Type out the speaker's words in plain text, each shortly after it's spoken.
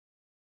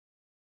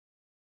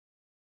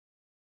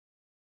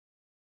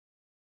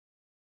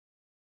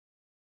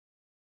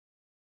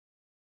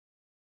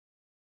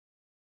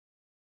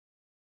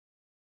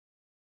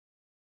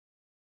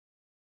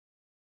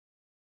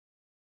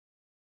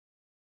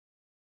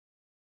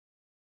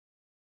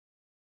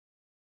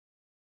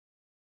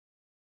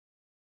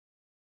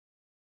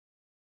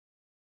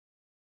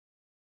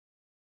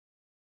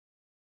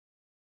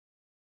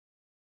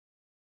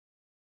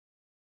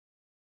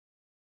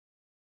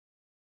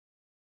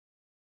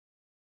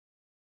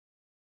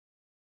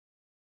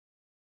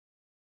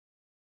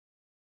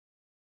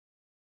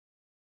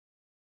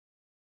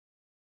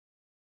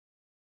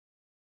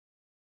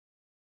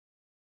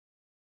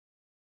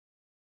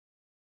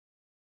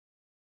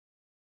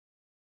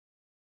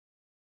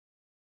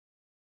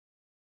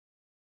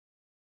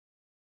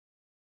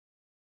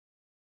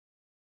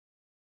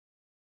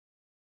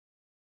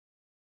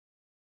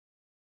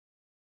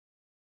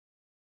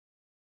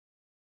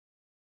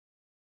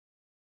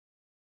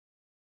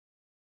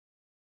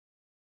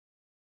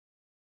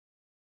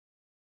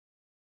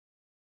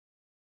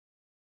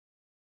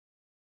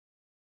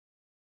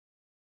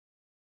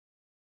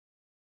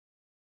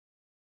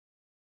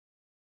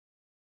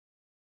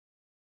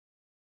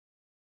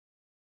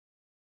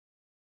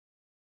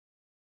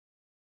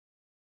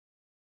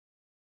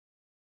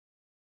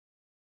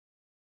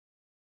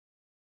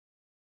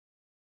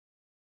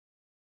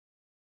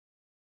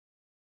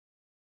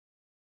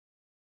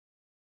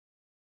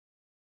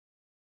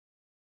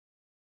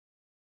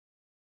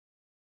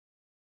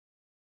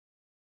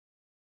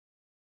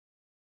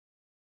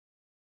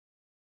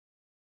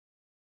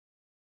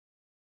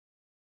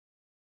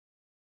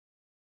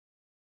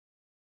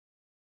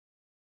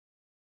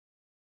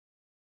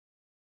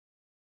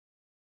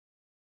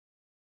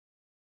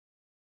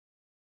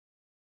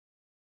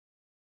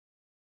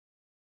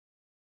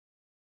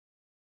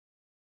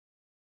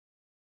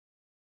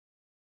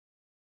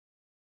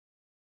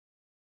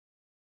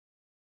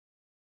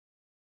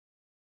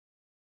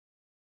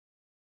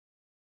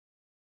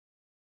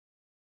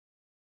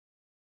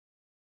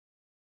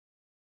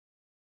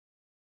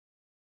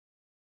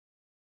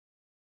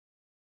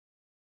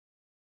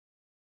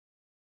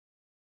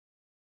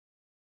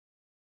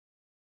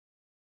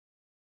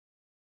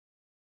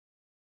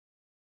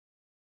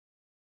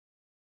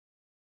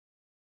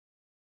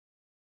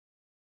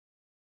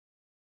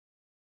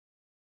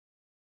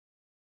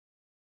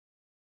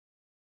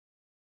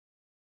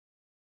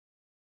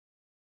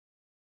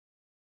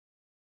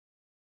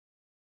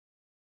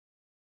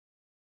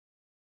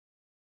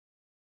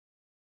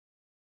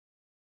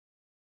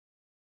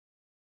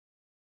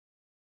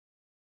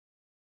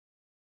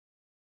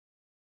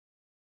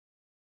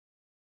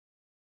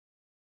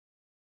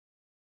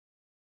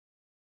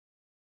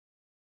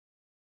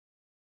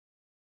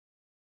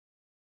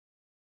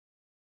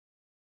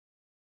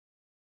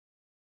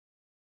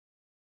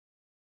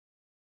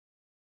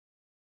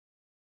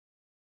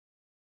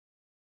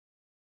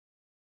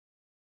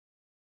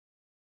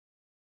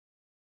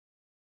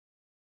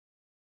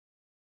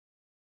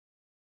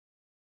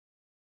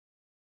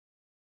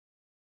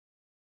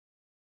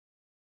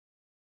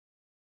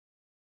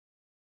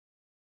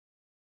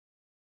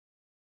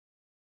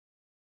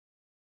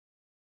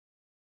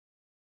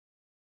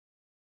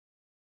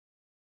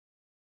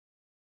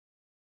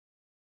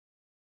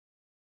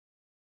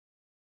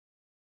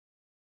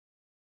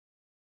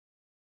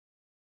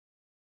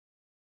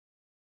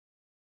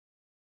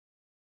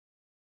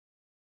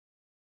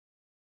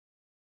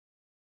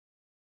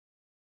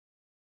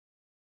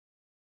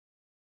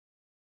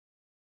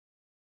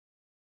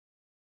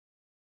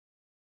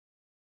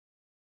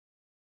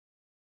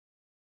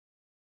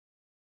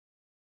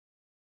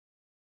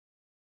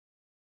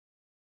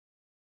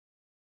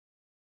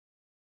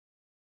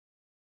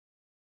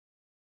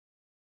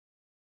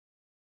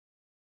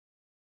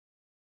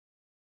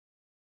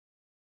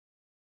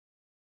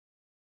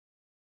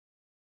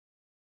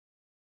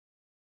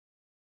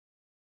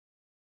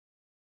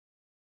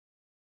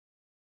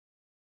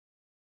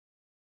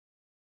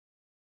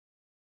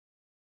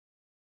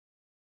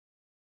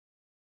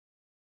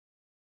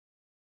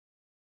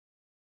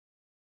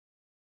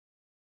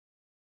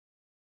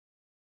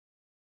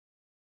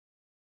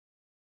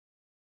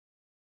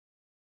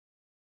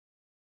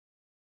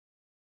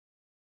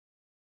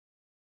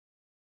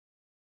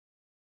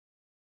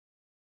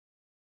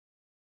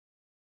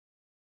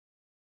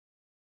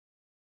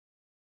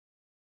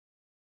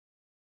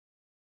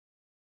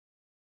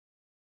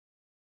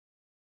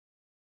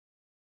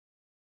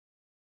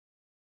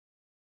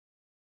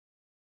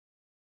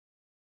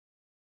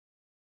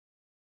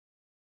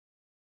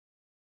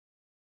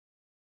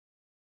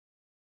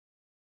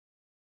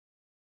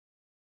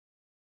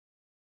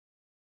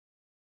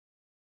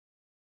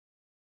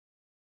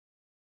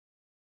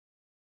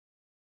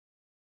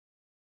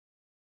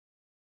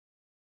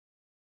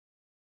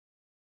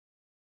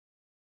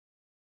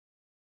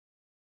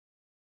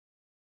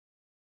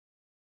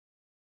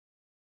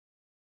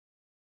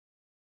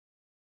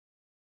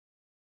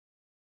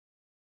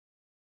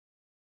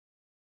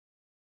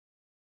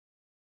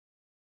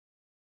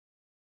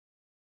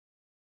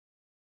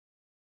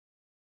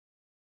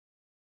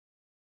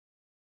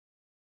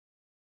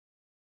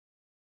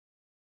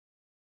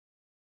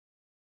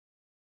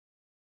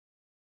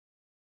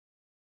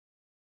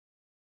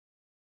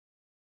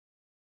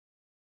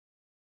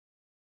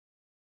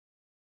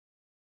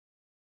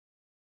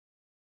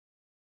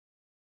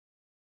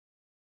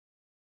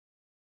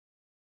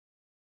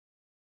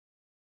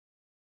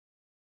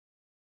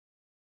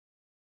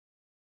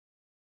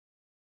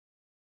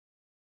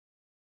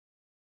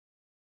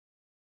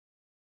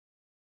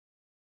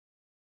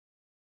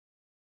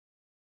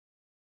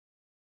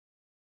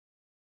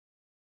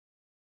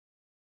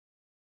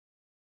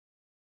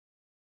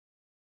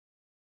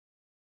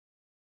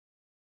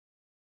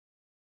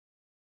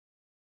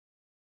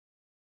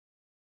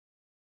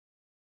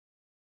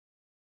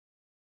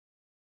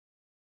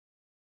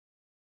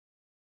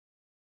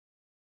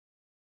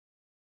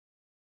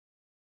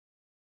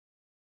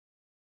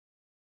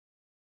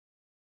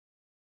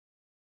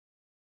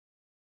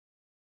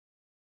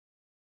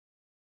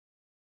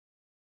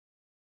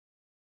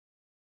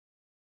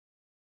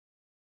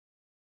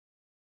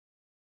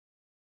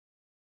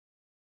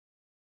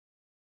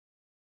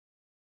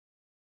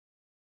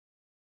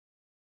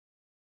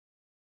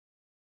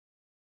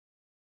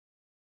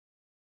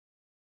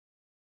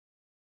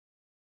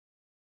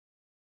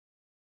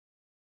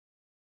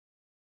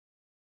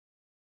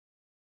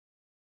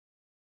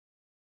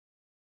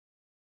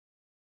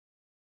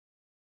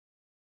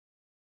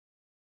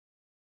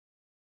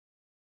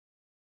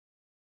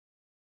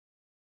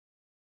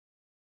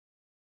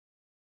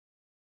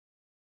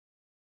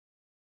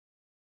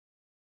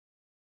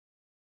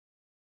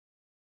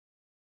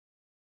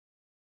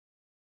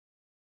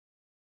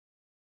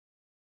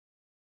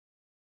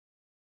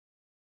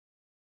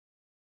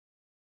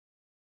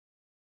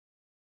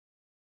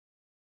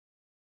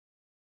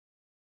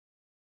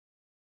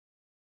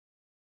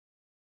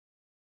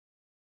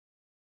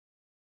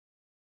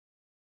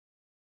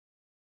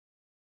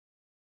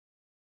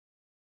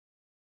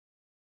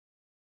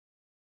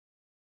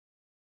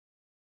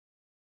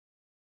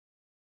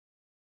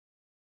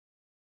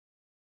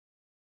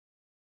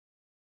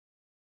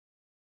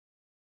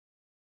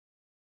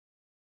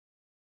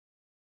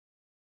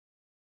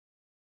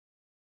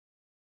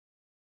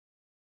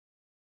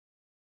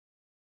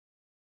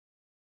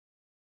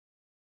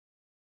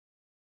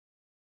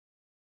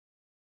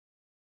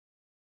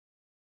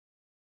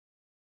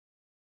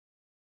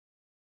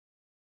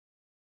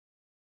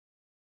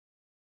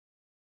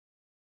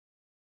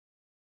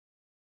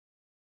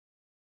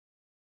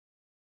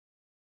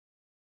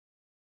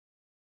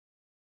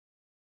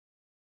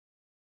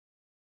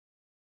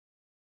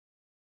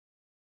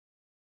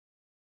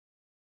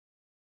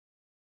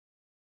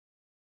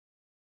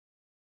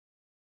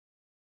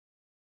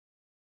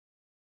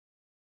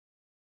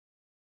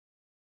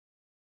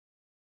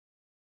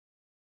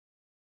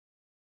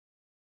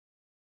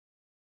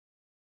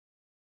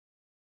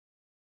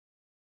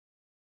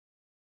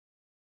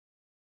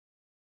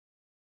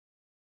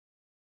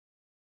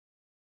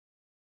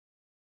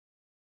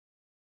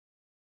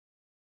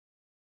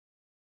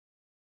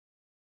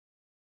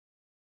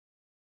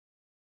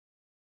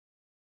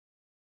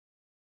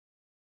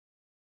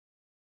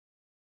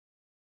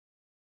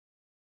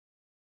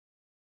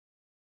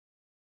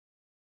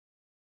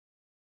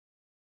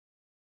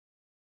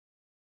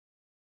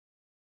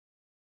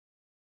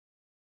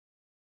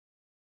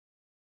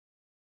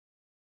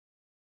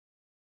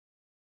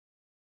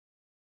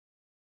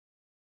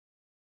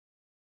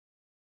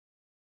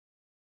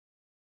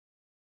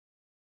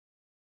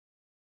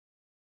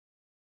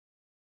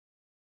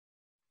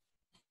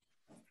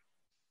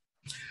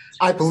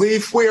I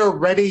believe we are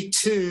ready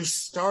to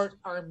start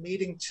our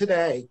meeting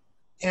today,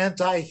 and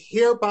I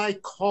hereby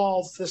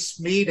call this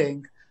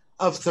meeting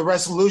of the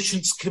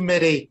Resolutions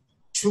Committee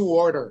to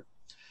order.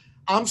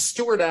 I'm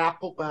Stuart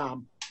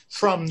Applebaum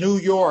from New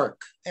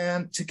York,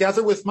 and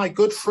together with my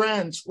good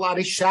friend,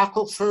 Lottie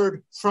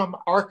Shackelford from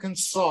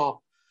Arkansas,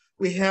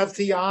 we have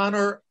the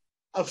honor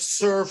of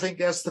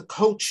serving as the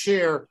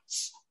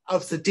co-chairs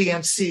of the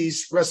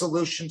DNC's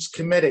Resolutions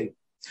Committee.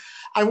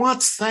 I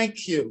want to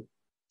thank you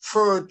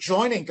for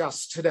joining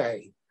us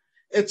today.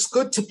 It's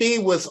good to be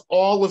with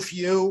all of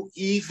you,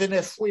 even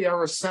if we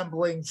are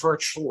assembling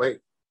virtually.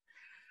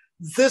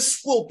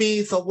 This will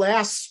be the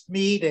last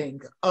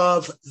meeting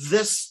of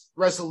this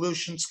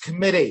Resolutions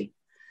Committee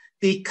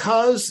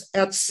because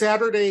at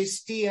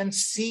Saturday's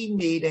DNC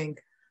meeting,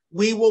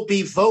 we will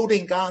be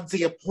voting on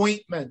the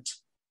appointment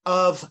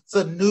of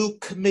the new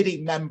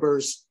committee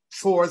members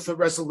for the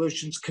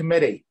Resolutions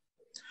Committee.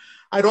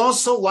 I'd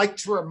also like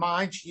to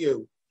remind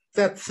you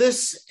that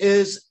this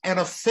is an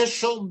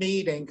official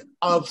meeting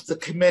of the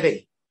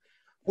committee.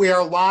 We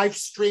are live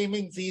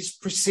streaming these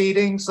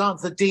proceedings on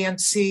the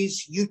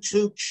DNC's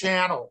YouTube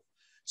channel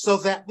so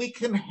that we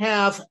can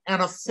have an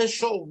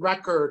official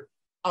record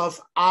of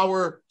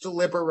our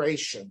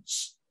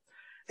deliberations.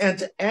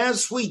 And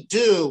as we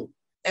do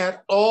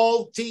at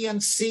all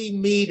DNC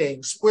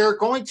meetings, we're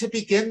going to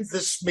begin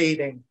this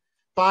meeting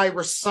by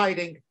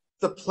reciting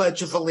the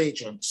Pledge of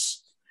Allegiance.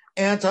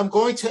 And I'm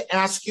going to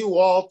ask you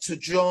all to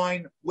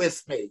join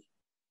with me.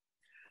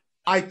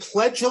 I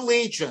pledge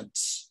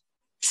allegiance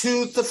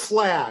to the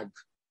flag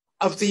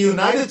of the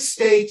United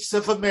States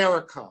of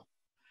America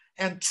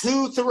and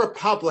to the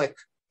republic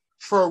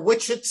for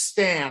which it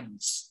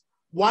stands,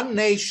 one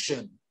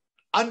nation,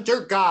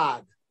 under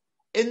God,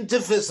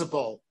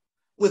 indivisible,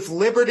 with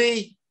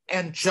liberty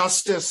and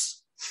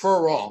justice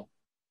for all.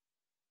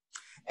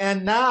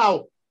 And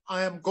now,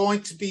 I am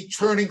going to be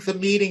turning the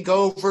meeting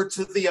over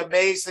to the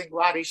amazing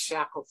Lottie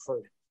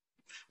Shackelford.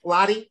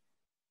 Lottie?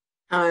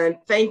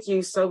 Thank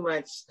you so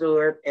much,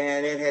 Stuart.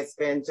 And it has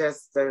been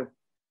just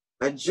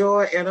a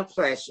joy and a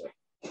pleasure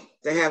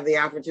to have the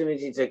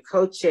opportunity to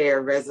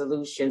co-chair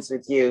resolutions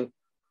with you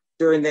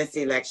during this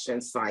election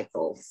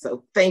cycle.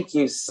 So thank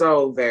you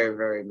so very,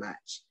 very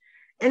much.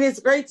 And it's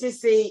great to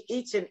see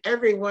each and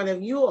every one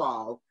of you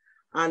all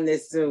on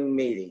this Zoom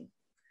meeting.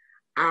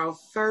 Our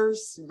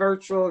first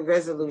virtual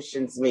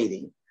resolutions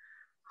meeting.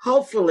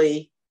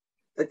 Hopefully,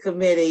 the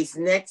committee's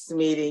next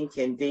meeting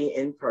can be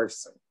in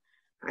person.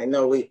 I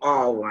know we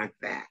all want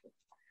that.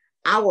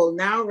 I will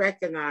now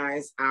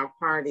recognize our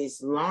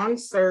party's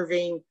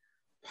long-serving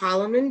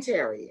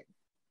parliamentarian,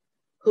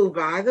 who,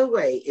 by the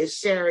way, is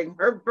sharing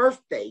her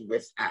birthday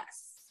with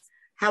us,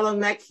 Helen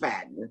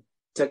McFadden,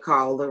 to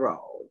call the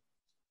roll.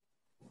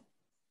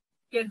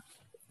 Yeah.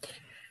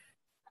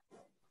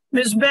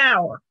 Ms.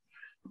 Bauer.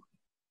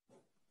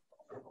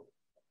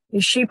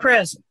 Is she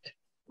present?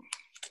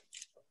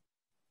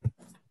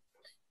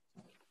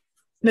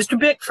 Mr.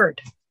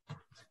 Bickford?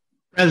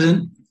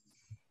 Present.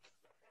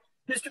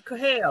 Mr.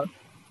 Cahill?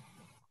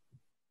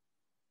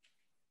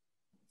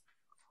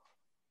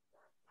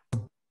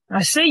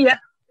 I see ya.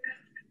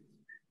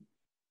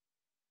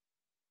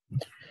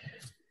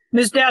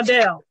 Ms.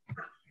 Dowdell?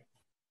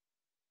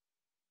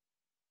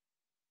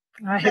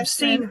 I have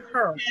seen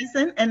her.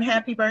 Present, and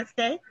happy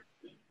birthday.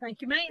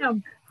 Thank you,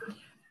 ma'am.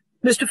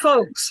 Mr.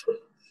 Folks?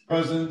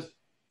 Present.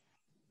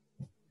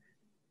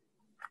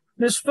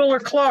 Ms. Fuller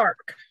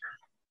Clark?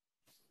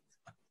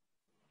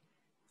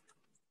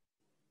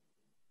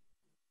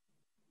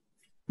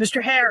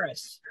 Mr.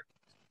 Harris?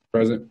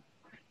 Present.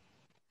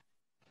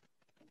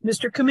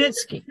 Mr.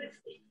 Kaminsky?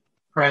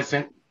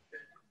 Present.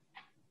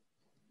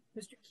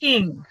 Mr.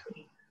 King?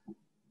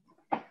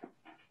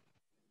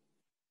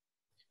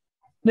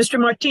 Mr.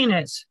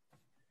 Martinez?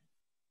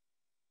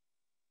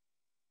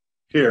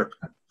 Here.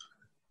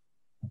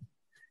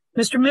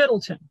 Mr.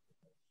 Middleton?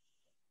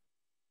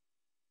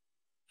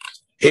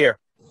 Here.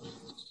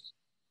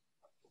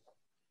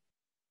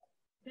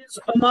 Ms.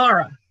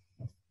 O'Mara?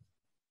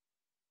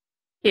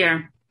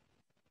 Here.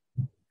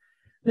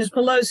 Ms.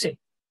 Pelosi?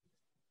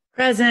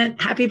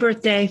 Present. Happy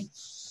birthday.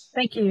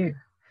 Thank you.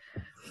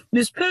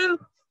 Ms. Pooh?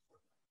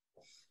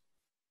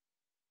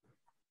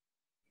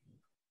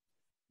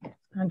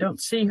 I don't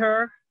see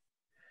her.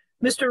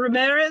 Mr.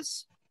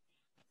 Ramirez?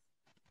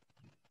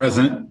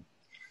 Present.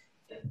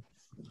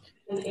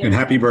 And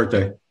happy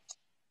birthday.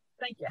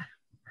 Thank you.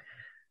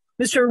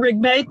 Mr.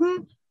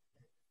 Rigmaiden?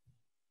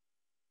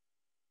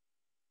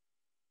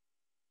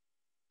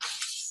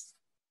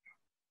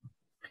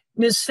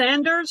 Ms.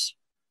 Sanders?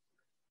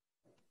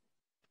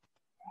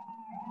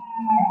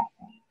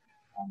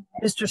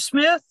 Mr.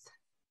 Smith?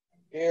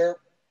 Here.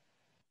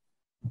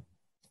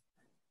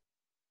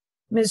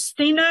 Ms.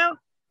 Steno?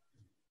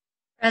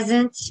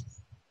 Present.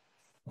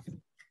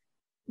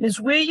 Ms.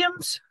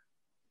 Williams?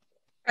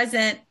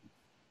 Present.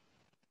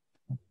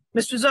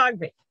 Mr.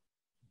 Zogby?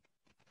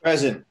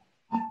 Present.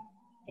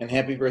 And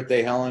happy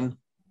birthday, Helen.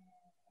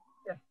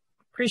 Yeah,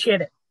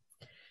 appreciate it.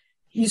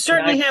 You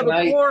certainly have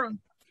a quorum.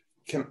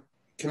 Can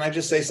I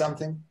just say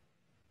something?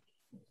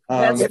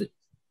 That's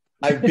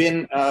I've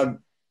been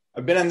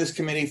on this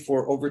committee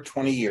for over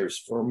 20 years,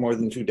 for more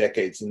than 2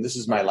 decades, and this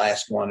is my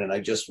last one. And I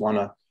just want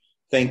to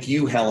thank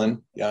you,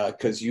 Helen,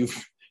 because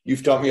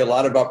you've taught me a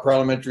lot about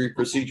parliamentary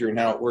procedure and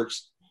how it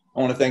works. I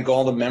want to thank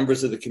all the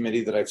members of the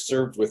committee that I've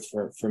served with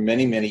for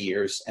many, many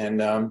years,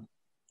 and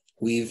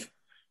we've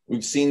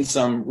seen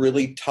some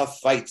really tough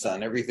fights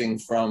on everything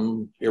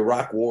from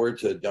Iraq war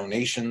to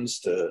donations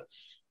to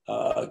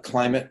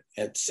climate,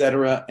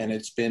 etc. And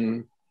it's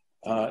been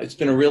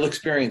a real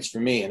experience for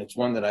me, and it's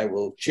one that I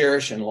will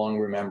cherish and long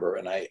remember.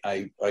 And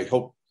I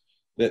hope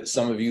that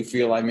some of you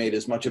feel I made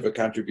as much of a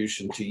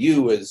contribution to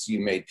you as you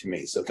made to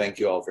me. So thank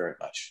you all very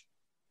much.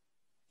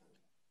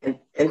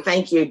 And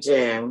thank you,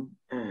 Jim.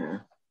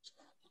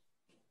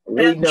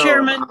 We know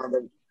Chairman, all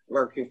the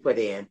work you put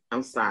in.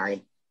 I'm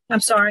sorry.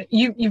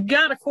 You've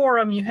got a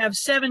quorum. You have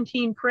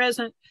 17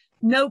 present.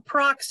 No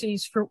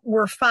proxies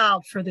were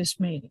filed for this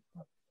meeting.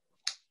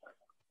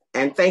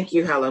 And thank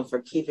you, Helen,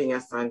 for keeping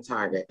us on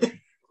target.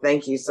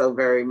 Thank you so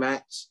very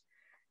much.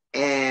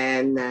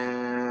 And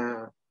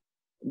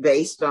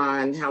based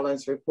on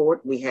Helen's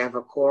report, we have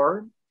a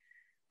quorum.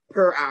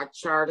 Per our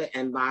charter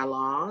and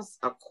bylaws,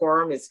 a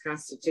quorum is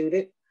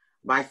constituted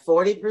by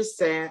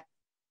 40%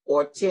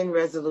 or 10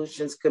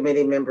 resolutions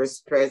committee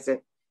members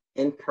present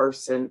in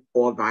person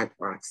or by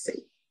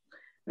proxy.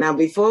 Now,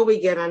 before we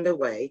get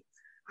underway,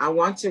 I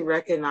want to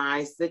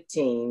recognize the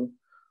team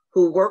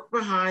who work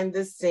behind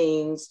the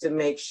scenes to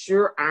make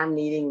sure our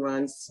meeting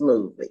runs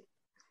smoothly.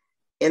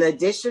 In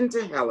addition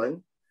to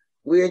Helen,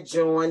 we're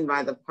joined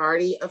by the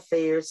party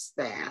affairs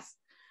staff,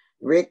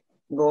 Rick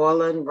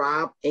Boylan,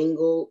 Rob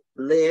Engel,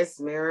 Liz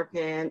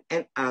Maripan,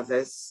 and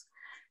others,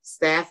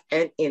 staff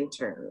and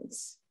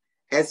interns,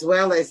 as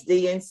well as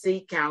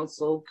DNC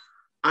counsel,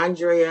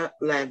 Andrea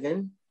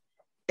Levin.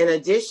 In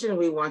addition,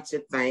 we want to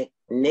thank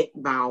Nick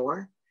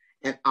Bauer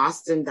and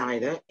Austin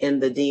Dida in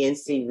the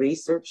DNC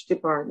research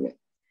department,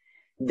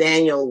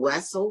 Daniel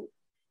Wessel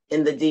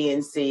in the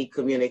DNC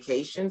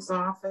communications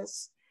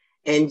office,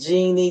 and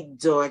Jeannie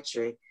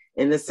Daughtry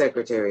in the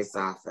secretary's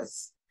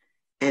office.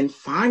 And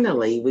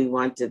finally, we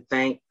want to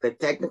thank the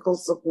technical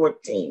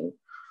support team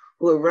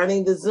who are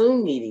running the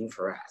Zoom meeting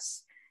for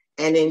us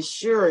and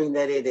ensuring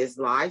that it is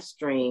live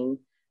streamed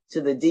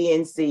to the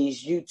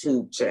DNC's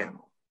YouTube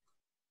channel.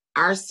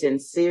 Our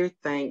sincere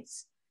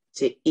thanks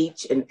to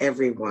each and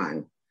every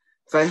one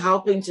for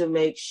helping to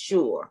make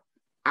sure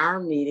our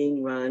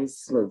meeting runs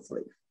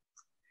smoothly.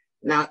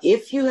 Now,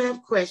 if you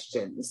have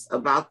questions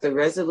about the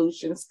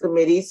Resolutions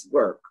Committee's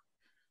work,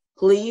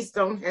 please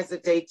don't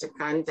hesitate to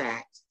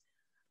contact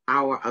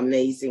our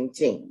amazing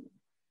team.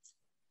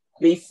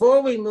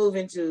 Before we move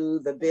into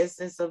the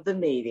business of the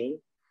meeting,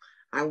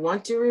 I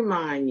want to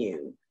remind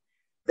you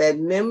that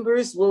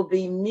members will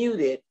be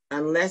muted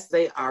unless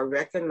they are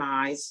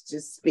recognized to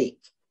speak,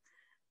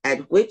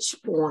 at which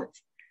point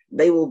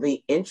they will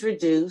be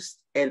introduced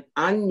and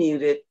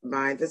unmuted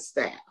by the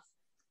staff.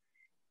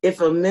 If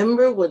a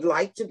member would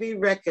like to be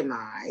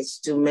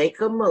recognized to make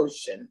a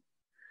motion,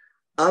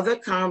 other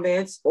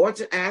comments, or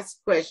to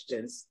ask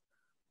questions,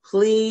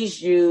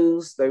 please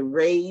use the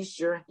raise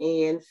your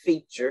hand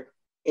feature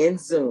in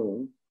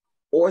Zoom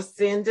or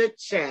send a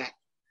chat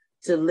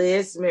to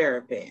Liz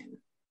Maripan.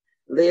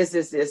 Liz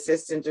is the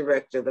Assistant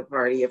Director of the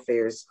Party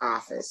Affairs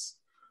Office.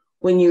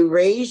 When you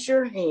raise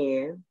your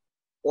hand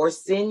or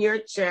send your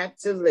chat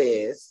to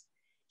Liz,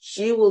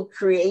 she will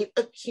create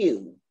a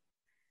queue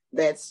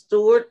that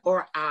Stuart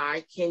or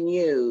I can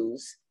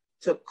use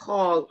to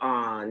call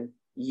on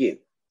you.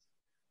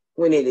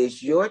 When it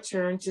is your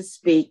turn to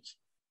speak,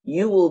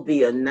 you will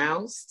be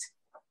announced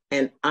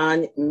and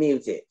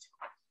unmuted.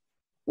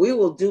 We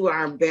will do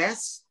our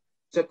best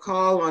to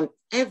call on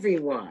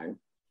everyone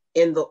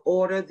in the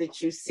order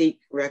that you seek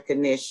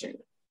recognition.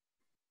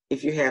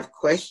 If you have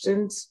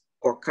questions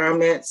or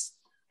comments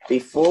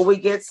before we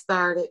get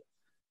started,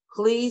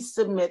 please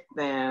submit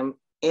them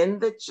in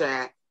the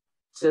chat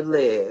to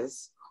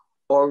Liz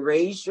or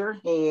raise your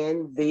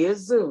hand via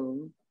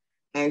Zoom,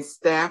 and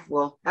staff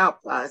will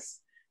help us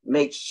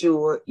make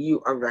sure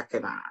you are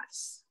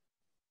recognized.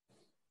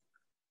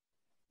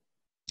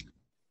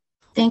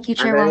 Thank you,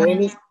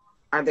 Chairwoman.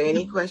 Are there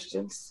any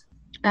questions?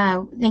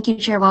 Thank you,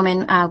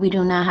 Chairwoman. We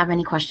do not have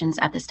any questions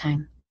at this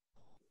time.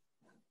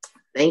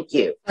 Thank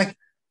you.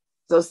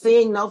 So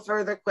seeing no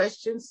further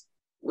questions,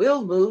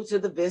 we'll move to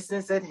the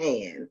business at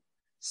hand.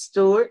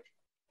 Stuart?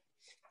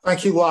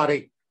 Thank you,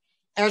 Lottie.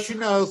 As you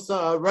know,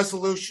 the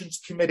Resolutions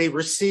Committee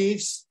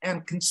receives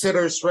and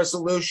considers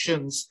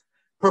resolutions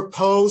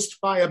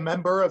proposed by a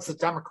member of the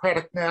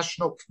Democratic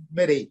National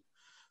Committee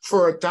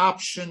for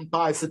adoption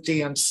by the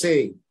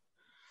DNC.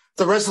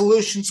 The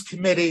Resolutions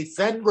Committee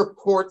then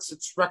reports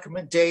its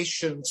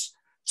recommendations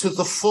to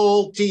the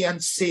full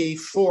DNC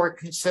for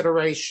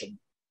consideration.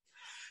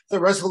 The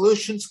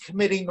Resolutions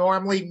Committee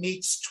normally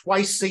meets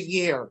twice a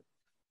year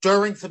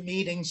during the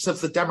meetings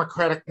of the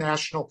Democratic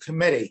National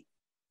Committee.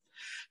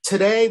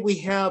 Today, we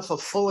have a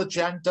full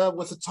agenda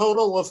with a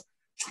total of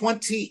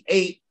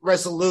 28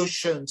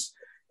 resolutions,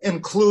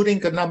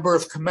 including a number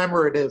of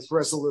commemorative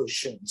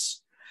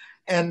resolutions.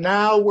 And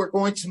now we're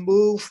going to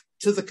move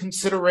to the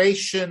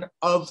consideration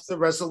of the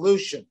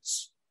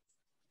resolutions.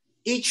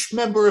 Each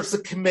member of the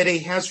committee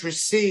has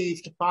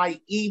received by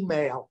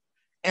email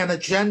an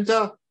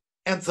agenda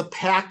and the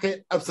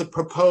packet of the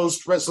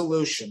proposed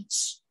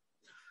resolutions.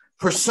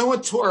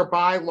 Pursuant to our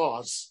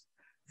bylaws,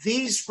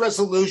 these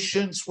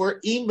resolutions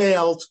were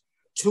emailed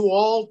to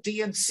all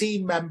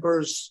DNC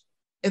members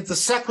in the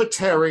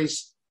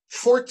Secretary's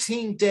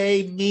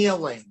 14-day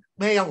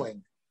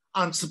mailing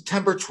on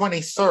September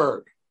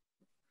 23rd.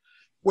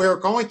 We're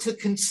going to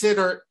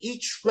consider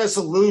each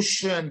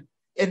resolution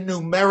in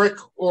numeric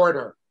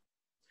order.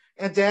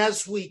 And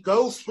as we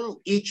go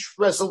through each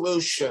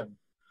resolution,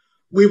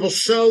 we will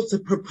show the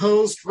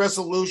proposed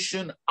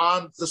resolution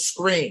on the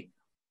screen.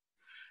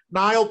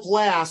 Niall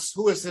Blass,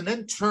 who is an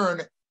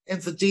intern in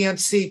the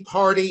DNC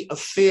Party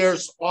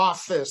Affairs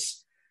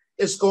Office,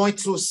 is going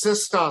to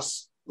assist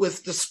us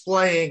with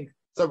displaying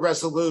the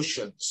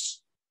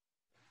resolutions.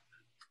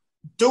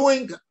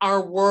 Doing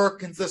our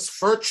work in this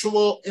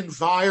virtual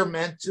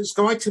environment is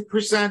going to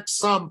present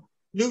some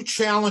new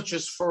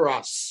challenges for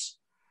us.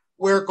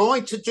 We're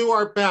going to do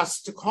our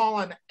best to call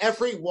on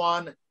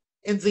everyone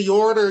in the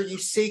order you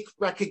seek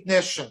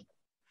recognition,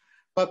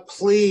 but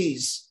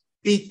please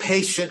be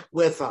patient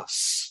with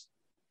us.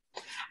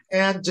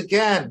 And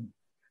again,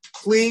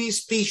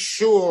 please be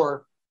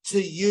sure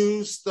to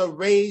use the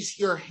raise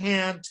your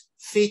hand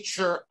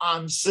feature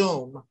on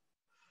Zoom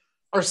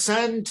or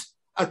send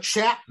a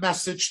chat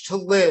message to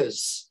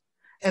Liz,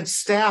 and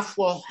staff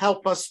will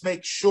help us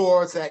make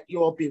sure that you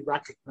will be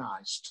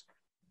recognized.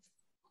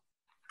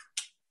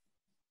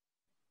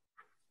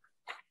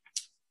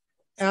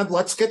 And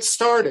let's get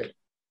started.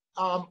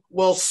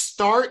 We'll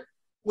start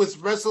with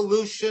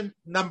resolution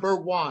number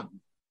 1.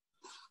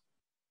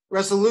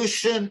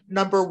 Resolution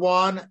number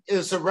 1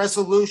 is a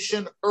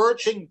resolution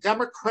urging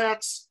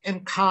Democrats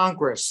in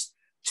Congress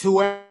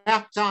to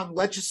act on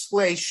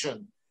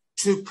legislation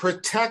to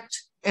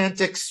protect and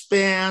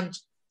expand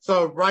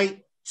the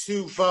right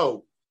to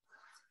vote.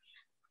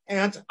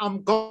 And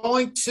I'm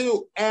going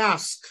to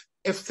ask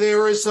if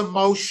there is a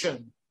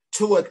motion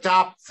to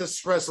adopt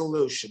this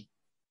resolution.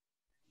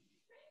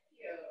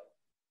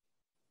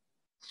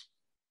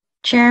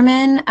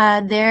 Chairman,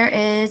 there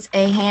is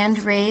a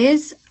hand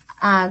raised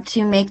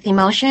to make the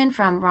motion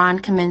from Ron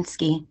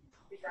Kaminsky.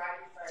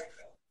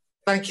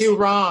 Thank you,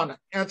 Ron.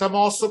 And I'm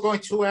also going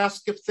to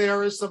ask if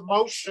there is a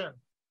motion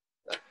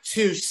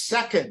to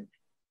second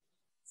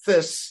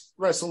this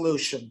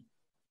resolution.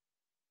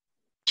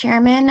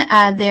 Chairman,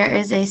 there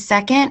is a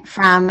second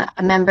from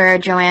member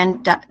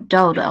Joanne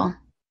Dodo.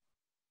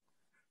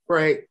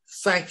 Great,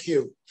 thank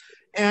you.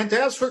 And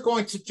as we're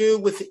going to do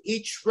with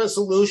each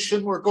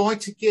resolution, we're going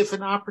to give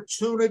an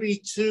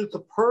opportunity to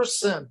the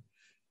person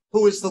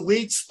who is the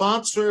lead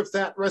sponsor of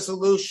that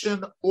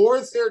resolution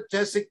or their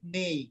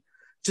designee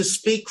to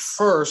speak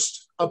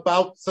first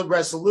about the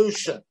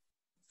resolution.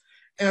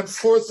 And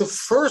for the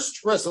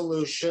first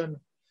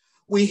resolution,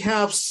 we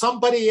have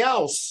somebody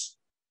else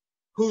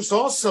who's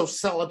also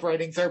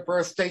celebrating their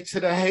birthday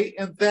today,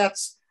 and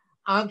that's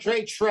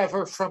Andre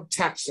Trevor from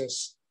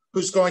Texas,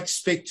 who's going to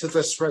speak to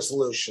this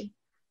resolution.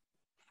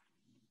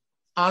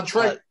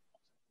 Andre?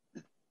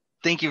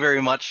 Thank you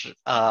very much.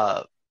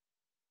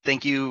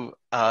 Thank you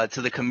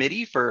to the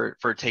committee for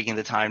taking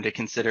the time to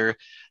consider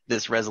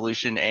this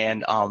resolution,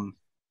 and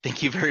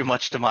thank you very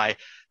much to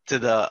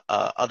the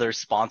other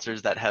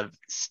sponsors that have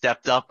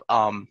stepped up.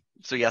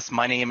 So yes,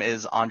 my name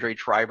is Andre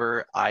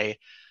Trevor. I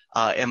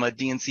am a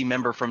DNC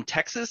member from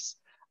Texas,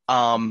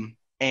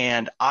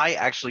 and I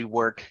actually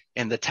work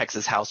in the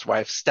Texas House, where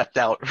I've stepped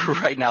out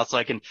right now so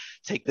I can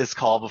take this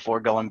call before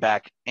going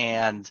back.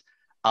 And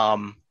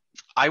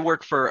I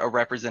work for a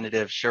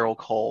representative, Cheryl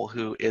Cole,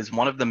 who is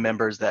one of the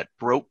members that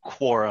broke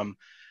quorum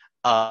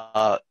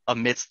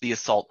amidst the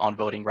assault on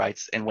voting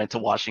rights and went to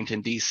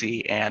Washington,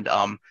 D.C. And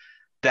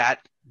that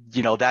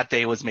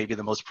day was maybe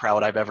the most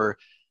proud I've ever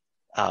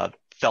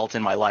felt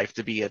in my life,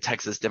 to be a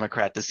Texas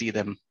Democrat, to see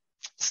them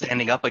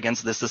standing up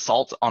against this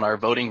assault on our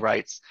voting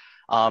rights.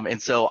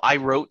 And so I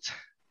wrote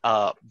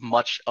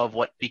much of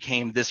what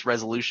became this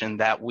resolution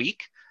that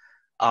week.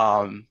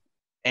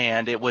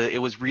 And it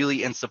was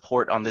really in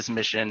support on this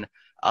mission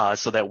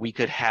so that we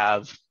could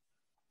have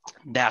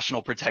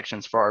national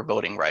protections for our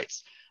voting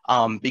rights.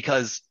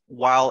 Because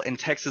while in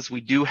Texas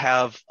we do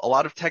have a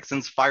lot of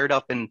Texans fired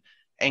up and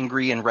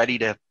angry and ready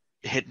to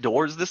hit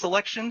doors this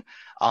election,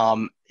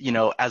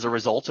 as a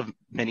result of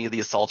many of the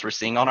assaults we're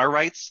seeing on our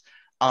rights,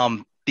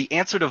 the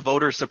answer to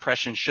voter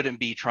suppression shouldn't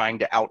be trying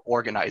to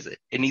out-organize it.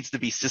 It needs to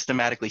be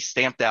systematically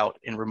stamped out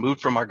and removed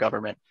from our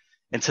government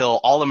until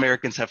all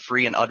Americans have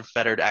free and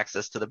unfettered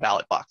access to the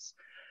ballot box.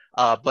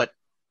 But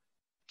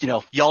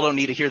y'all don't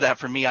need to hear that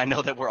from me. I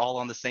know that we're all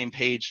on the same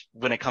page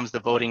when it comes to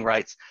voting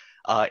rights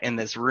in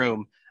this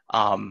room.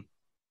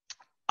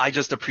 I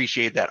just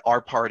appreciate that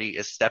our party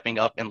is stepping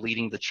up and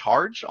leading the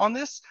charge on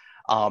this.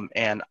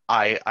 And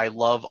I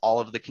love all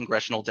of the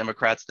congressional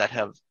Democrats that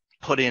have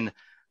put in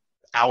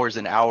hours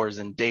and hours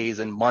and days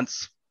and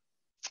months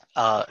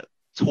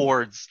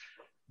towards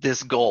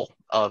this goal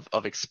of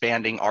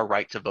expanding our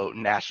right to vote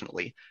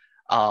nationally.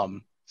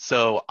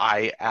 So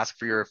I ask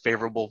for your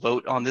favorable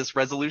vote on this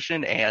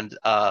resolution. And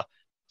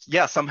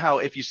yeah, somehow,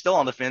 if you're still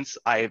on the fence,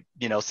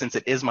 since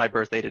it is my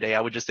birthday today,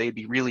 I would just say it'd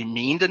be really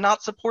mean to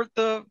not support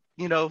the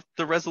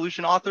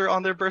resolution author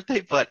on their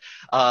birthday. But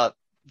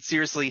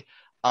seriously,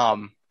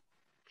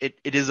 it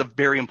is a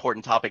very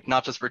important topic,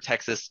 not just for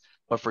Texas,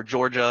 but for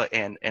Georgia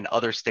and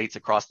other states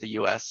across the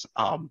U.S.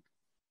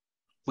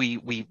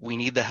 We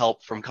need the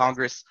help from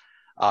Congress,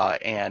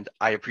 and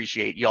I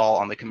appreciate y'all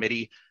on the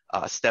committee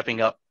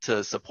stepping up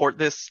to support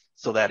this,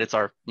 so that it's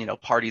our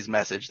party's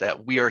message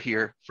that we are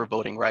here for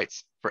voting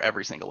rights for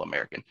every single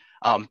American.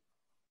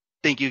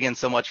 Thank you again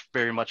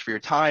very much for your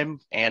time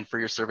and for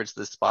your service to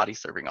this body,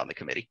 serving on the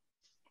committee.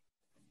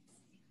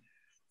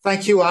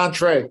 Thank you,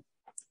 Andre.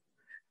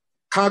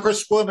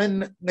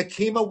 Congresswoman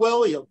Nikema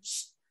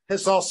Williams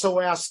has also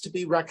asked to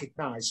be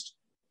recognized.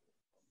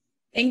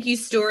 Thank you,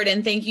 Stuart,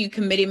 and thank you,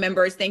 committee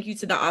members. Thank you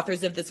to the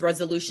authors of this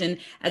resolution.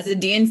 As a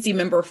DNC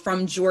member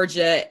from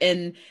Georgia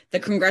in the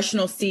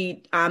congressional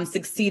seat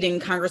succeeding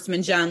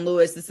Congressman John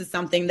Lewis, this is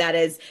something that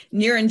is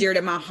near and dear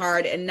to my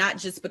heart, and not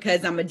just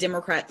because I'm a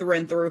Democrat through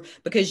and through,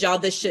 because y'all,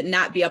 this should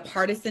not be a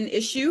partisan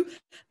issue,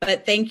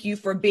 but thank you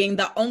for being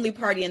the only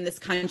party in this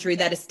country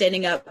that is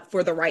standing up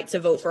for the right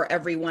to vote for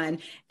everyone.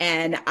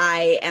 And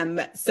I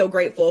am so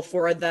grateful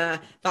for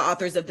the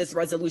authors of this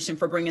resolution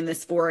for bringing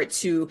this forward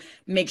to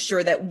make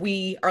sure that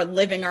we are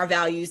living our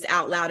values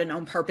out loud and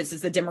on purpose as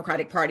the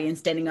Democratic Party and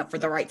standing up for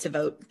the right to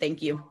vote.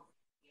 Thank you.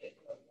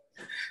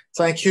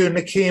 Thank you,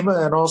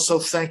 Nikema, and also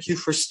thank you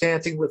for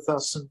standing with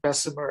us in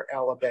Bessemer,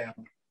 Alabama.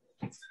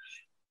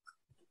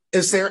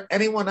 Is there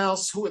anyone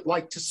else who would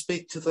like to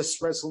speak to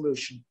this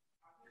resolution?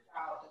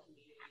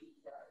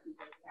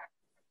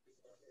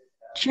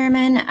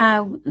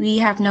 Chairman, we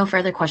have no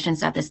further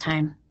questions at this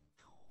time.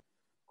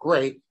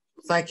 Great,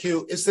 thank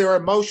you. Is there a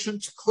motion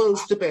to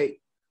close debate?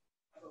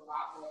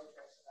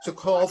 To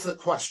call the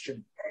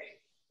question.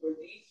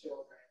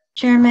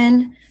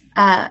 Chairman,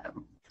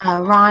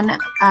 Ron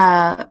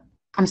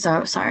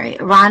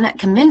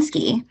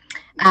Kaminsky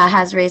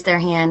has raised their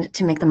hand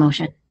to make the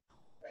motion.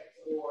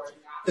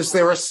 Is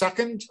there a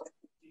second?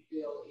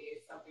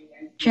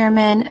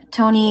 Chairman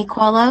Tony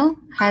Cuolo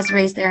has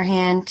raised their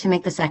hand to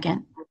make the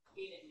second.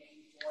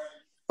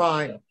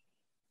 Fine.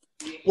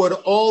 Would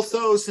all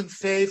those in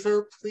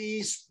favor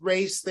please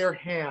raise their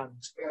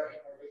hand?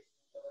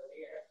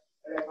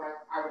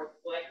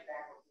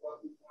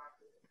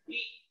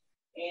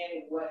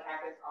 And what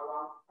happens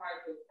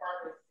alongside the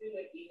partner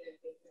student, even if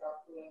it's our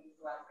student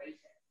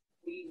utilization,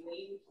 we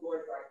lean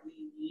towards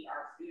we need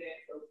our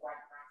students, those white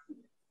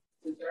students,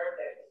 deserve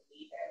that, they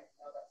need that, we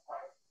know that's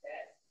part of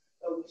success.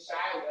 So we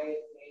shy away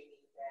maybe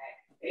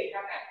that they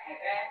have not had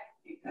that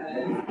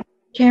because.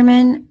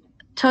 Chairman,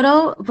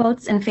 total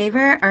votes in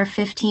favor are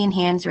 15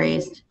 hands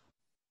raised.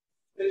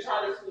 The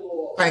charter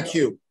school. Thank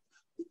you.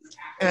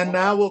 And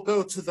now we'll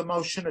go to the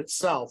motion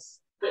itself.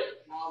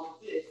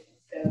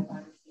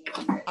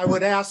 I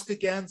would ask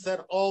again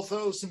that all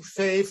those in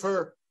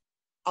favor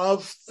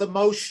of the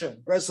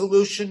motion,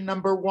 resolution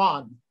number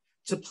 1,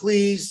 to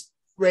please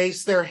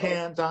raise their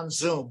hand on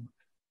Zoom.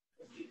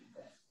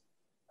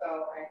 So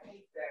I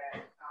think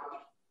that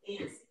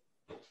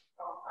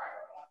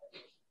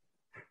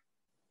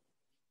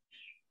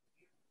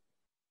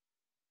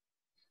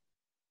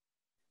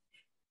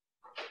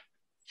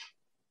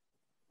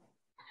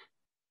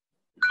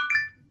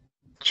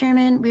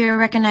Chairman, we are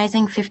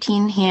recognizing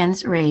 15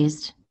 hands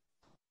raised.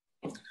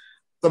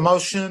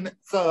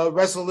 The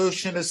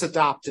resolution is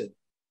adopted.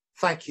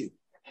 Thank you.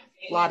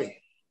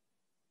 Lottie.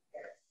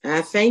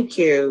 Thank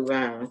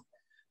you,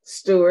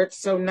 Stuart.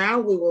 So now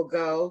we will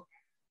go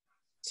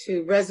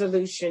to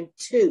resolution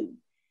 2,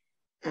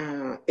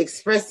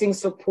 expressing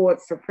support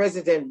for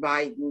President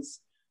Biden's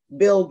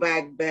Build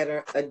Back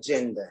Better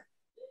agenda.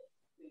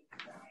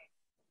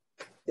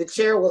 The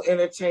chair will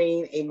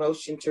entertain a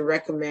motion to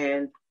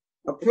recommend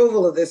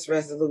approval of this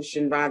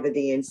resolution by the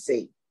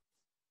DNC.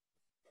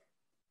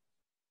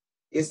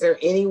 Is there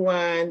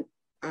anyone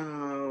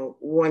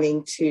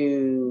wanting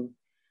to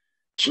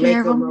make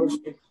a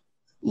motion?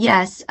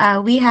 Yes,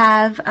 we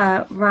have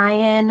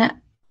Ryan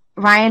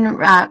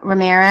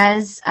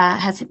Ramirez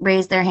has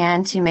raised their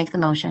hand to make the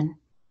motion.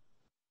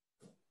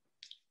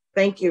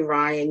 Thank you,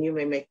 Ryan. You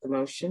may make the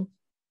motion.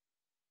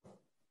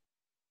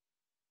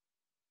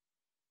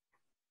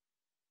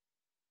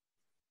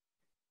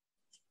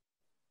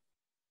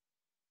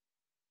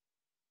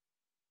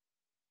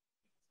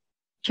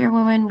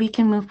 Chairwoman, we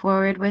can move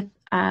forward with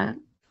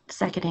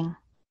seconding.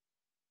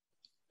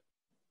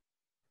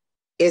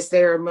 Is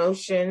there a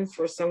motion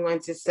for someone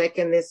to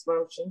second this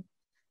motion?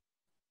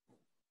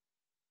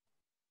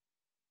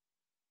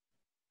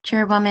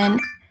 Chairwoman,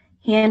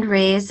 hand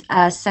raised,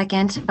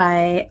 second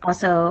by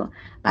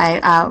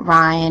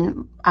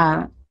Ryan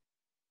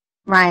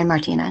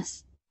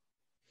Martinez.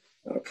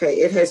 Okay,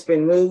 it has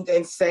been moved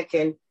and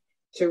second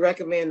to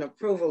recommend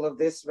approval of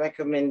this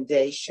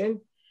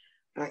recommendation.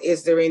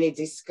 Is there any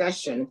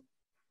discussion?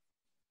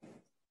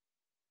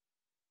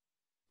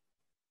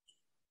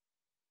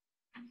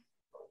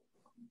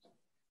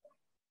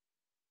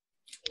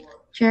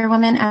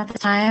 Chairwoman, at the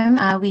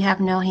time, we have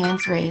no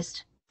hands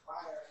raised.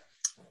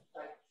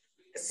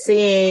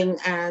 Seeing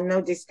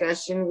no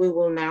discussion, we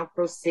will now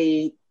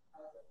proceed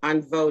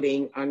on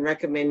voting on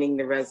recommending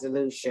the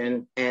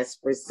resolution as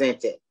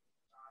presented.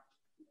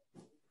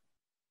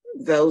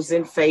 Those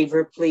in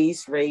favor,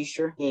 please raise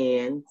your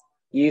hand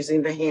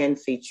using the hand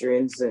feature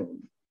in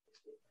Zoom.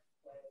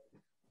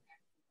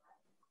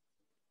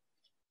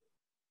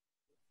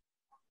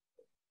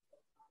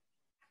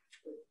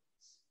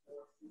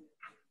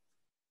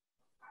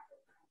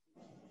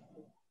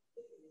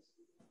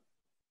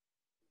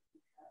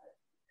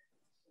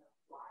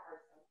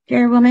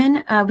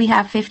 Chairwoman, we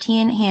have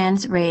 15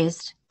 hands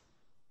raised.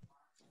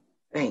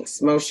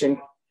 Thanks.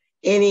 Motion.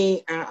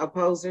 Any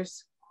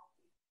opposers?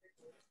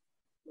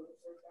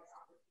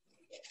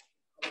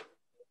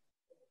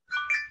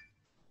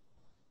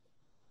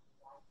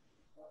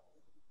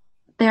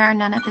 There are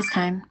none at this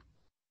time.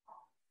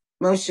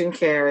 Motion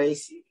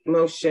carries.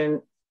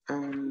 Motion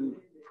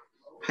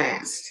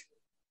passed.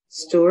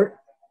 Stewart?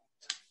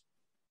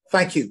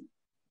 Thank you.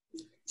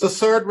 The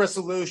third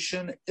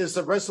resolution is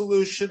a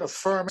resolution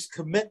affirming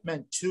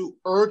commitment to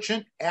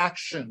urgent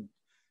action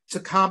to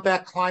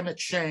combat climate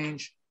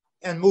change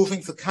and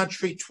moving the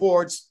country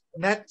towards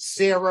net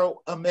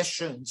zero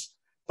emissions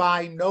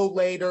by no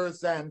later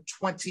than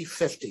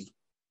 2050.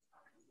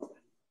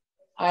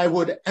 I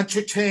would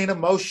entertain a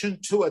motion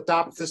to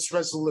adopt this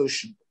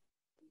resolution.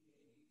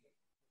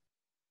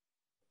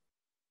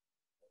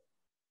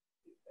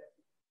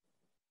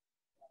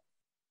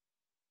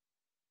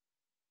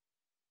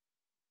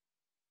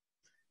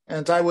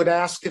 And I would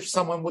ask if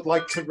someone would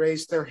like to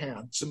raise their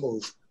hand to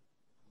move.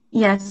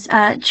 Yes,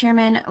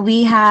 Chairman,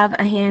 we have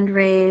a hand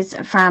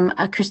raised from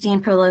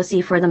Christine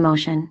Pelosi for the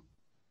motion.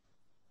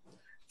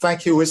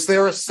 Thank you. Is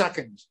there a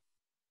second?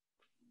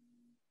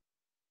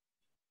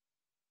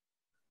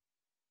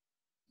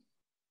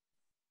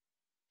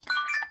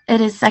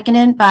 It is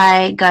seconded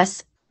by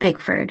Gus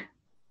Bigford.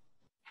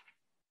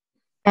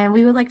 And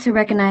we would like to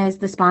recognize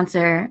the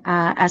sponsor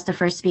as the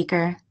first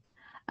speaker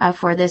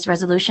for this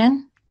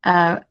resolution.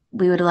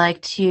 We would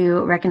like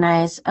to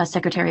recognize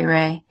Secretary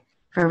Ray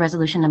for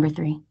resolution number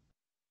 3.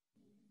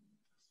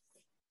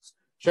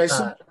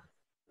 Jason?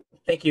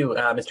 Thank you,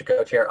 Mr.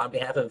 Co-Chair. On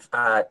behalf of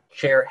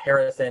Chair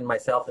Harrison,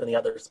 myself, and the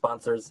other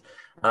sponsors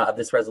of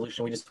this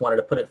resolution, we just wanted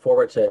to put it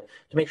forward to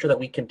make sure that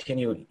we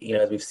continue,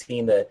 as we've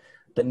seen the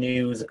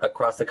news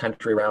across the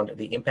country around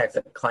the impacts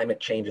that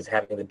climate change is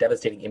having, the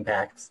devastating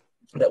impacts,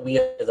 that we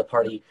as a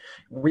party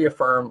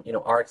reaffirm,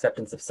 our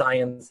acceptance of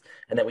science,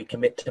 and that we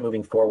commit to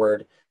moving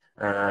forward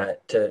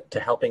to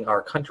helping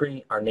our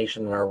country, our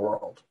nation, and our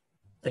world.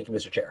 Thank you,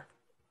 Mr. Chair.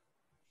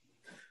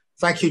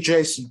 Thank you,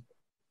 Jason.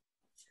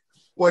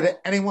 Would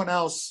anyone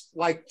else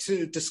like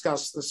to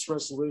discuss this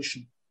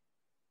resolution?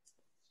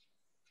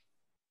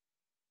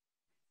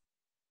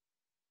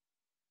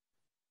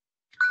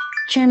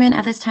 Chairman,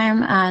 at this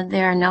time,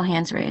 there are no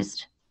hands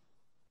raised.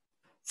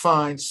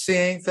 Fine.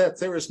 Seeing that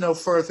there is no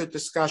further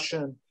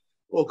discussion,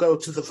 we'll go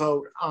to the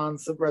vote on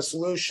the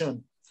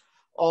resolution.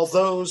 All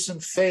those in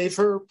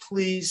favor,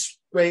 please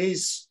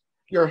raise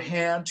your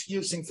hand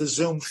using the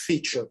Zoom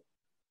feature.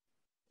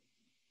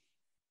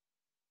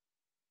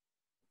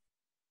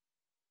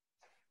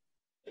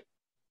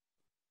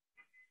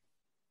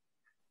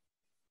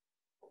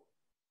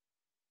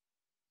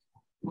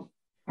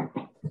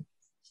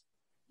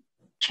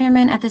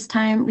 Chairman, at this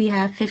time, we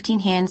have 15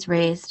 hands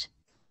raised.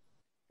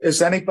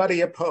 Is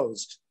anybody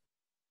opposed?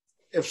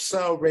 If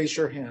so, raise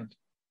your hand.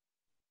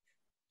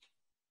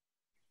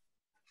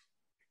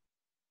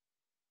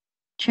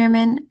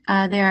 Chairman,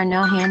 there are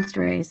no hands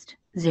raised.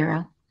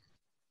 0.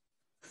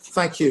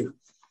 Thank you.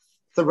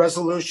 The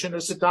resolution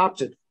is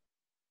adopted.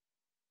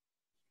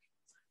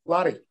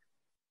 Lottie.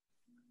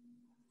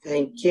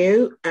 Thank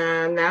you.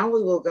 Now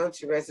we will go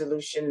to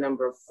resolution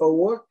number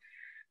 4,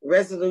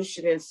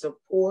 resolution in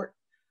support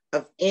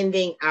of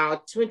ending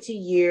our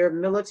 20-year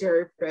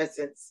military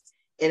presence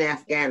in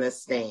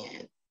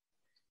Afghanistan.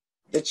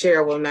 The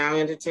chair will now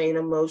entertain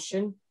a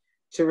motion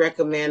to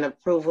recommend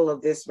approval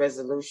of this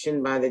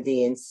resolution by the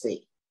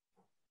DNC.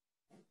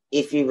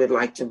 If you would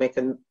like to make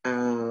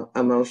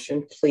a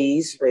motion,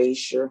 please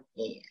raise your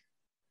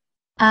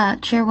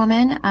hand.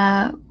 Chairwoman,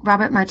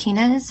 Robert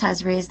Martinez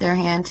has raised their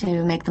hand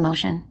to make the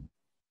motion.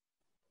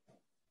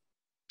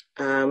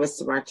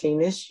 Mr.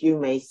 Martinez, you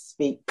may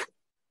speak.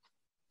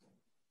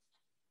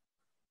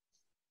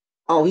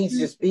 Oh,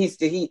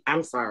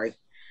 I'm sorry.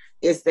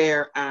 Is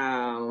there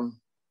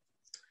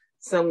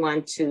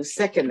someone to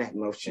second that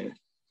motion?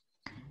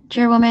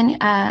 Chairwoman,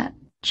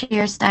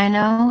 Chair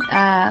Steino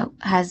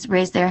has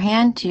raised their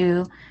hand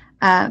to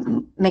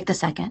make the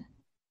second.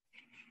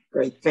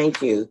 Great,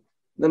 thank you.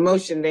 The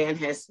motion then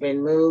has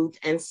been moved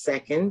and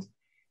seconded.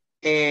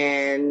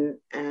 And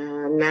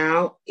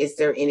now, is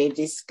there any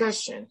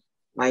discussion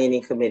by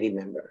any committee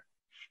member?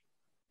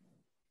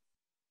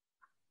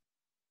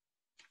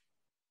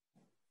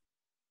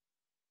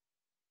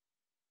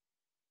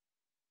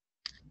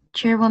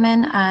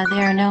 Chairwoman,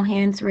 there are no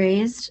hands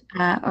raised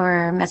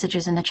or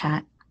messages in the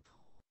chat.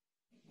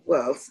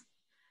 Well,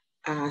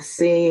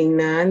 Seeing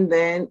none,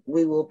 then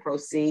we will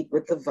proceed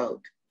with the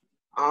vote.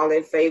 All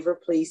in favor,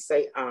 please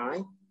say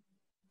aye.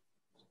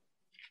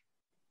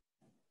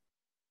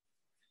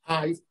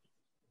 Aye.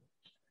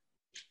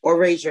 Or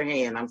raise your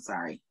hand, I'm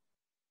sorry.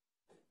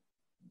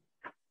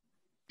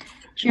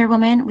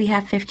 Chairwoman, we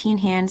have 15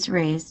 hands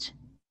raised.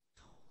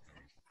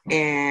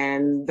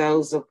 And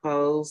those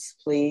opposed,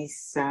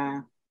 please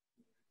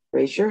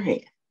raise your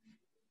hand.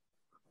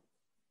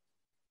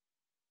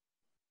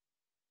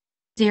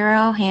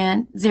 Zero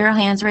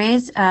hands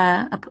raised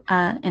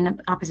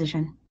in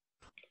opposition.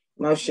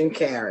 Motion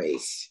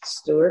carries.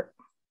 Stewart?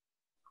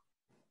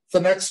 The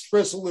next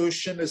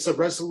resolution is a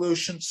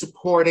resolution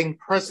supporting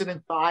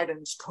President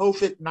Biden's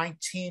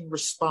COVID-19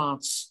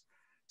 response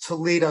to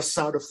lead us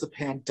out of the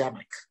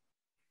pandemic.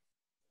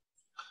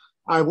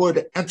 I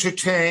would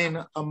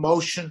entertain a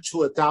motion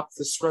to adopt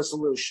this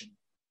resolution.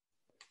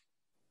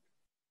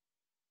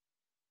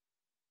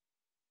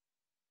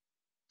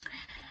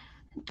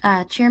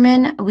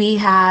 Chairman, we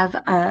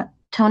have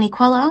Tony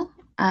Quello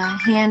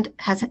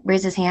has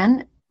raised his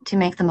hand to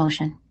make the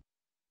motion.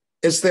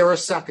 Is there a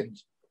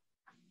second?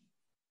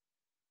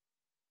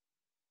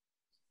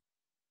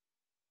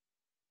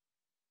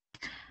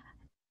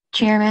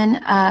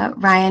 Chairman,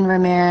 Ryan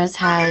Ramirez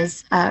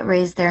has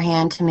raised their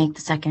hand to make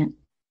the second.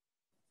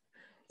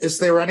 Is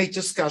there any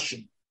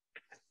discussion?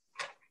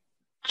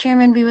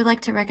 Chairman, we would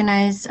like to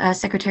recognize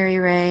Secretary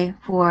Ray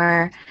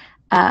for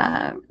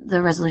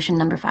the resolution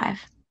number 5.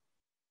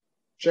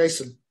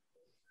 Jason.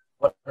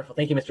 Wonderful.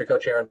 Thank you, Mr.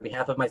 Co-Chair. On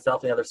behalf of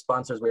myself and the other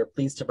sponsors, we are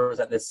pleased to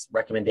present this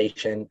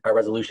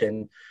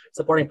resolution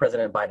supporting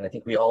President Biden. I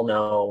think we all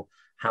know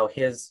how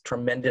his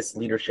tremendous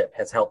leadership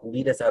has helped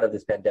lead us out of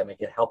this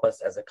pandemic and help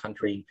us as a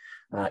country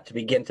to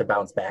begin to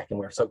bounce back. And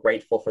we're so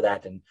grateful for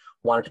that and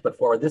wanted to put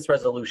forward this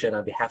resolution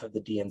on behalf of the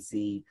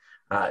DNC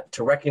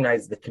to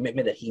recognize the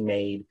commitment that he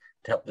made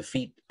to help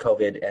defeat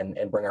COVID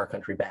and bring our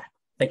country back.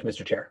 Thank you,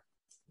 Mr. Chair.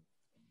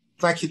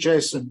 Thank you,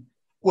 Jason.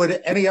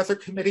 Would any other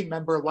committee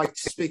member like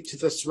to speak to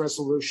this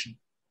resolution?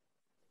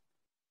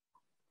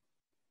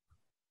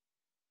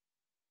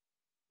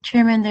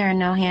 Chairman, there are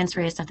no hands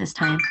raised at this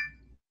time.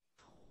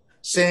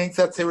 Seeing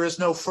that there is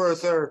no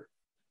further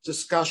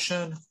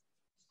discussion,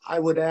 I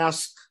would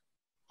ask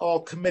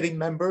all committee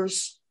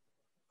members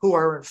who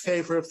are in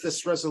favor of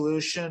this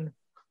resolution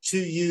to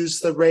use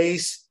the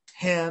raise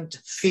hand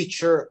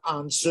feature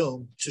on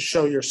Zoom to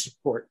show your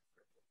support.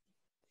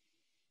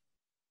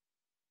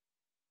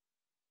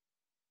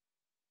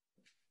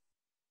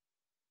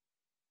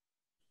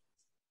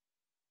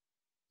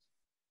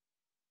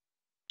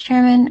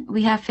 Chairman,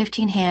 we have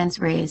 15 hands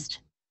raised.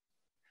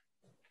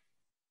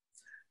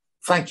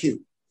 Thank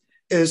you.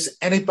 Is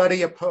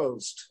anybody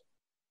opposed?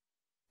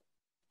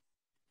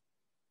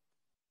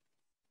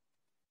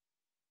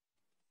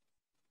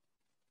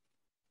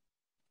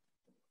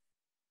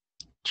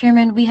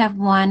 Chairman, we have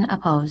 1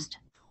 opposed.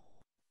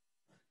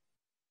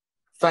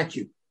 Thank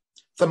you.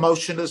 The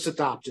motion is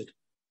adopted.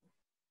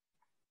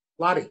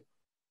 Lottie.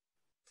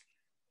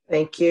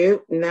 Thank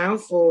you. Now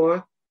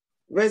for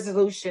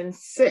Resolution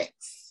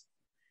 6.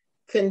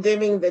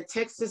 Condemning the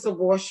Texas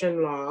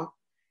abortion law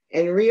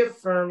and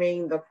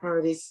reaffirming the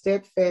party's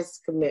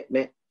steadfast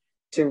commitment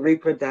to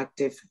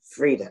reproductive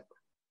freedom.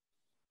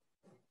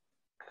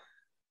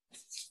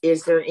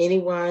 Is there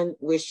anyone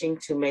wishing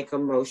to make a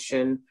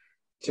motion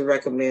to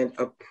recommend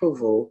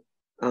approval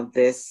of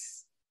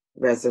this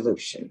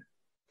resolution?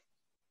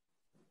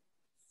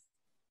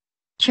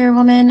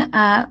 Chairwoman,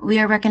 we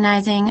are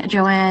recognizing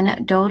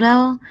Joanne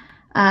Dodell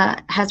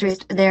has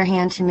raised their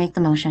hand to make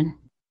the motion.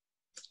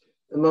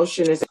 The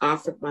motion is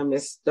offered by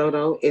Ms.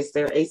 Dodo. Is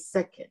there a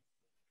second?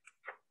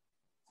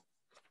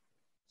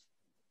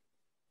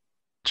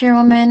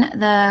 Chairwoman,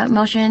 the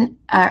motion,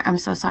 I'm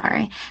so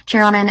sorry.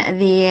 Chairwoman,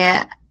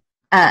 the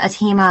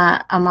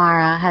Atima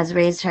Amara has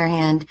raised her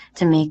hand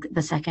to make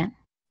the second.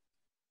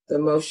 The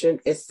motion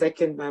is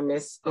seconded by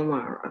Ms.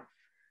 Amara.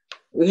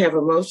 We have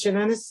a motion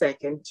and a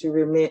second to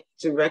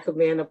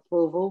recommend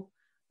approval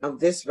of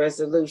this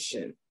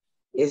resolution.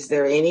 Is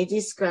there any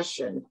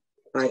discussion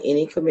by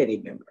any committee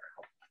member?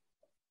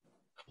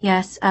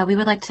 Yes, we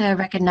would like to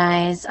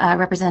recognize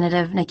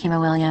Representative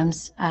Nakima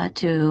Williams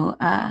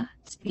to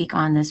speak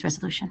on this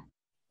resolution.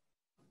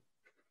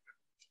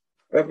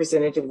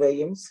 Representative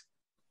Williams.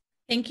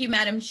 Thank you,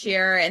 Madam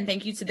Chair, and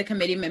thank you to the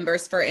committee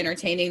members for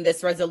entertaining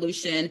this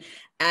resolution.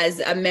 As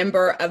a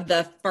member of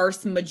the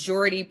first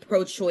majority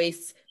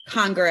pro-choice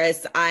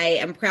Congress, I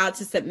am proud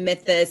to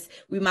submit this.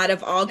 We might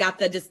have all got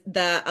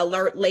the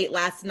alert late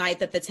last night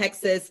that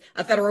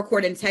a federal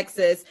court in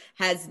Texas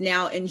has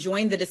now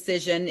enjoined the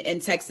decision in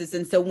Texas.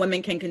 And so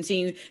women can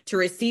continue to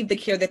receive the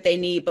care that they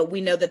need. But we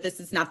know that this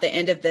is not the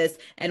end of this.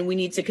 And we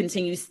need to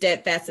continue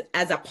steadfast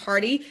as a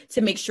party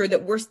to make sure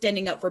that we're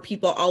standing up for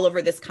people all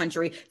over this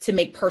country to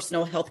make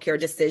personal healthcare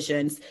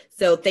decisions.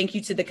 So thank you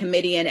to the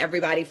committee and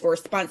everybody for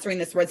sponsoring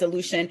this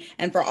resolution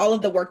and for all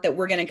of the work that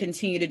we're going to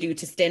continue to do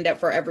to stand up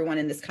for everyone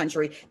in this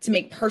country to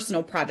make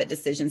personal private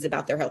decisions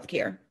about their health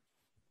care.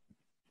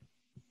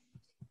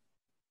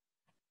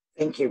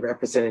 Thank you,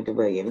 Representative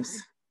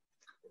Williams.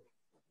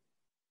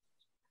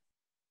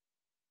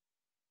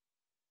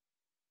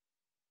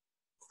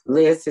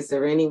 Liz, is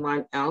there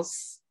anyone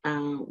else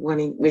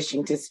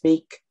wishing to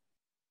speak?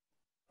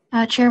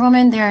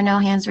 Chairwoman, there are no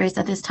hands raised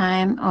at this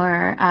time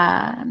or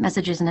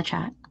messages in the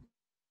chat.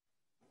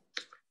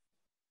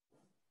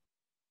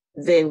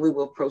 Then we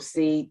will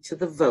proceed to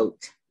the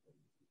vote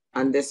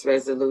on this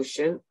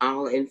resolution.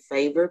 All in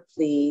favor,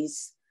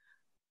 please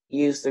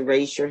use the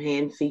raise your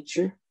hand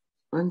feature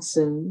on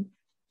Zoom.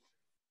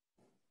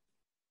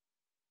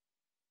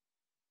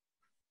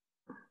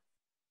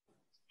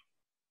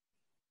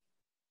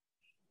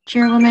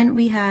 Chairwoman,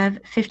 we have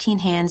 15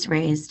 hands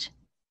raised.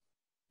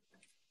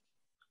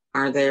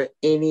 Are there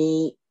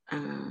any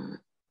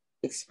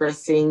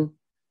expressing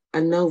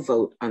a no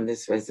vote on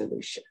this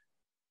resolution?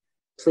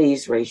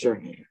 Please raise your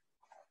hand.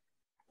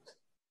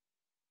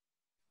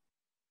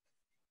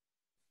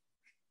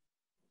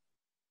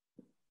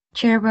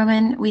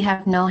 Chairwoman, we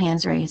have no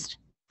hands raised.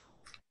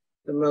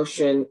 The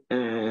motion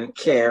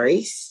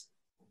carries,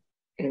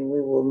 and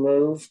we will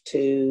move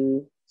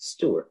to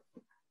Stewart.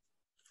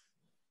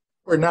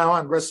 We're now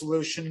on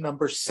resolution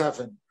number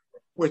 7,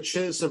 which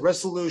is a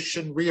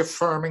resolution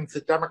reaffirming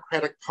the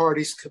Democratic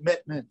Party's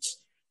commitment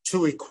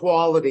to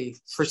equality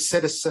for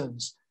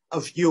citizens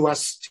of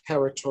U.S.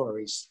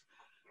 territories.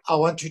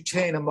 I'll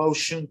entertain a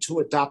motion to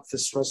adopt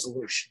this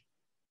resolution.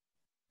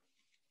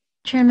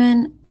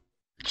 Chairman,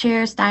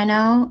 Chair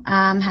Steino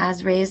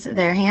has raised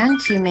their hand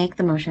to make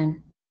the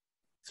motion.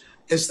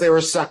 Is there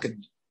a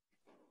second?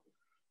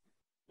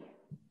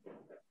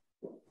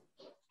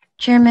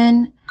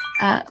 Chairman,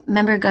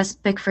 Member Gus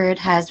Bickford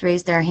has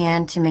raised their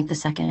hand to make the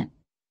second.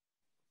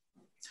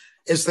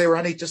 Is there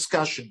any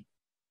discussion?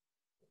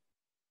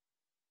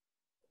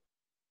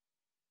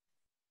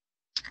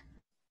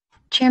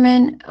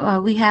 Chairman,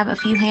 we have a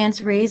few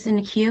hands raised in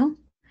the queue.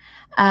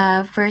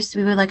 First,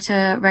 we would like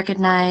to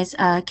recognize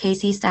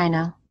Casey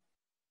Steino.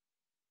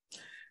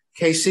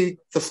 Casey,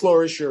 the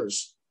floor is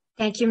yours.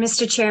 Thank you,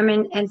 Mr.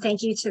 Chairman, and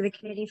thank you to the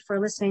committee for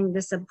listening to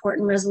this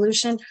important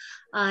resolution.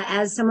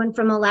 As someone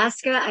from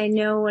Alaska, I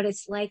know what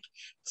it's like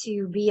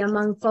to be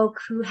among folk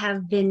who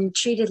have been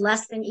treated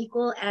less than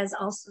equal as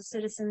also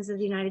citizens of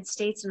the United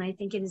States, and I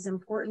think it is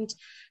important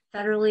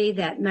federally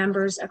that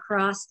members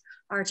across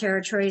our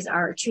territories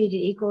are treated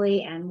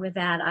equally, and with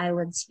that, I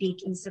would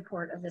speak in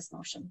support of this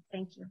motion.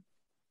 Thank you.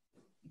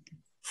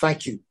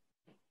 Thank you.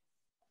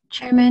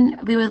 Chairman,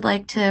 we would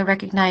like to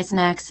recognize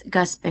next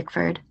Gus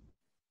Bickford.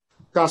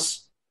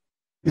 Gus.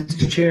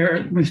 Mr.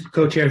 Chair, Mr.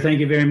 Co-Chair, thank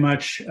you very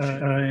much,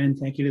 and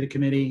thank you to the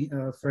committee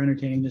for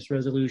entertaining this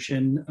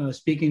resolution.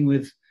 Speaking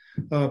with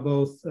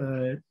both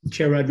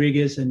Chair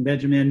Rodriguez and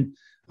Benjamin,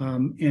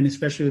 and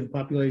especially with the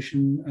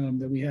population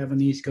that we have on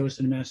the East Coast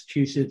and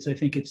Massachusetts, I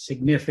think it's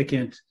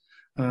significant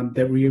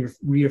that we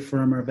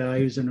reaffirm our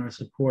values and our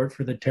support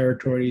for the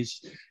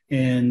territories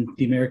and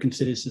the American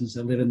citizens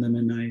that live in them,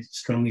 and I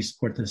strongly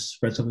support this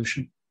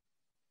resolution.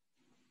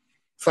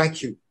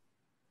 Thank you.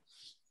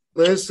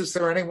 Liz, is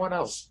there anyone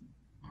else?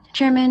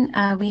 Chairman,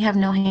 we have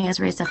no hands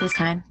raised at this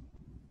time.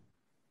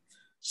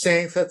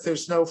 Saying that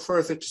there's no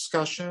further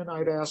discussion,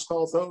 I'd ask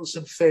all those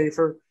in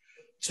favor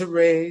to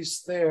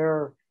raise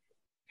their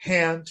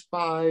hand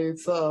by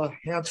the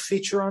hand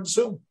feature on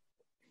Zoom.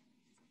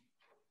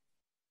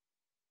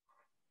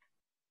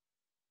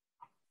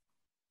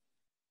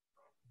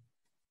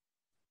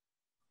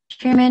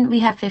 Chairman, we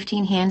have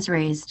 15 hands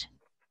raised.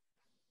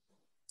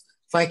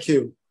 Thank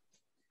you.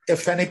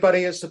 If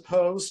anybody is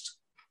opposed,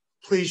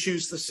 please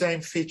use the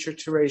same feature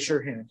to raise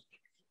your hand.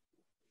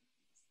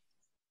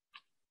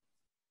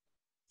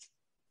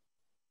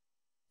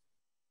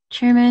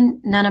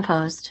 Chairman, none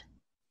opposed.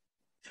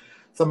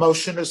 The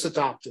motion is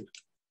adopted.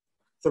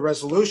 The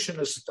resolution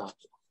is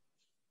adopted.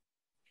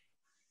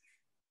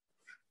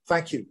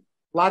 Thank you.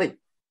 Lottie.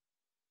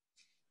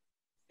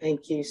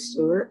 Thank you,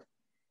 Stuart.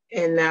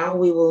 And now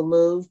we will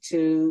move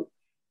to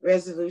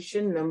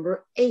resolution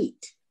number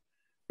 8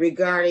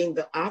 regarding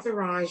the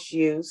authorized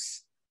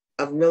use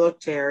of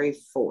military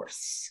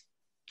force.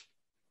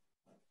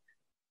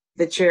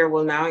 The chair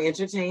will now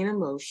entertain a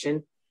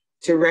motion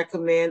to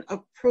recommend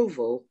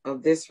approval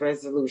of this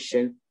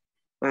resolution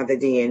by the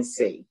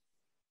DNC.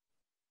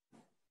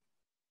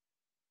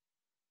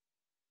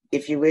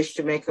 If you wish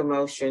to make a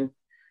motion,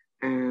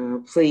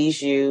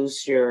 please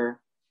use your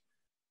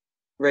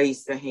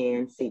raise the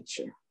hand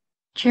feature.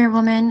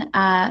 Chairwoman,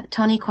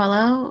 Tony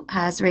Coelho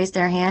has raised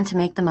their hand to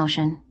make the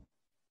motion.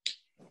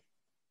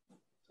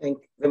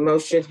 The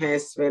motion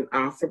has been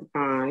offered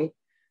by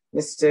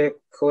Mr.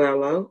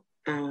 Coelho.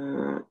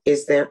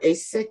 Is there a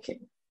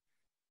second?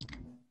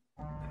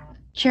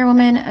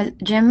 Chairwoman,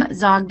 Jim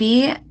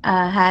Zogby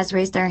has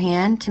raised their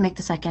hand to make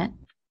the second.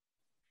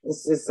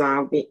 Mr.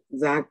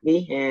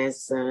 Zogby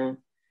has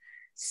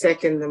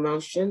seconded the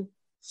motion.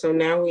 So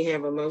now we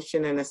have a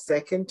motion and a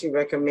second to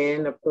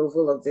recommend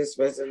approval of this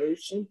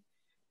resolution.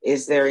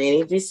 Is there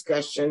any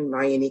discussion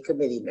by any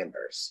committee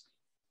members?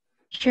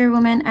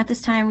 Chairwoman, at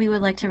this time, we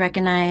would like to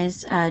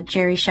recognize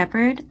Jerry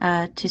Shepard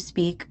to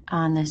speak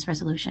on this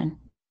resolution.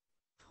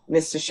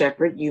 Mr.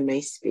 Shepard, you may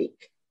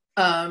speak.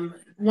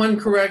 One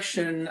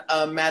correction,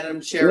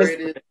 Madam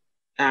Chair.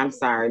 I'm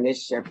sorry,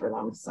 Ms. Shepard,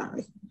 I'm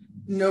sorry.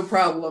 No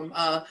problem.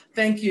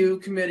 Thank you,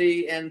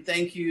 committee, and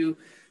thank you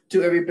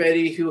to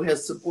everybody who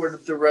has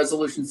supported the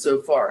resolution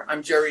so far.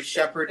 I'm Jerry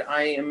Shepard.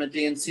 I am a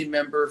DNC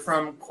member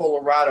from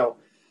Colorado.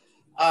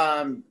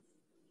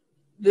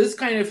 This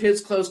kind of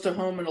hits close to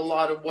home in a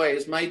lot of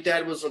ways. My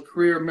dad was a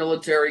career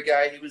military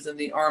guy. He was in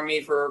the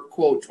Army for,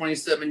 quote,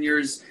 27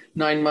 years,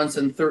 9 months,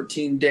 and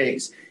 13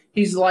 days.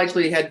 He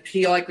likely had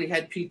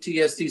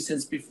PTSD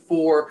since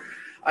before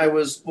I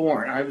was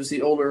born. I was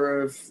the older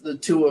of the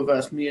two of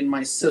us, me and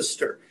my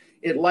sister.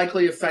 It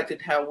likely affected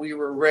how we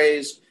were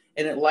raised,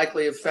 and it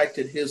likely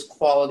affected his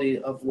quality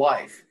of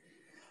life.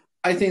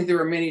 I think there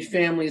are many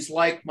families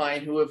like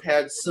mine who have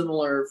had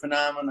similar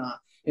phenomena,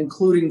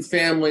 including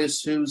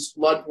families whose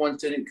loved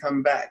ones didn't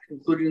come back,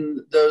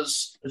 including the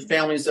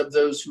families of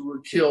those who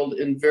were killed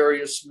in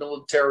various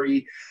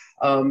military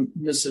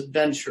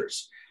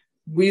misadventures.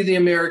 We, the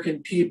American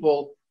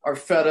people, are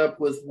fed up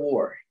with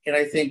war. And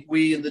I think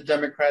we in the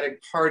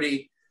Democratic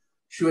Party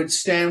should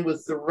stand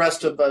with the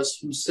rest of us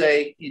who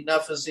say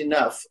enough is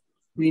enough.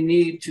 We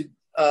need to,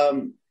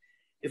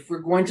 if we're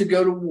going to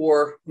go to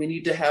war, we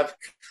need to have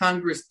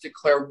Congress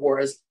declare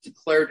war as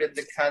declared in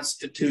the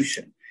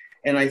Constitution.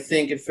 And I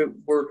think if it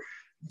were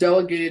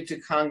delegated to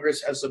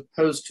Congress as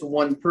opposed to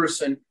one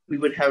person, we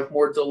would have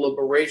more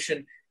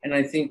deliberation. And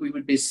I think we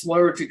would be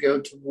slower to go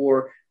to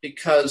war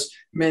because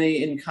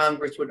many in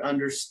Congress would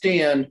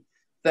understand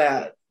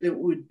that it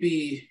would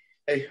be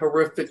a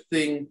horrific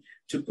thing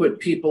to put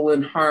people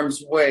in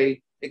harm's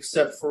way,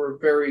 except for a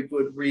very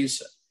good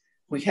reason.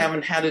 We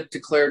haven't had a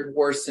declared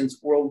war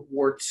since World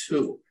War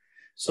II.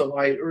 So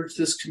I urge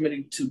this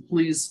committee to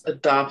please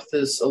adopt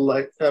this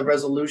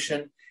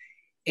resolution.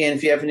 And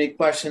if you have any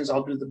questions,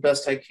 I'll do the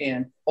best I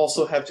can.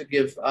 Also have to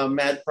give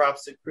mad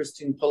props to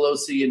Christine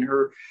Pelosi and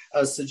her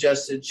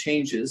suggested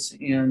changes.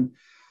 And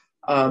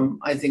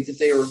I think that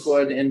they were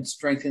good and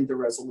strengthened the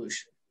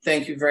resolution.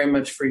 Thank you very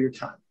much for your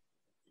time.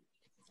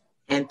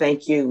 And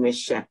thank you, Ms.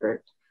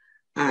 Shepard.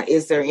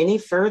 Is there any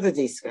further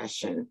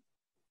discussion?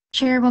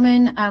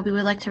 Chairwoman, we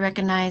would like to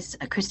recognize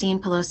Christine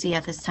Pelosi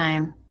at this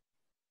time.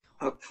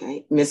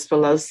 Okay, Ms.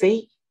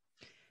 Pelosi.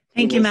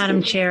 Thank you,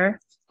 Madam Chair.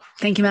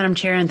 Thank you, Madam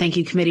Chair, and thank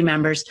you, committee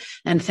members.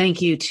 And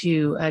thank you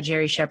to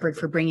Jerry Shepard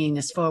for bringing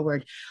this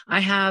forward. I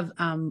have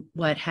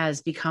what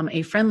has become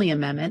a friendly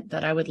amendment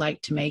that I would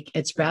like to make.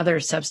 It's rather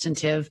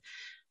substantive.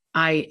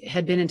 I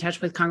had been in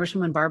touch with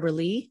Congresswoman Barbara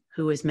Lee,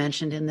 who is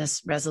mentioned in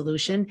this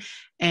resolution,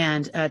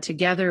 and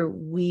together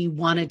we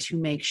wanted to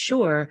make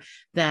sure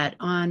that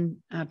on,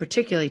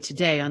 particularly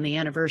today, on the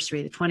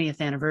anniversary, the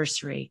 20th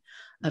anniversary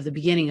of the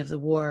beginning of the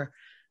war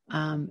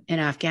in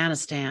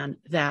Afghanistan,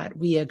 that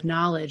we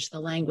acknowledge the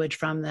language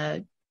from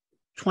the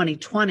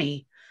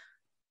 2020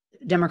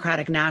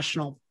 Democratic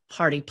National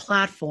Party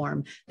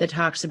platform that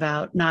talks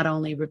about not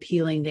only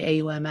repealing the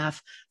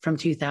AUMF from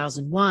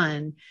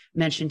 2001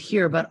 mentioned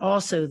here, but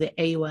also the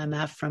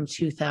AUMF from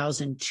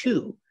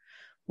 2002,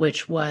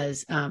 which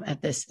was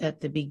at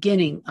the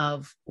beginning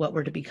of what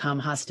were to become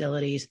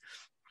hostilities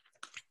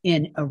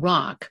in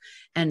Iraq.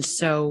 And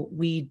so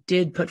we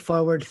did put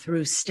forward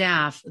through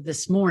staff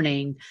this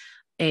morning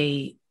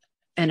an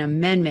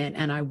amendment,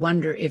 and I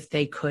wonder if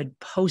they could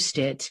post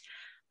it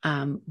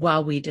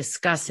while we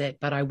discuss it.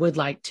 But I would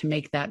like to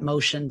make that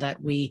motion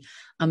that we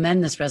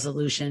amend this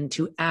resolution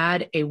to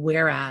add a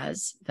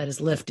whereas that is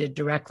lifted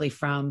directly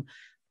from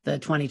the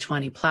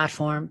 2020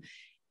 platform,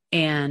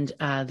 and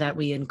that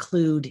we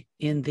include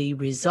in the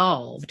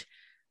resolved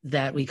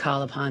that we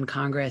call upon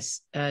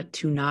Congress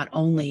to not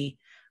only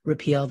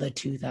repeal the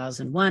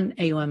 2001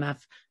 AUMF,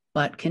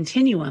 but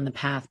continue on the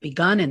path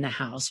begun in the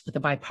House with a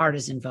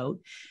bipartisan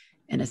vote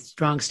and a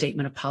strong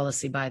statement of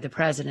policy by the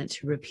president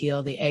to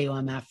repeal the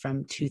AUMF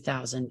from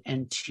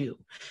 2002.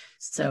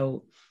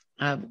 So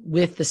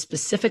with the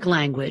specific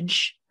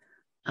language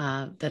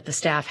that the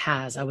staff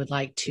has, I would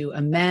like to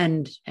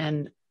amend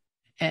and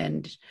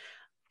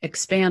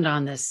expand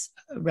on this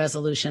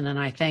resolution. And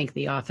I thank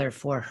the author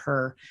for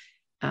her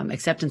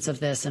acceptance of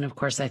this. And of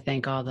course, I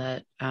thank all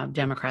the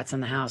Democrats in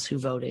the House who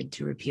voted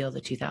to repeal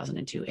the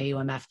 2002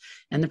 AUMF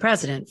and the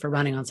president for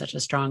running on such a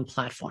strong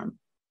platform.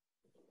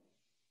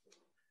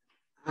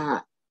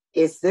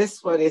 Is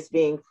this what is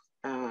being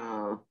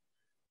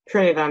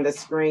printed on the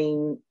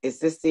screen? Is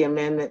this the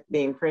amendment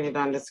being printed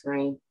on the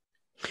screen?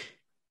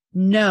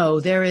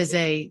 No, there is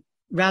a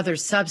rather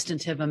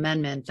substantive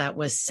amendment that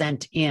was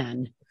sent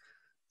in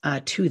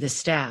to the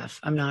staff.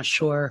 I'm not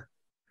sure.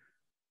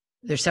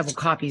 There's several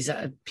copies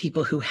of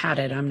people who had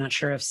it. I'm not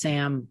sure if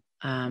Sam.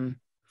 How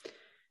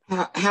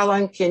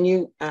long can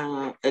you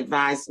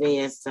advise me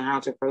as to how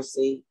to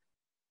proceed?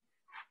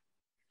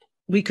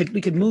 We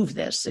could move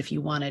this if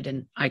you wanted,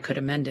 and I could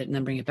amend it and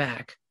then bring it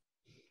back.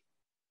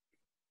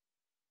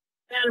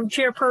 Madam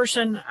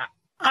Chairperson,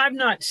 I've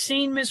not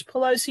seen Ms.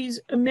 Pelosi's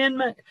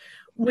amendment.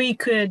 We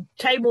could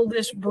table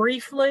this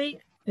briefly.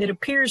 It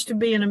appears to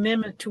be an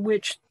amendment to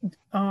which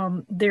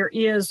there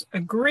is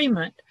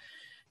agreement,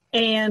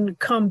 and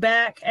come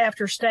back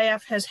after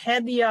staff has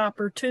had the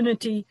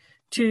opportunity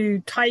to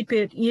type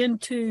it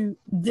into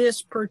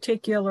this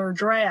particular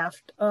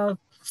draft of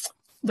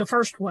the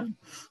first one.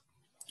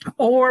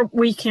 or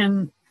we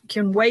can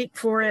wait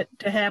for it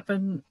to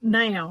happen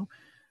now.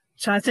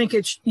 So I think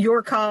it's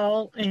your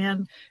call,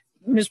 and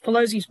Ms.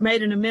 Pelosi's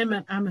made an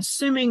amendment. I'm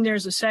assuming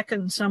there's a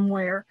second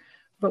somewhere,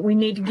 but we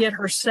need to get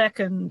her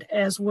second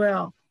as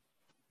well.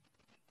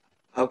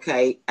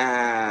 Okay,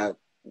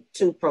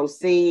 to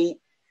proceed,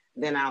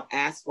 then I'll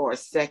ask for a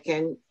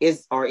second.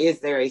 Is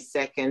there a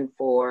second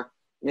for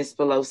Ms.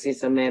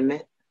 Pelosi's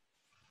amendment?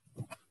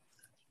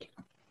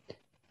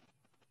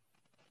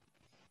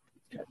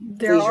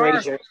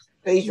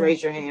 Please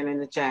raise your hand in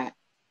the chat.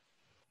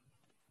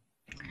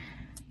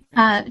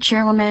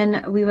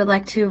 Chairwoman, we would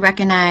like to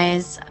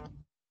recognize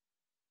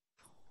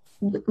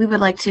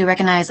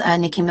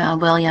Nikema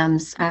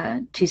Williams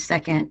to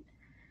second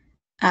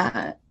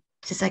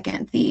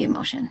the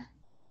motion.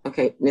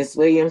 Okay, Ms.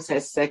 Williams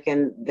has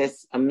seconded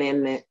this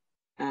amendment,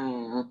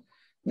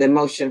 the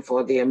motion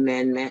for the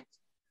amendment.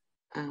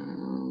 So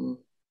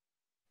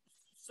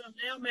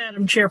now,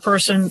 Madam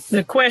Chairperson,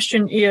 the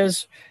question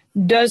is,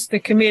 does the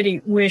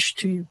committee wish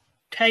to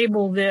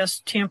table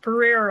this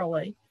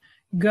temporarily,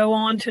 go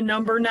on to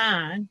number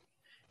 9,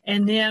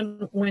 and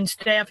then when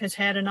staff has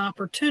had an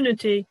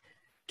opportunity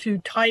to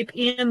type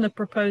in the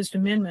proposed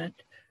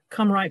amendment,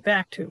 come right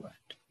back to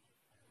it?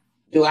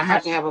 Do I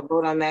have to have a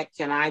vote on that?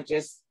 Can I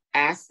just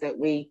ask that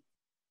we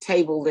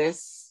table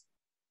this?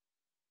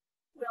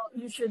 Well,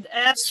 you should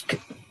ask,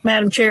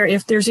 Madam Chair,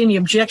 if there's any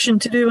objection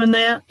to doing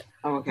that.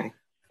 Oh, okay.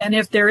 And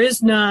if there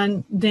is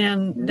none,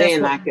 then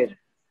I could.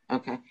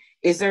 Okay.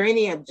 Is there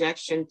any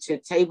objection to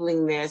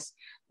tabling this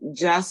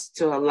just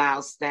to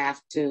allow staff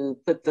to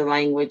put the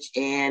language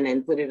in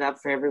and put it up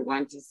for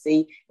everyone to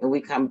see, and we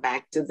come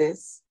back to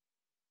this?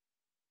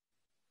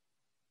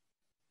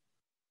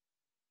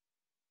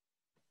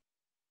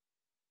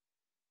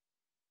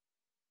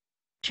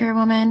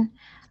 Chairwoman,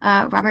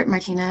 Robert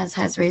Martinez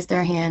has raised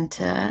their hand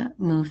to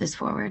move this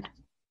forward.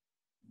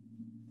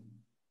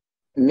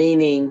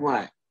 Meaning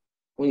what?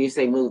 When you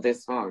say move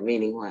this forward,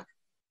 meaning what?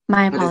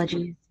 My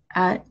apologies.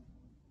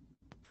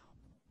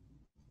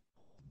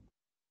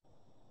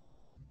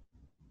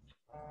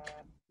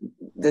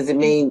 Does it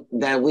mean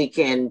that we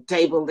can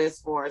table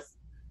this for us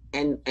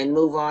and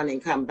move on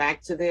and come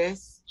back to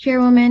this?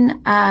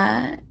 Chairwoman,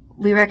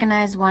 we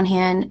recognize one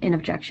hand in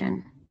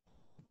objection.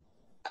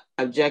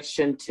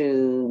 Objection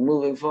to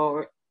moving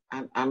forward?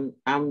 I'm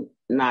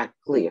not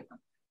clear.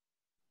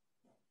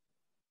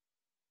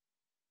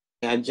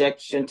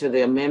 Objection to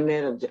the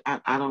amendment?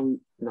 I don't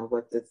know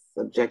what this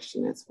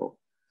objection is for.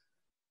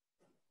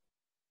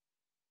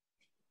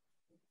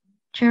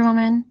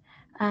 Chairwoman,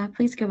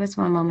 please give us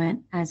one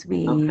moment as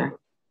we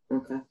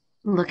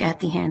look at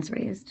the hands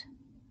raised.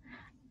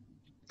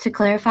 To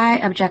clarify,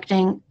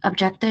 objecting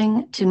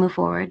to move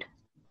forward.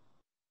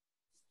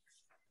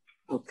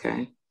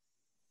 Okay.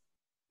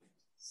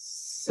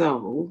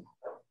 So,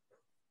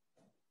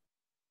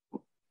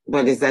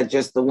 but is that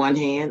just the one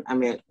hand? I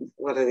mean,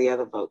 what are the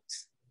other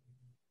votes?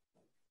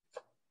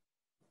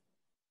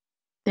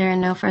 There are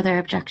no further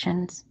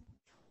objections.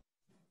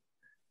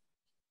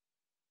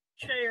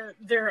 Chair,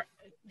 there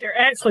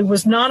actually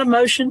was not a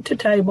motion to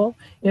table.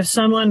 If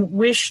someone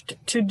wished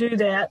to do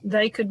that,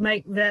 they could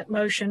make that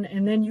motion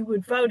and then you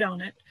would vote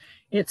on it.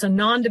 It's a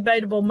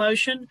non-debatable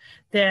motion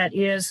that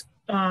is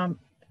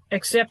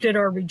accepted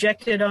or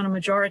rejected on a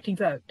majority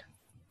vote.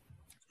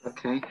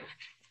 Okay.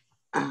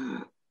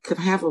 Could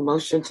I have a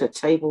motion to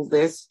table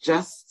this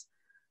just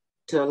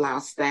to allow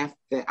staff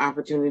the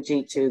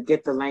opportunity to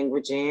get the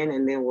language in,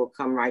 and then we'll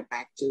come right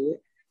back to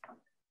it?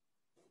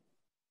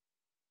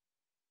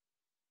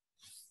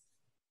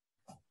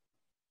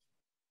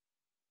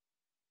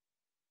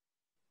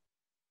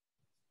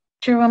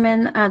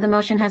 Chairwoman, the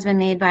motion has been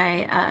made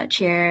by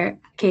Chair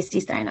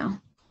Casey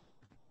Steino.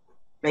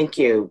 Thank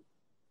you.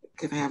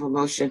 Could I have a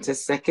motion to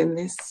second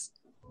this?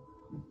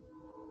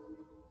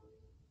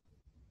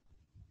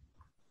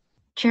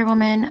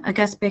 Chairwoman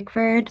Auguste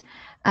Bickford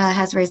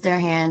has raised their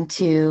hand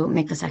to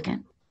make the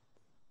second.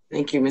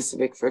 Thank you, Mr.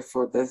 Bickford,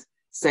 for the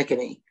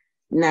seconding.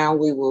 Now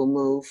we will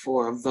move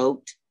for a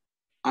vote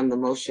on the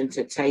motion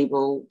to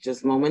table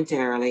just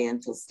momentarily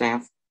until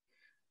staff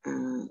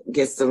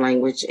gets the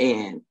language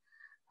in.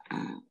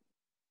 Are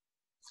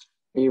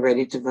you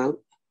ready to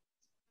vote?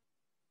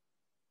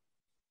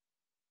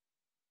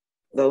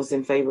 Those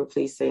in favor,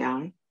 please say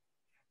aye.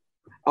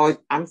 Oh,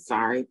 I'm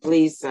sorry.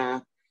 Please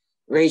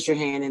raise your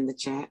hand in the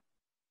chat.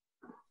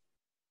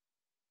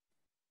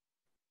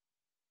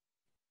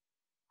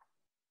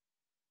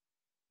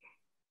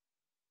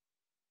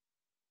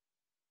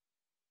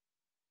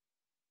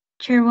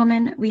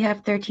 Chairwoman, we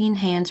have 13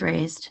 hands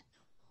raised.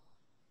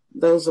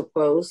 Those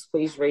opposed,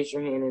 please raise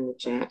your hand in the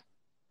chat.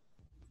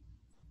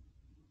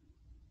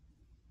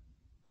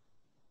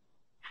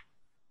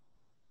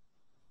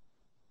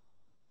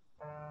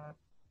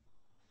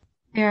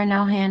 There are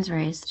no hands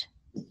raised.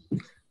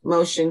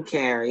 Motion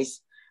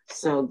carries.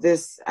 So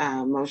this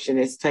motion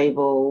is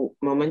tabled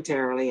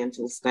momentarily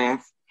until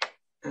staff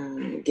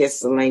gets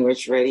the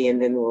language ready, and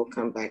then we'll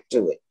come back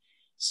to it.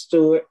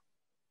 Stuart?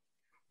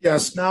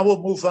 Yes, now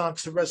we'll move on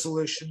to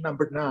resolution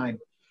number 9.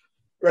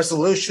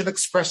 Resolution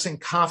expressing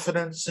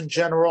confidence in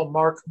General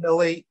Mark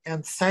Milley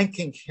and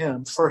thanking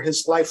him for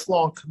his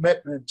lifelong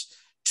commitment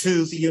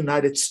to the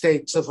United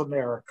States of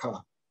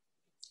America.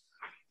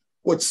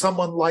 Would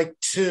someone like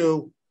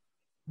to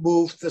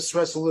move this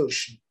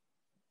resolution?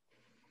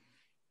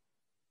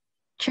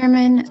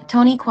 Chairman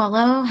Tony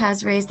Coelho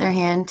has raised their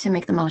hand to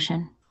make the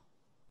motion.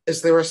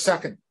 Is there a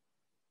second?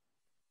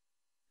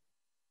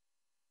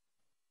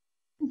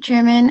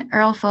 Chairman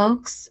Earl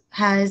Folks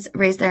has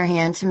raised their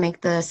hand to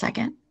make the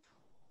second.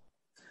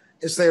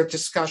 Is there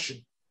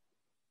discussion?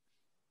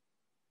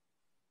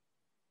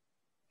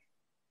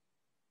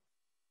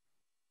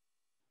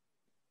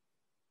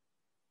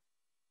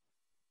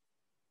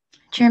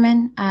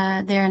 Chairman,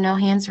 there are no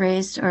hands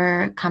raised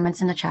or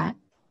comments in the chat.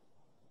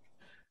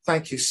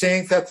 Thank you.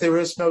 Seeing that there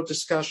is no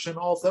discussion,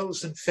 all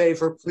those in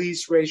favor,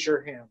 please raise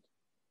your hand.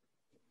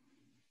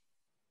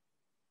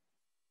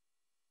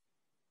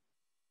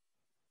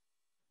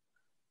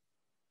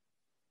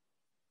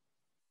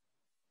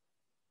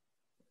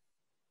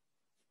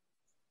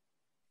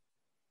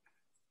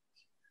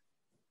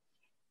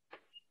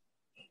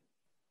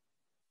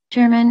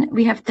 Chairman,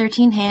 we have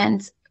 13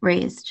 hands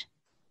raised.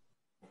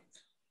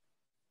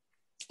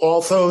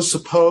 All those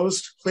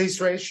opposed, please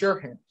raise your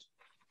hand.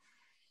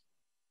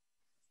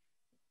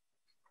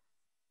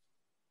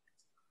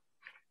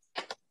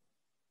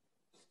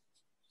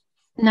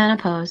 None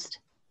opposed.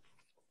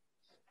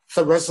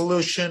 The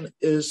resolution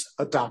is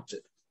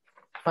adopted.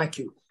 Thank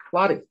you.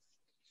 Lottie.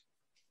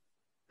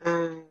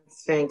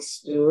 Thanks,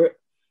 Stuart.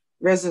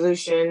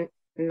 Resolution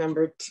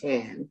number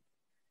 10.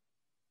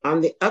 On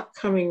the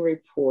upcoming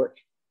report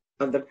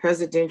of the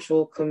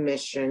Presidential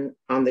Commission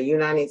on the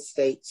United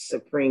States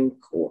Supreme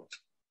Court.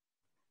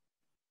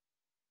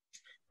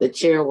 The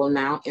chair will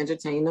now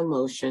entertain a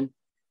motion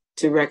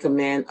to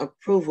recommend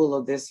approval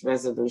of this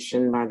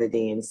resolution by the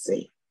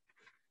DNC.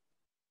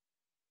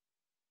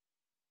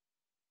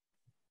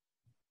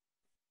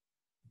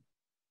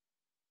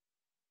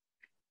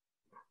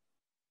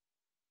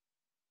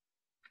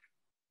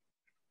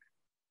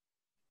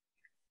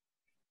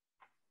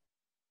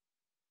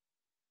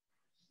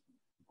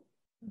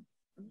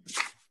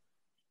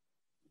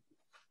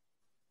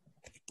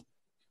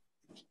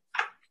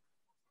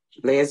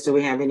 Liz, do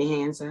we have any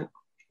hands up?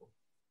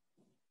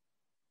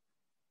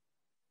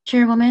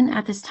 Chairwoman,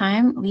 at this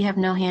time, we have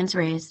no hands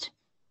raised.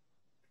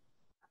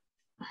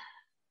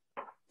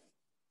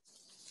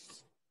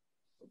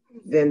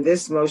 Then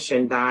this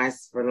motion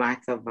dies for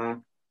lack of a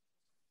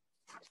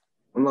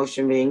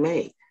motion being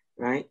made,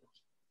 right?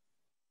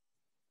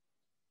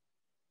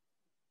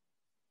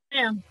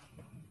 Yeah.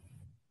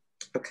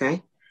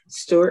 Okay.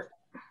 Stuart?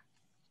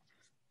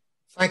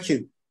 Thank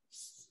you.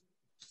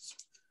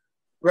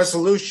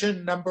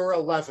 Resolution number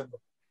 11.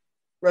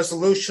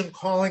 Resolution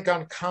calling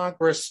on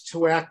Congress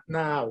to act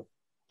now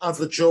on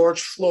the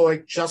George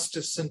Floyd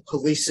Justice and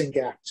Policing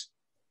Act.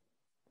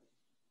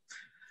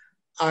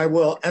 I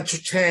will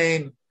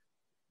entertain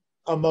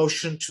a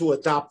motion to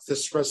adopt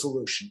this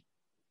resolution.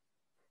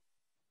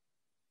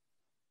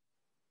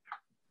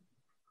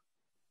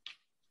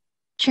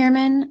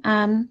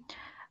 Chairman,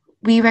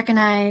 we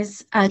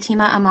recognize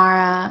Tima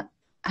Amara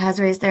has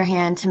raised their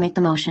hand to make the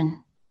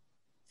motion.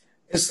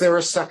 Is there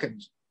a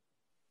second?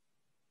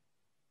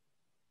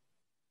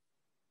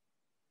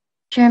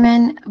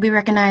 Chairman, we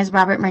recognize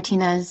Robert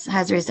Martinez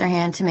has raised their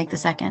hand to make the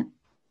second.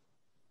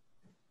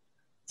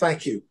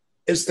 Thank you.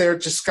 Is there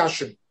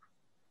discussion?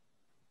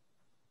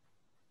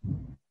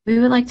 We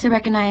would like to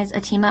recognize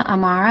Atima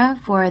Amara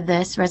for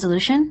this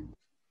resolution.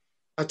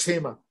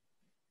 Atima.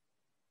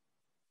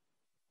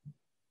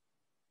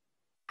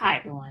 Hi,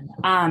 everyone.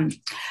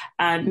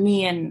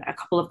 Me and a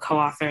couple of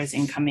co-authors,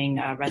 incoming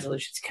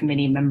Resolutions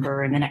Committee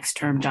member in the next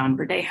term, John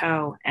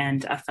Verdejo,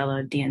 and a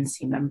fellow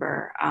DNC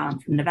member from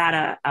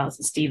Nevada,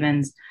 Allison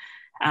Stevens,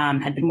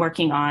 had been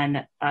working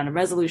on a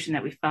resolution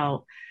that we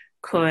felt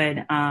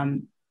could,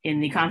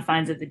 in the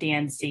confines of the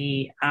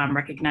DNC,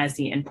 recognize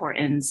the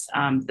importance,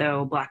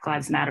 though Black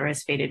Lives Matter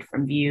has faded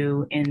from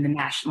view in the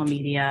national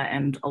media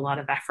and a lot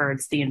of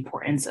efforts, the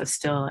importance of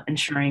still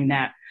ensuring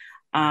that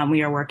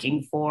we are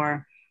working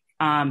for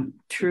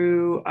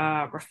true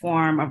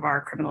reform of our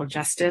criminal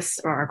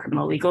justice or our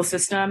criminal legal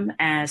system,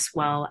 as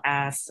well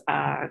as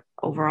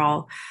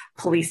overall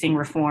policing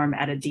reform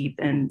at a deep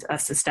and a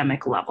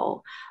systemic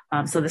level.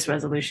 So this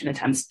resolution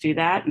attempts to do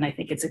that. And I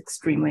think it's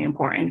extremely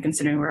important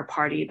considering we're a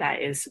party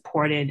that is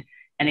supported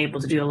and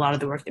able to do a lot of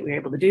the work that we're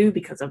able to do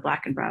because of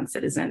Black and Brown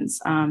citizens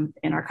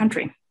in our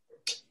country.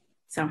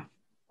 So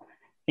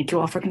thank you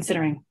all for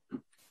considering.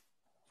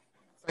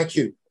 Thank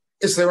you.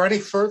 Is there any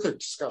further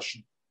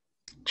discussion?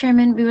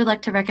 Chairman, we would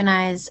like to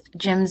recognize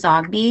Jim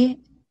Zogby.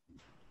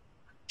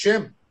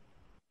 Jim.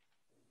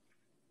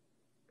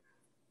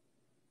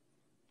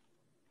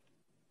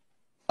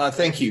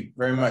 Thank you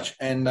very much.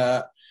 And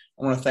I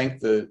want to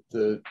thank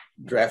the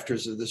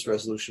drafters of this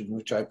resolution,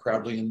 which I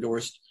proudly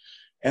endorsed.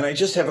 And I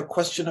just have a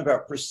question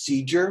about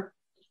procedure.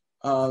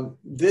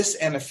 This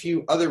and a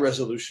few other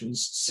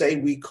resolutions say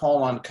we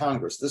call on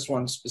Congress. This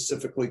one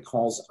specifically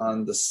calls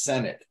on the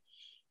Senate.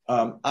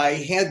 I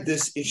had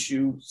this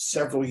issue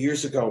several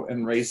years ago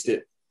and raised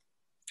it.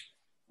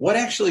 What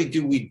actually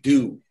do we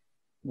do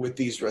with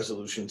these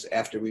resolutions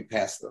after we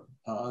pass them?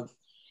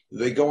 Do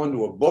they go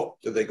into a book?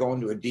 Do they go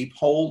into a deep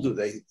hole? Do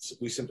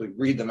we simply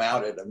read them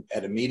out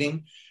at a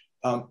meeting?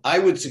 I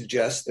would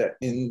suggest that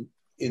in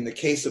the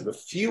case of a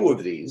few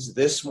of these,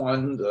 this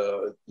one,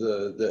 the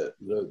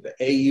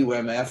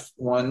AUMF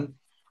one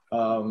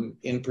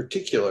in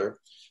particular,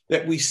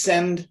 that we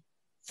send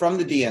from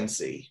the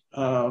DNC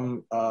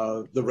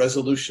the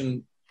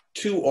resolution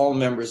to all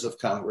members of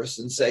Congress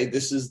and say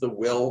this is the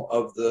will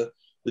of the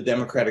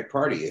Democratic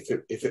Party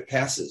if it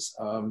passes.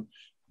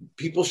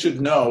 People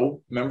should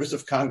know, members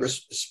of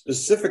Congress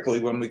specifically,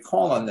 when we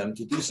call on them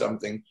to do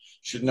something,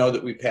 should know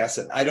that we pass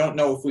it. I don't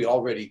know if we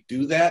already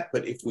do that,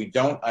 but if we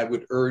don't, I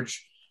would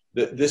urge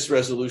that this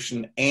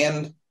resolution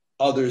and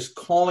others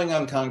calling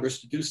on Congress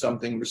to do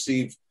something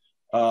receive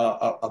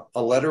a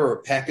letter or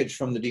a package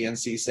from the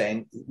DNC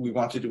saying, we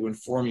wanted to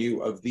inform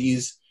you of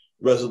these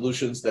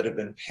resolutions that have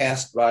been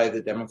passed by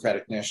the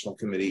Democratic National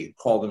Committee,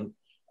 call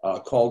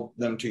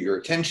them to your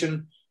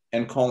attention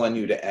and call on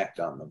you to act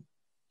on them.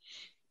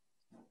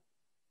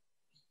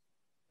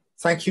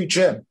 Thank you,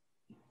 Jim.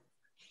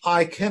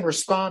 I can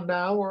respond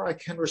now or I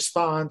can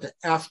respond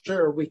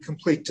after we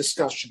complete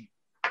discussion.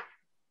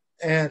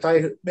 And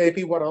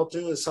maybe what I'll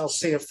do is I'll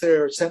see if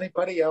there's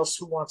anybody else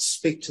who wants to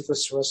speak to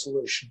this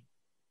resolution.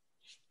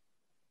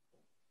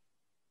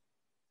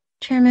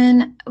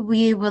 Chairman,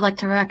 we would like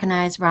to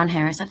recognize Ron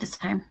Harris at this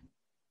time.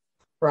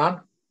 Ron?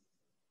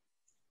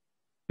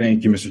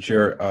 Thank you, Mr.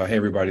 Chair. Hey,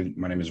 everybody.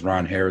 My name is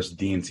Ron Harris,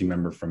 DNC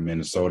member from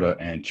Minnesota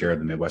and chair of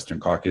the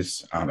Midwestern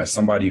Caucus. As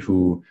somebody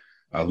who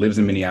lives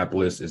in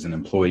Minneapolis, is an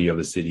employee of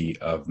the city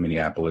of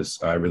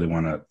Minneapolis, I really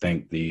want to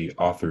thank the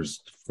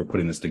authors for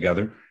putting this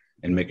together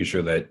and making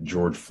sure that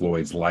George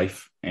Floyd's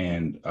life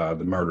and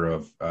the murder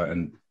of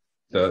and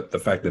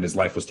the fact that his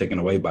life was taken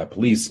away by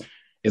police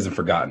isn't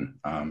forgotten,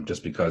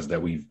 just because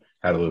that we've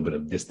had a little bit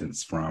of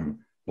distance from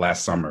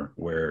last summer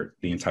where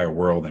the entire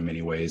world in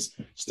many ways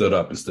stood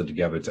up and stood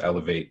together to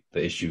elevate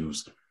the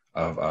issues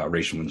of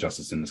racial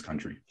injustice in this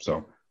country.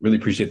 So really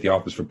appreciate the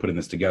authors for putting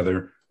this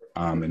together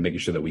and making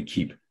sure that we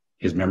keep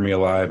his memory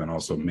alive and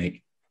also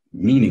make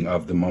meaning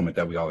of the moment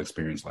that we all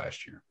experienced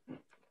last year.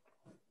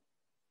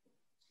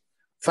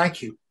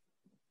 Thank you.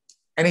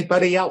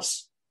 Anybody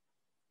else?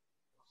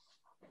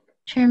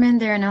 Chairman,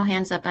 there are no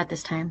hands up at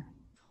this time.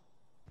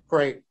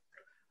 Great.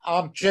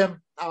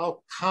 Jim,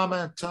 I'll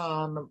comment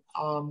on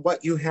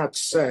what you had to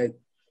say.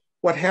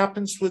 What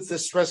happens with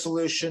this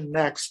resolution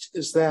next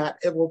is that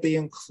it will be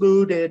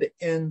included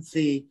in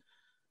the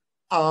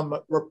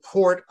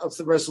report of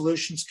the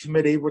Resolutions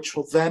Committee, which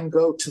will then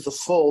go to the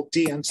full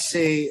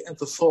DNC, and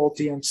the full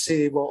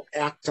DNC will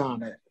act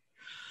on it.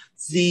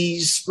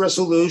 These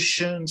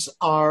resolutions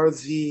are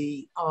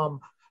the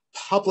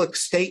public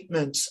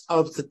statements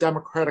of the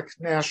Democratic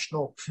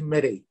National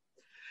Committee.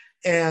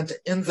 And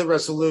in the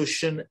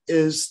resolution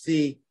is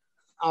the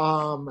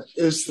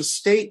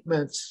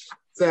statement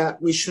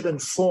that we should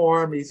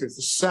inform either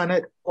the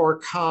Senate or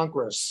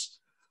Congress.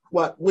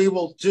 What we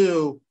will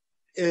do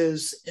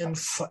is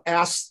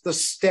ask the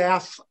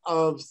staff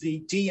of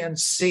the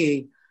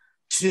DNC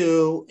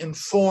to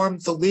inform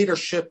the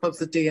leadership of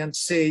the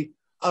DNC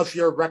of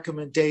your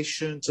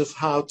recommendations of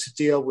how to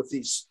deal with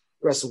these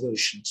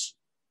resolutions.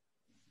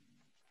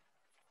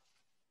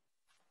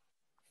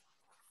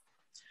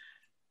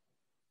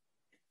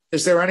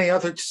 Is there any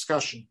other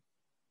discussion?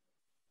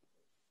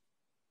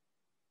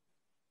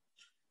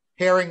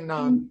 Hearing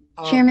none.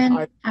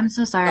 Chairman, I'm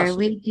so sorry. Yes.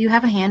 We do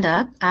have a hand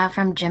up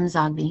from Jim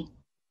Zogby.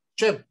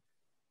 Jim.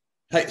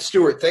 Hi,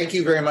 Stuart. Thank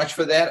you very much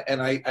for that.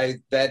 And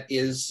that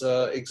is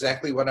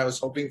exactly what I was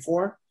hoping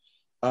for.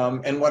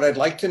 And what I'd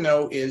like to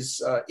know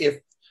is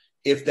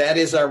if that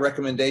is our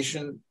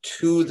recommendation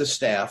to the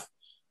staff,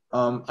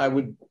 I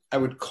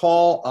would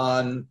call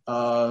on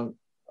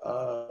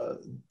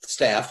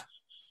staff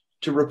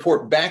to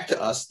report back to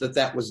us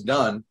that was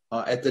done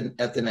at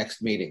the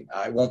next meeting.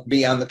 I won't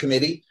be on the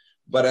committee,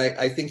 but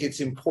I think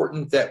it's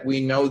important that we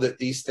know that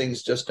these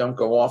things just don't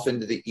go off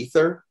into the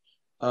ether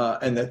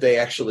and that they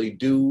actually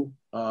do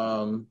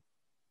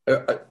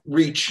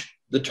reach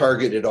the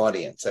targeted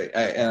audience.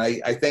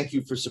 I thank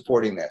you for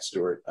supporting that,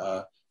 Stuart.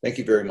 Thank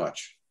you very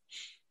much.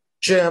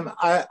 Jim,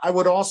 I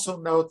would also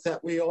note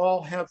that we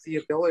all have the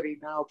ability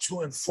now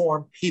to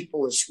inform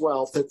people as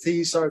well, that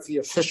these are the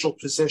official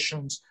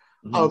positions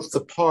of the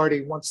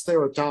party once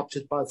they're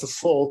adopted by the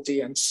full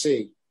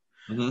DNC.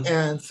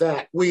 And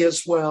that we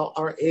as well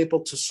are able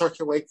to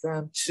circulate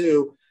them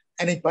to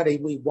anybody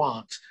we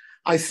want.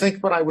 I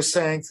think what I was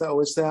saying,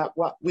 though, is that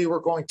what we were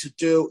going to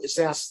do is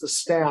ask the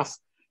staff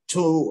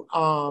to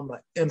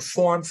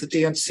inform the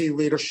DNC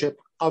leadership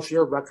of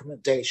your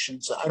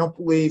recommendations. I don't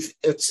believe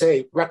it's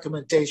a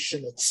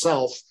recommendation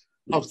itself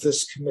of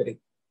this committee.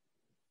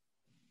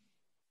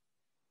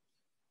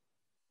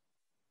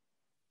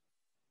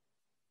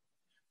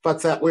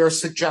 But that we're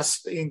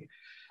suggesting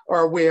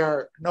or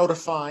we're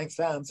notifying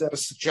them that a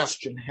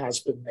suggestion has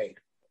been made.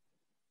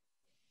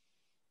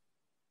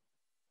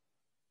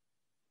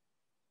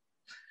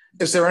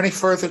 Is there any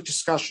further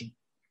discussion?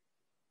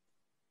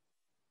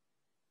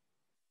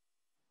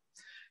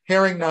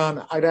 Hearing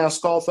none, I'd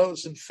ask all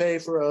those in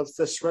favor of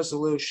this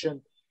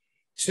resolution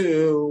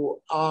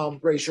to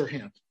raise your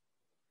hand.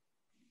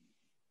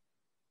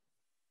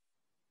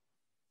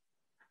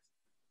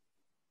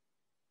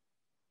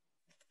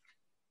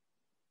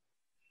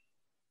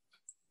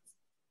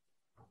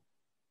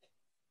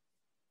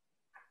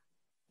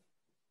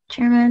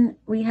 Chairman,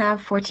 we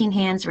have 14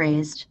 hands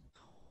raised.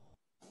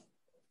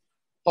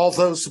 All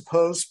those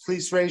opposed,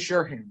 please raise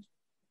your hand.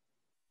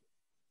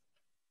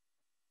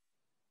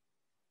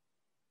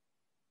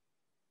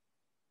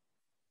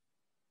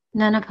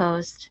 None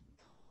opposed.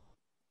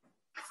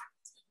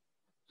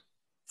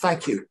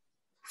 Thank you.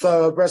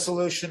 The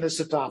resolution is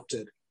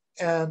adopted.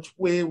 And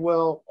we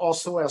will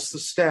also ask the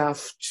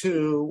staff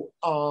to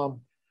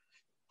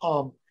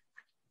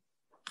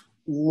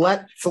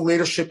let the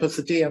leadership of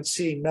the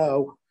DNC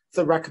know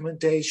the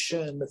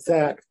recommendation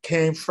that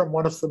came from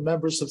one of the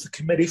members of the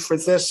committee for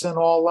this and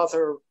all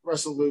other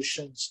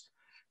resolutions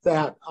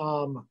that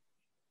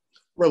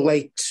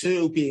relate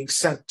to being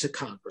sent to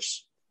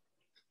Congress.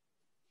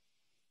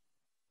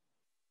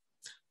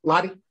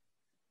 Lottie?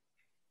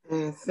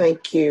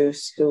 Thank you,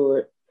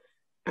 Stuart.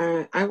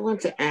 I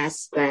want to ask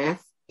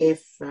staff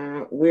if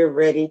we're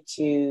ready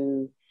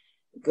to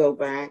go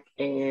back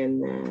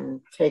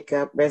and take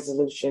up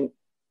Resolution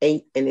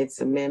 8 and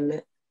its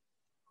amendment.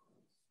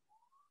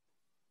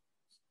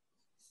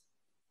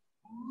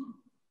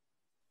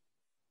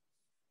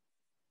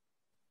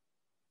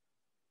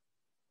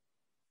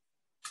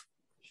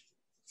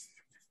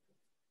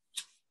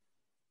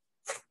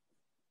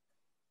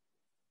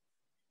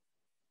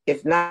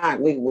 If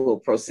not, we will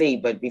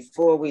proceed. But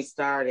before we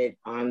started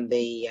on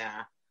the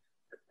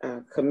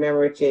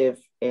commemorative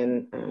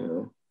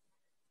and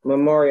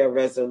memorial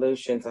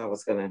resolutions, I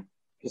was going to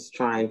just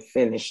try and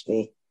finish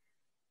the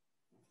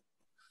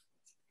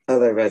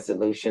other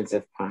resolutions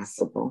if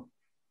possible.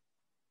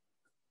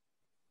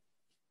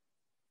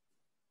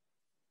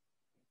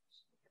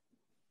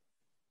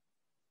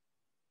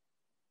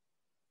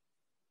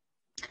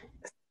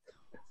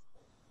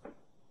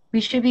 We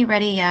should be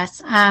ready,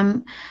 yes.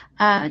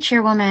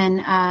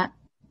 Chairwoman,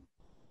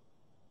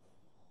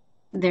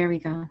 there we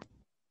go.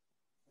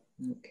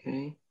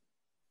 Okay.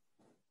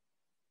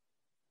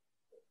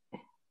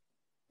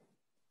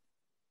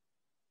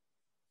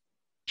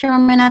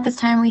 Chairwoman, at this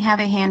time, we have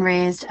a hand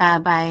raised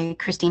by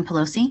Christine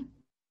Pelosi.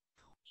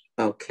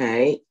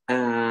 Okay.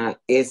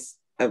 It's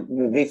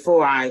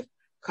before I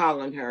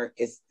call on her,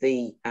 it's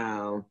the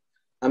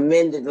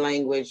amended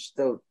language,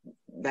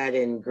 that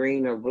in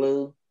green or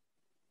blue.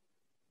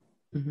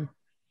 Mm-hmm.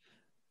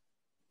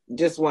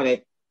 Just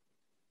wanted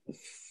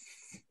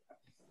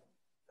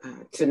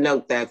to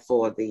note that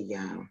for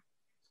the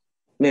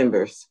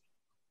members.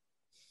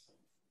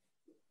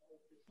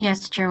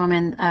 Yes,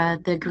 Chairwoman.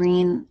 The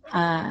green,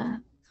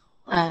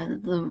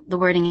 the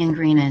wording in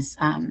green is,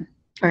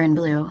 or in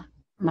blue.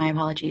 My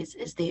apologies.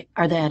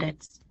 Are the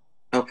edits?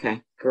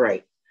 Okay,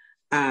 great.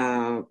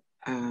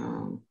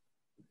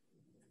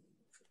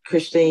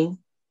 Christine.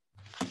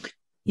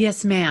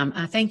 Yes, ma'am.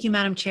 Thank you,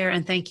 Madam Chair,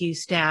 and thank you,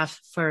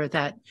 staff, for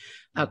that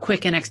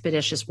quick and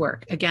expeditious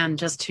work. Again,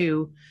 just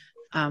to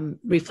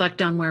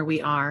reflect on where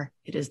we are,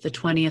 it is the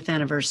 20th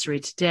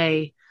anniversary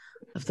today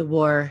of the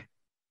war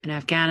in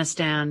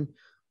Afghanistan.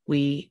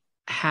 We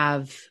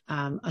have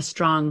a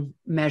strong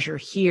measure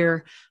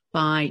here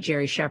by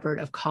Jerry Shepard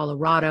of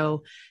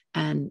Colorado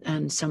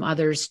and some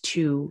others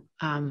to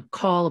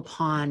call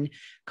upon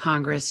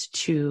Congress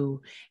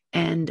to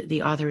end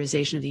the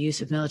authorization of the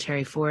use of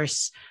military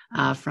force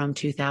from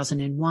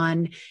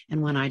 2001.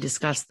 And when I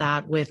discussed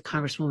that with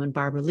Congresswoman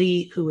Barbara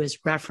Lee, who is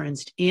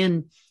referenced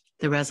in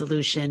the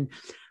resolution,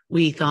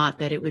 we thought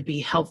that it would be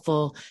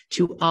helpful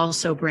to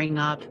also bring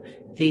up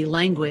the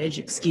language,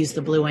 excuse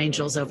the Blue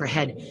Angels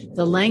overhead,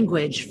 the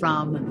language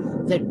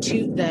from the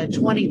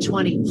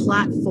 2020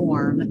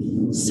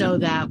 platform, so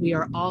that we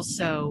are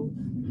also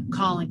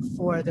calling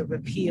for the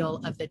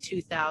repeal of the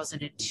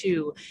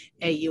 2002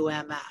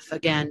 AUMF.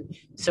 Again,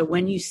 so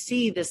when you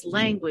see this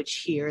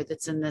language here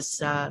that's in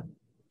this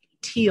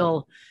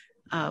teal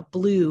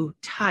blue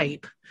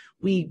type,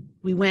 we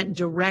went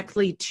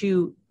directly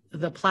to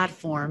the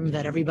platform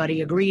that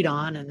everybody agreed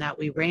on and that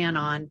we ran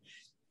on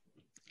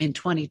in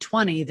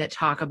 2020 that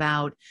talk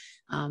about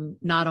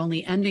not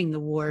only ending the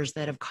wars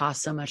that have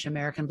cost so much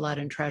American blood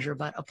and treasure,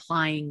 but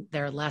applying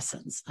their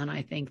lessons. And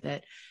I think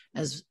that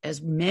as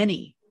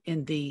many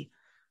in the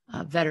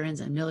Veterans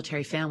and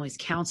Military Families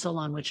Council,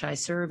 on which I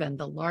serve, and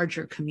the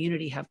larger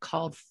community have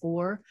called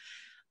for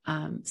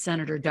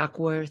Senator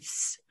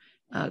Duckworth's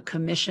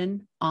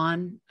commission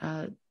on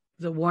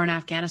the war in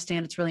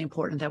Afghanistan, it's really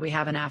important that we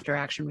have an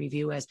after-action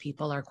review as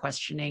people are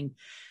questioning,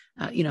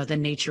 the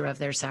nature of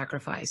their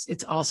sacrifice.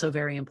 It's also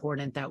very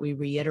important that we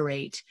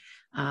reiterate,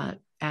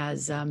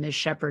 as Ms.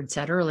 Shepard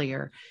said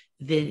earlier,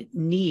 the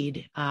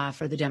need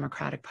for the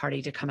Democratic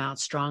Party to come out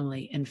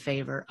strongly in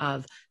favor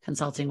of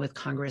consulting with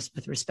Congress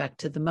with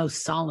respect to the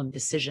most solemn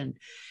decision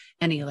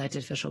any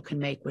elected official can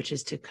make, which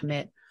is to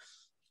commit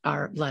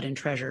our blood and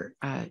treasure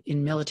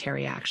in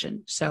military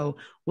action. So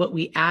what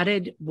we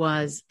added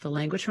was the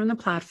language from the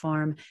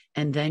platform,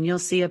 and then you'll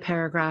see a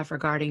paragraph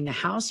regarding the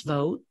House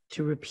vote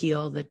to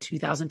repeal the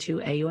 2002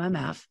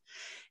 AUMF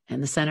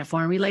and the Senate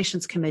Foreign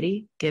Relations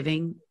Committee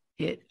giving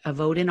it a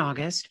vote in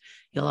August.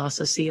 You'll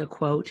also see a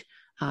quote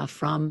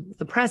from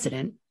the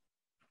president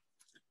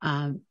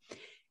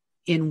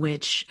in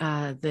which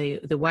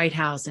the White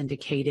House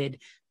indicated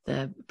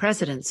the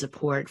president's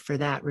support for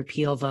that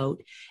repeal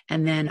vote,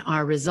 and then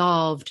our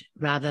resolved,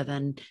 rather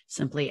than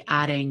simply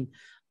adding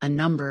a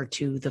number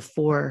to the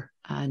four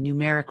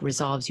numeric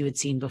resolves you had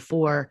seen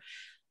before,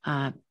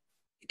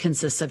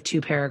 consists of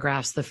two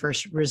paragraphs. The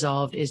first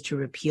resolved is to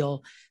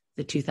repeal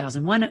the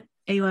 2001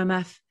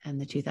 AUMF and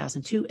the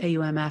 2002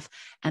 AUMF,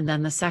 and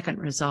then the second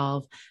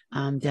resolve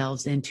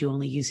delves into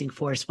only using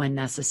force when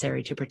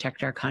necessary to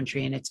protect our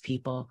country and its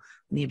people.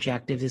 And the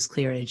objective is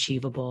clear and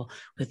achievable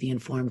with the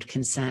informed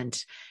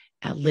consent,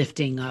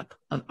 lifting up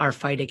of our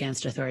fight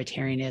against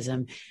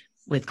authoritarianism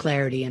with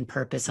clarity and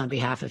purpose on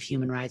behalf of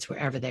human rights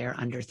wherever they are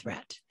under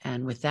threat.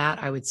 And with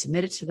that, I would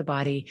submit it to the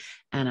body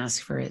and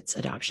ask for its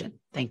adoption.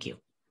 Thank you.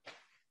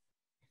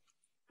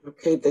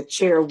 Okay, the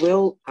chair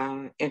will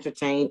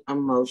entertain a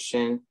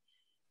motion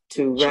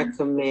to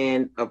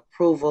recommend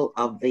approval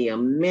of the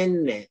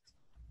amendment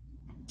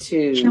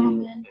to...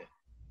 Chairwoman,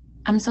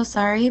 I'm so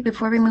sorry.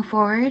 Before we move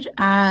forward,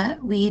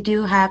 we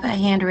do have a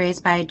hand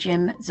raised by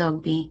Jim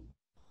Zogby.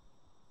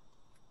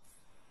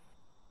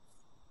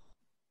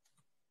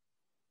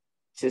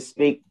 To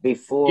speak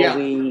before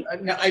we...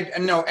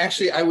 No,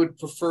 actually, I would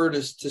prefer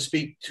to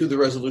speak to the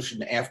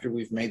resolution after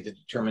we've made the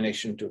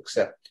determination to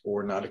accept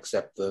or not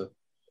accept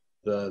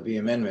the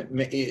amendment.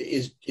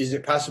 Is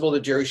it possible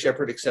that Jerry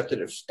Shepherd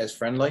accepted it as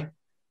friendly?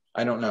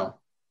 I don't know.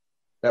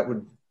 That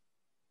would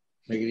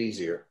make it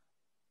easier.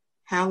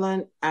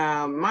 Helen,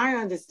 my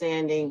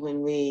understanding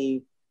when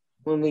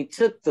we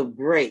took the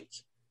break,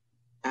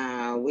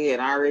 we had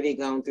already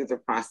gone through the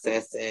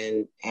process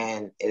and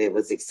it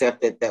was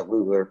accepted that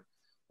we were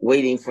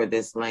waiting for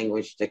this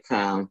language to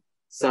come.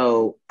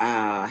 So,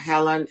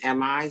 Helen,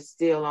 am I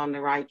still on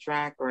the right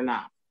track or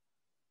not?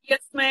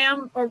 Yes,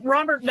 ma'am.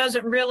 Robert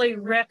doesn't really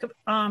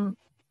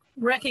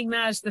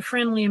recognize the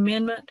friendly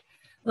amendment.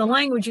 The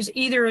language is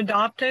either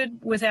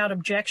adopted without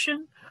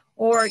objection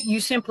or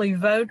you simply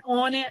vote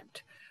on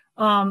it.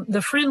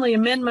 The friendly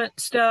amendment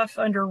stuff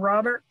under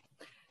Robert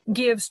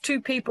gives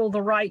two people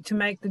the right to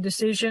make the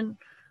decision,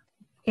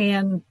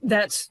 and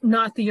that's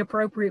not the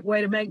appropriate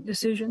way to make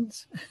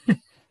decisions.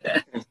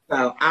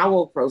 So I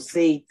will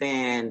proceed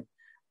then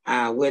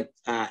with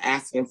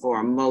asking for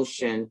a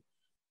motion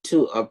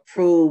to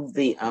approve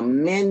the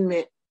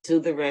amendment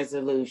to the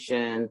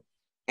resolution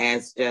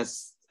as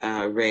just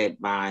read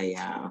by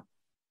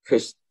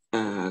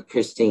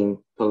Christine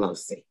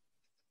Pelosi.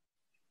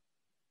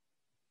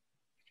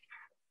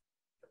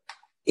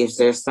 Is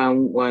there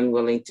someone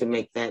willing to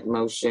make that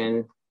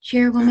motion?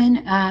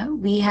 Chairwoman,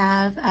 we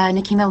have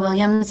Nikema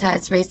Williams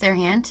has raised their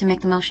hand to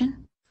make the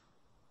motion.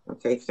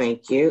 Okay,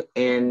 thank you.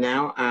 And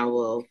now I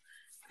will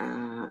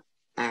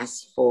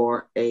ask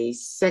for a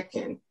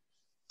second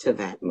to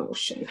that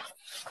motion.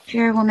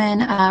 Chairwoman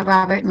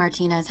Robert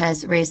Martinez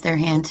has raised their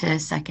hand to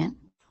second.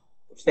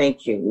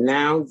 Thank you.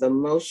 Now the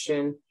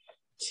motion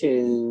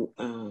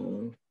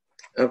to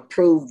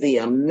approve the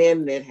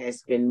amendment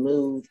has been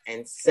moved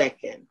and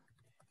second.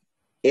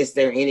 Is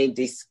there any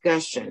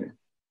discussion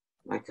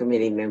by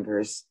committee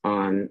members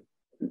on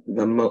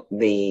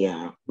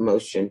the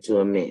motion to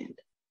amend?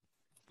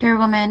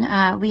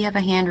 Chairwoman, we have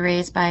a hand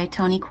raised by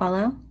Tony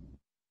Quello.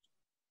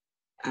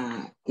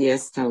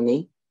 Yes,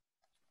 Tony.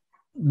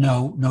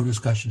 No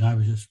discussion. I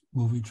was just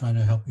trying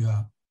to help you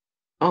out.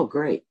 Oh,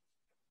 great.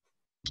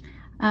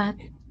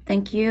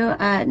 Thank you.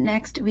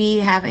 Next, we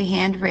have a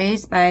hand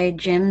raised by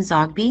Jim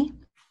Zogby.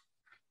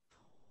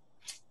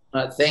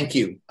 Thank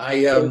you.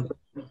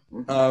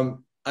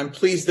 I'm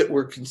pleased that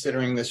we're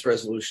considering this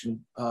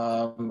resolution.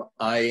 I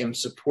am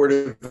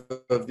supportive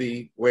of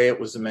the way it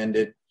was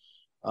amended.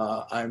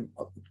 I'm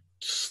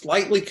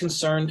slightly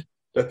concerned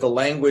that the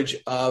language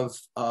of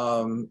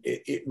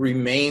it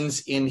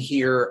remains in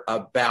here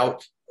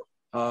about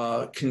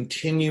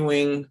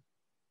continuing,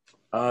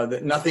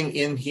 that nothing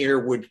in here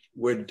would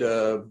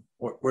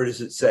where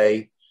does it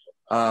say?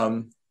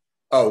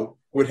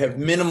 Would have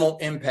minimal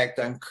impact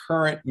on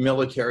current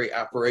military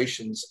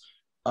operations.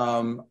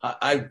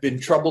 I've been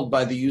troubled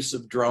by the use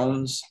of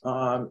drones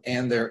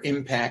and their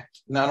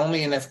impact, not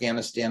only in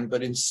Afghanistan,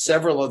 but in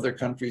several other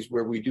countries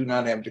where we do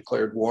not have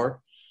declared war.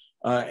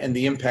 And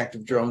the impact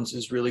of drones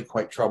is really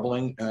quite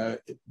troubling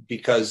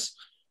because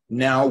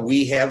now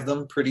we have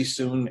them. Pretty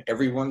soon,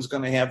 everyone's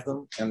going to have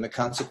them. And the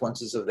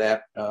consequences of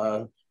that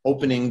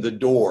opening the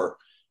door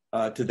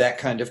to that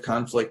kind of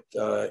conflict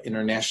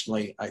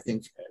internationally, I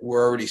think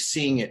we're already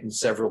seeing it in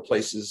several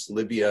places,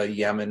 Libya,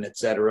 Yemen, et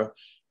cetera.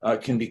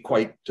 Can be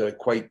quite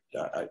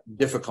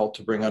difficult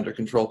to bring under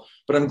control.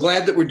 But I'm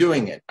glad that we're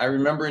doing it. I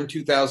remember in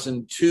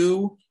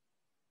 2002,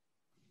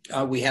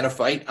 we had a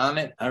fight on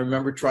it. I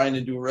remember trying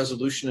to do a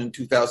resolution in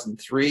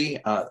 2003,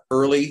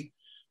 early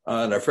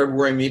at our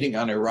February meeting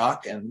on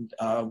Iraq, and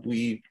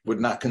we would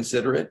not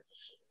consider it.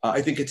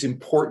 I think it's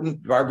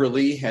important. Barbara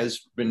Lee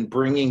has been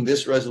bringing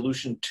this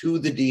resolution to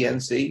the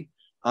DNC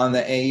on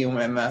the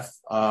AUMF.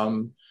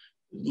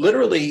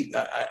 Literally,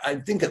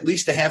 I think at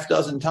least a half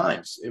dozen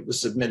times it was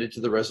submitted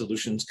to the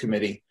Resolutions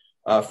Committee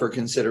for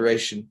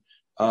consideration.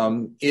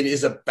 It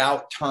is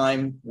about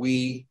time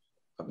we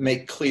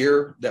make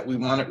clear that we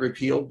want it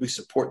repealed. We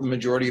support the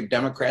majority of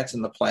Democrats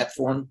in the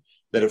platform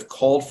that have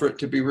called for it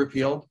to be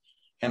repealed,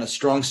 and a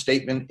strong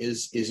statement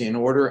is in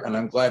order, and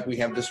I'm glad we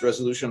have this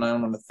resolution. I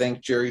want to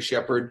thank Jerry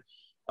Shepard.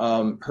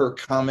 Her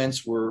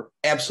comments were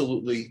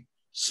absolutely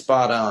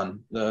spot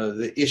on.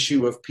 The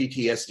issue of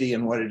PTSD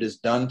and what it has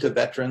done to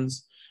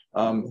veterans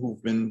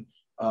who've been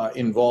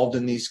involved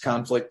in these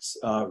conflicts,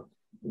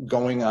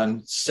 going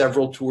on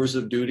several tours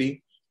of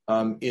duty,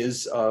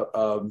 is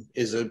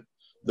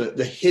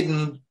the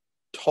hidden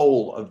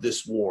toll of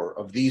this war,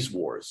 of these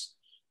wars,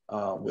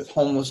 with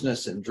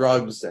homelessness and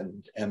drugs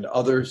and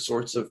other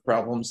sorts of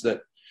problems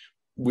that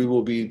we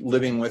will be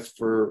living with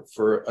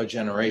for a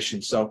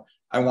generation. So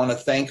I want to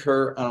thank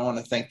her, and I want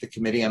to thank the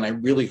committee, and I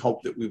really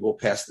hope that we will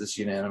pass this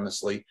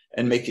unanimously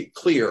and make it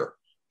clear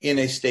in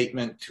a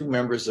statement to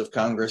members of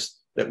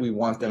Congress that we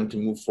want them to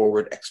move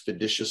forward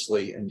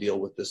expeditiously and deal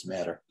with this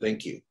matter.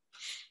 Thank you.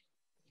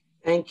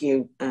 Thank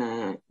you,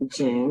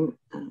 Jim.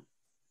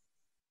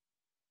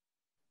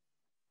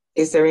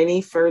 Is there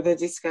any further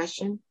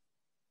discussion?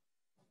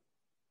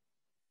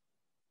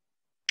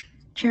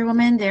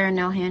 Chairwoman, there are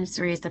no hands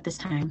raised at this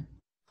time.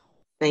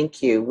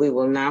 Thank you. We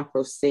will now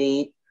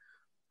proceed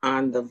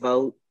on the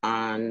vote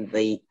on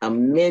the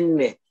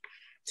amendment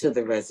to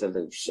the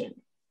resolution.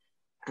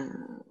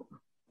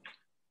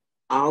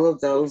 All of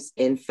those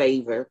in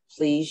favor,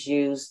 please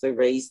use the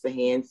raise the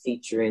hand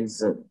feature in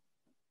Zoom.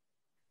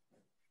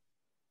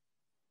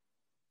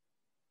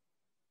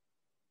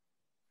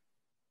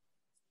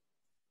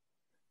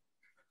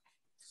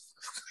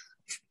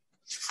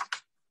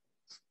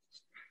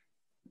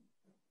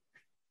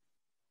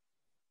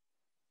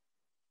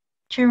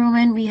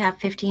 Chairwoman, we have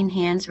 15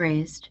 hands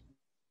raised.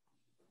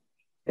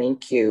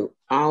 Thank you.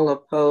 All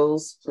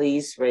opposed,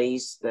 please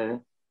raise the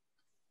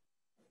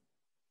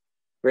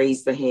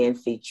hand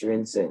feature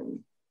in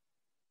Zoom.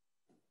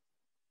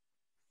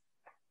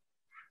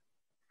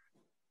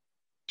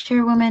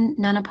 Chairwoman,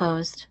 none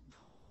opposed.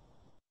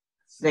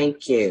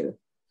 Thank you.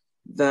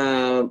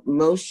 The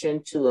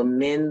motion to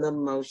amend the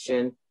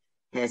motion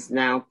has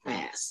now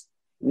passed.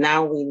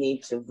 Now we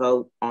need to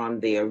vote on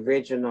the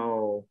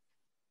original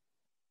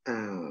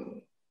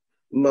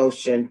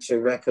motion to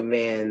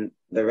recommend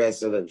the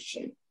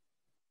resolution.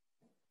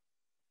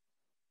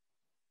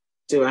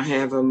 Do I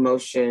have a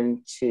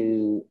motion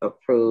to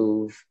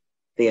approve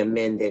the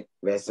amended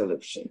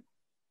resolution?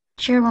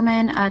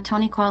 Chairwoman,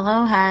 Tony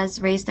Coelho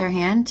has raised their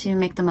hand to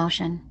make the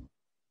motion.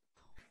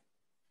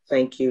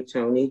 Thank you,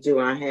 Tony. Do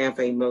I have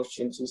a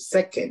motion to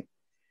second?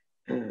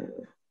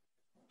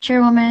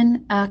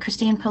 Chairwoman,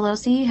 Christine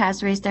Pelosi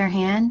has raised their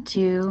hand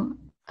to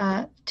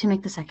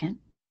make the second.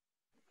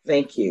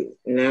 Thank you.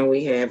 Now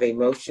we have a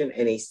motion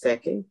and a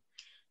second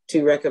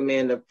to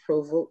recommend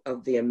approval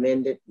of the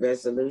amended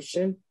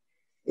resolution.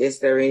 Is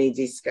there any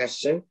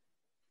discussion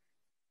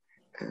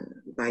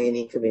by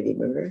any committee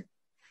member?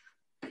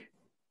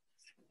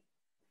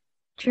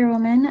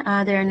 Chairwoman,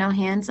 there are no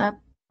hands up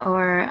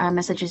or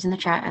messages in the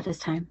chat at this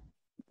time.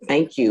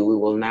 Thank you. We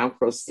will now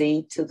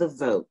proceed to the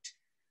vote.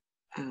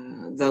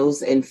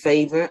 Those in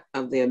favor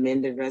of the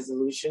amended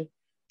resolution,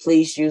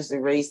 please use the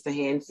raise the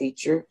hand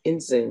feature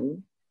in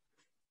Zoom.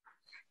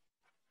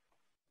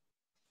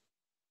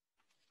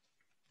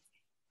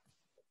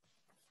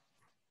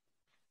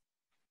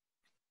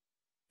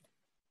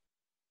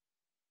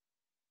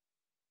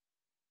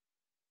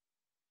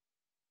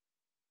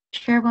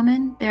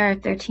 Chairwoman, there are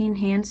 13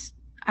 hands,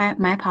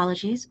 my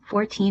apologies,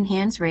 14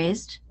 hands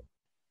raised.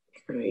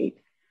 Great.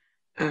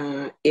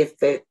 Are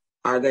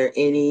there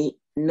any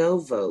no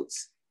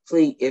votes?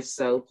 Please, if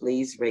so,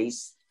 please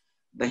raise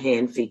the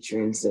hand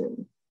feature in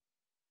Zoom.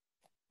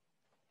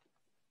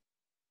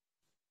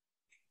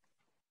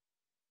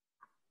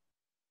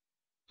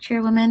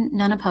 Chairwoman,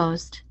 none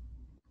opposed.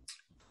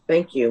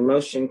 Thank you.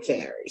 Motion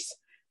carries.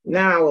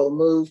 Now we'll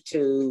move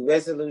to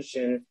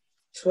Resolution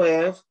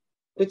 12,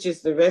 which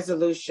is the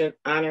resolution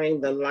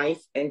honoring the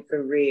life and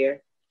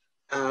career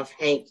of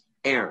Hank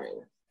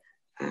Aaron.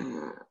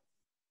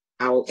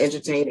 I will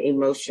entertain a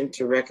motion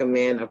to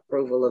recommend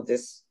approval of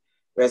this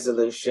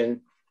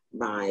resolution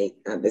by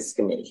this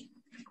committee.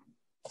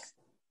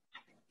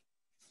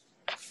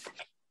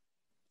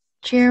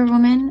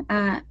 Chairwoman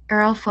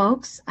Earl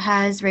Folks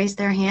has raised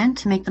their hand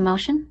to make the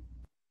motion.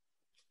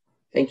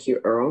 Thank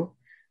you, Earl.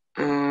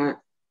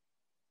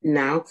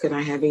 Now, could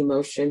I have a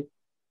motion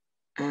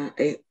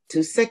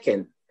to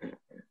second?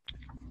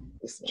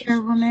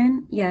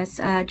 Chairwoman, yes,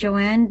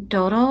 Joanne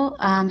Dodal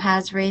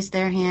has raised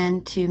their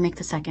hand to make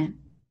the second.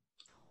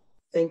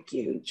 Thank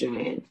you,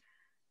 Joanne.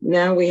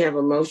 Now we have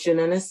a motion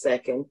and a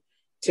second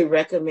to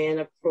recommend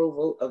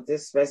approval of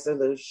this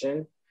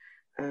resolution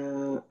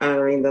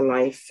honoring the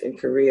life and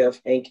career of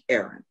Hank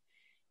Aaron.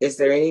 Is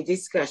there any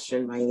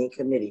discussion by any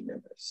committee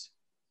members?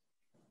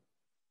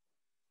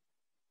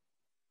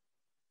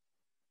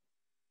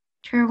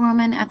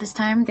 Chairwoman, at this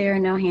time, there are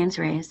no hands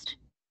raised.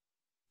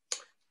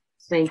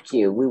 Thank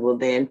you. We will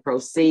then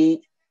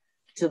proceed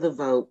to the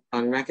vote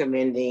on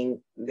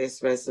recommending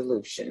this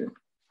resolution.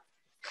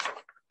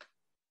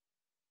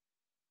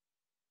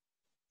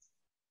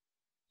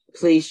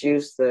 Please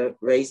use the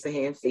raise the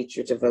hand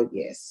feature to vote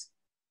yes.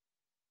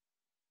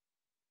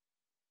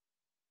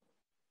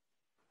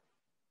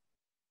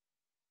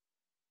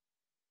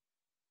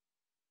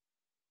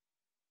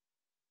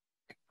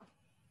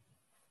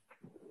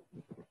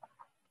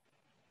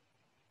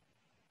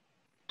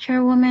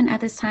 Chairwoman,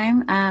 at this time,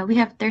 we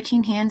have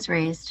 13 hands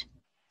raised.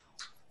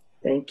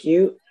 Thank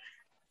you.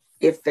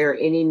 If there are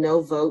any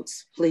no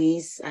votes,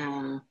 please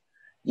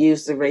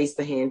use the raise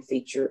the hand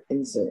feature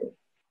in Zoom.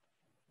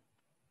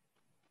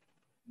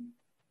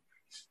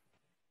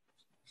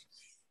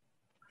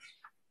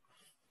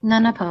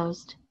 None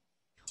opposed.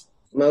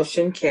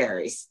 Motion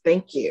carries.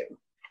 Thank you.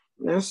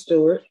 Now,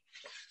 Stuart.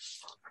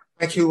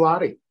 Thank you,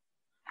 Lottie.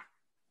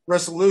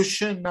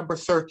 Resolution number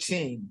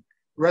 13,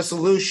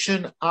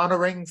 resolution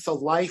honoring the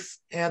life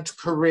and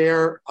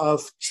career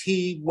of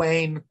T.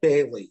 Wayne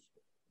Bailey.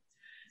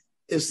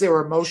 Is there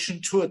a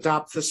motion to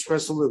adopt this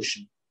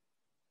resolution?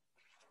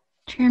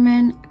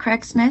 Chairman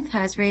Craig Smith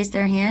has raised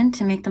their hand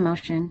to make the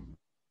motion.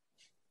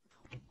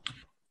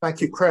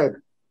 Thank you, Craig.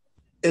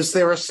 Is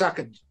there a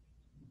second?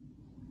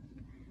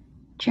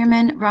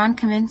 Chairman Ron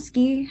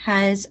Kaminsky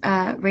has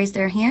raised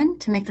their hand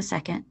to make the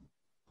second.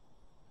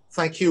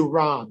 Thank you,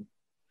 Ron.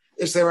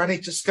 Is there any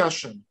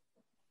discussion?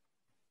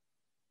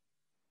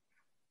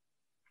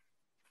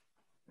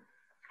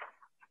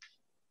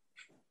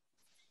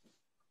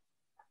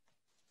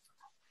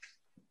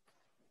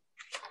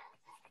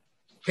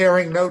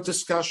 Hearing no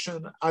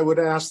discussion, I would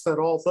ask that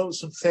all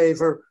those in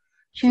favor,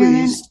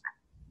 please.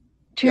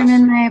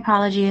 Chairman, my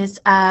apologies.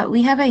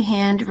 We have a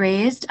hand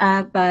raised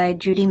by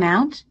Judy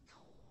Mount.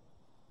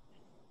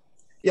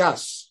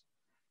 Yes,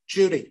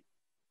 Judy.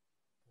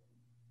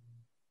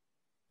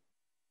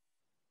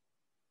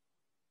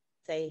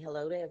 Say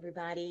hello to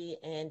everybody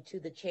and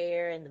to the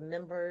chair and the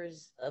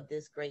members of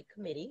this great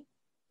committee.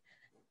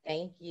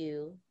 Thank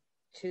you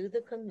to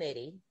the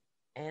committee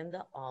and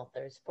the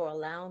authors for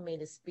allowing me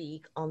to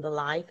speak on the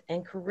life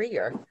and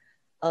career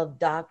of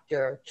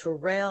Dr.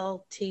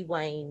 Terrell T.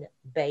 Wayne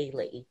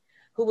Bailey,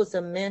 who was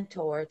a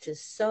mentor to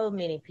so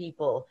many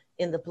people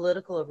in the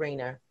political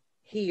arena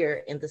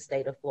here in the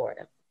state of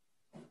Florida.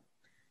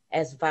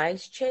 As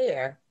vice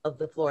chair of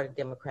the Florida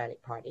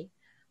Democratic Party,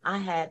 I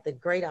had the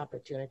great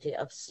opportunity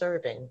of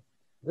serving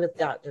with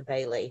Dr.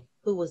 Bailey,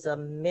 who was a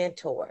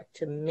mentor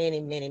to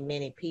many, many,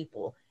 many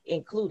people,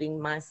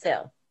 including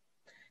myself.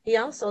 He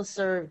also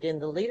served in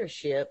the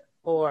leadership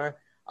for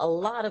a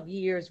lot of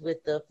years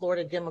with the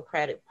Florida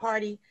Democratic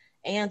Party,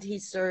 and he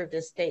served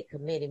as state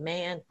committee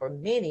man for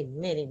many,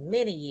 many,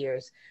 many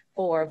years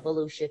for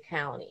Volusia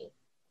County.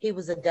 He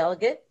was a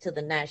delegate to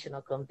the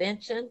National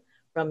Convention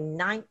from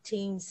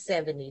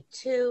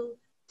 1972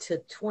 to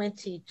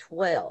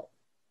 2012.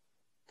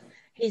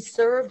 He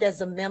served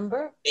as a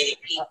member, many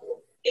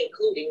people,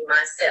 including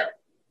myself.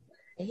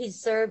 He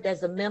served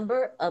as a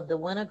member of the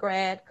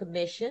Winograd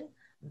Commission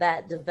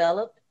that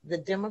developed the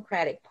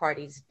Democratic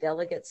Party's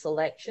delegate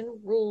selection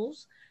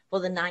rules for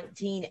the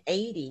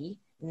 1980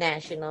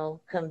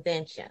 National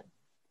Convention.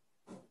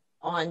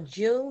 On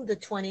June the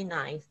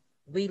 29th,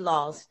 we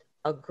lost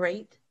a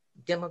great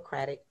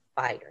Democratic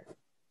fighter.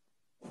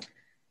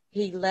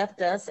 He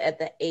left us at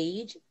the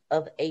age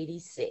of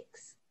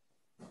 86.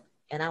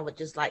 And I would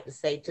just like to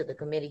say to the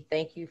committee,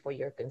 thank you for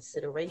your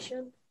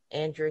consideration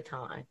and your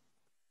time.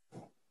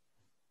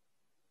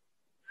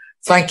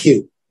 Thank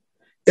you.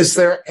 Is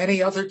there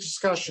any other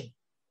discussion?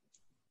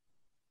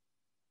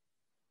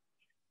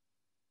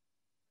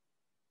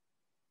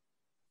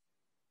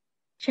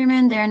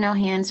 Chairman, there are no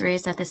hands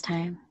raised at this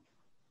time.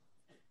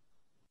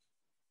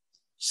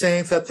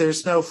 Saying that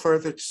there's no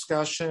further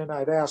discussion,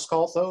 I'd ask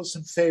all those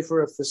in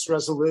favor of this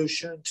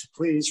resolution to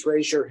please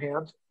raise your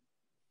hand.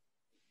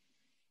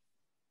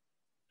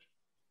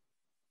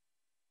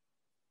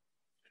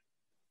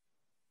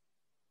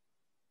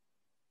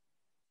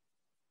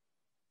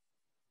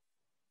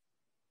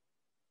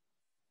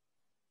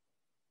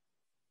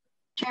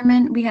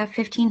 Chairman, we have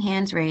 15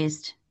 hands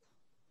raised.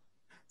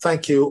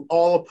 Thank you.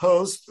 All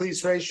opposed,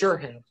 please raise your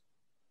hand.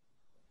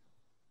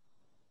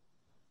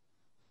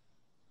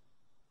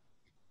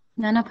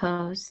 None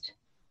opposed.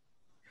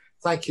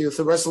 Thank you.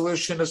 The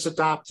resolution is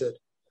adopted.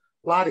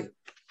 Lottie.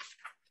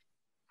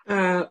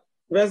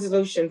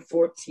 Resolution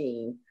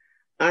 14,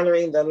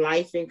 honoring the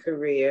life and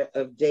career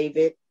of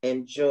David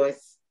and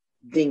Joyce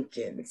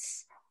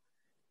Dinkins.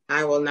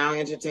 I will now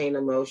entertain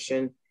a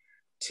motion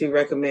to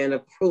recommend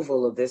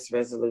approval of this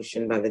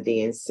resolution by the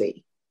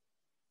DNC.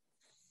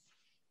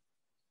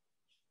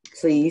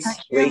 Please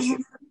raise your...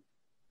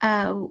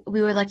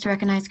 We would like to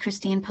recognize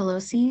Christine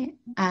Pelosi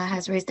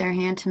has raised their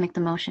hand to make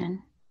the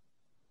motion.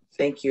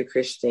 Thank you,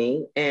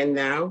 Christine. And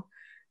now,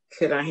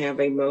 could I have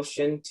a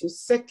motion to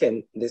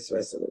second this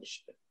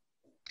resolution?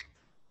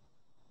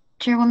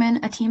 Chairwoman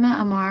Atima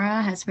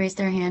Amara has raised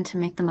their hand to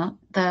make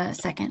the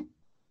second.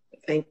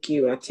 Thank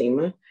you,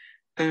 Atima.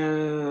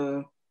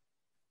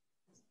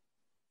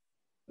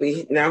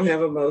 We now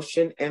have a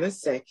motion and a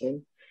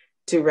second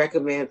to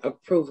recommend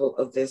approval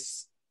of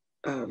this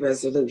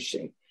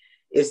resolution.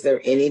 Is there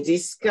any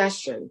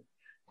discussion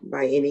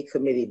by any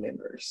committee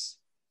members?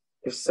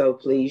 If so,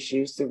 please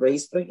use the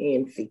raise the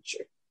hand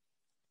feature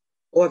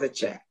or the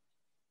chat.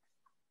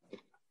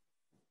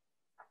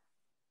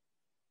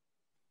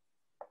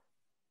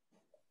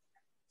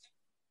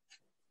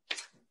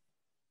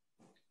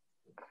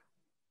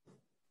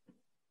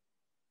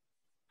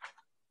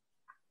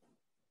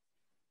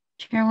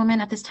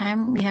 Chairwoman, at this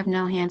time, we have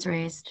no hands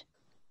raised.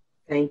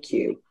 Thank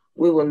you.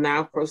 We will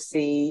now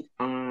proceed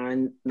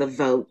on the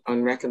vote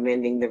on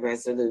recommending the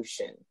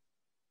resolution.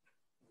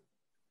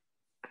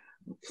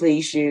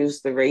 Please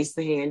use the raise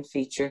the hand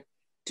feature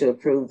to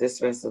approve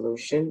this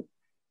resolution.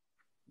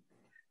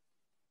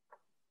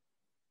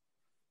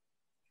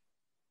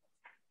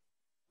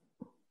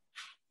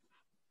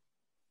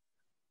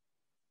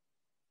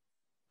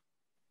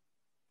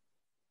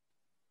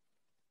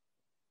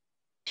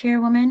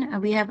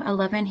 Chairwoman, we have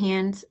 11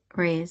 hands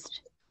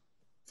raised.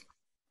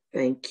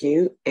 Thank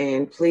you.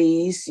 And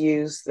please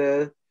use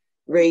the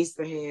raise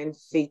the hand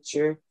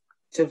feature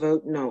to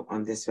vote no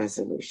on this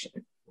resolution.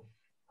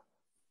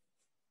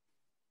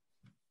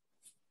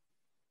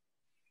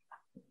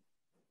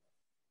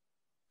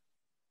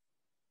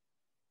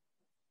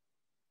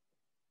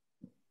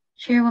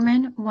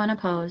 Chairwoman, one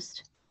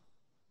opposed.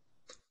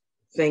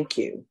 Thank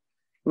you.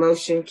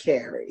 Motion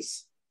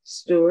carries.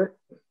 Stewart.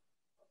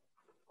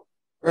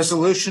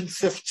 Resolution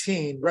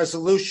 15,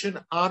 resolution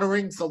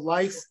honoring the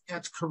life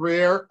and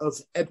career of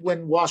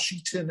Edwin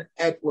Washington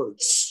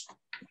Edwards.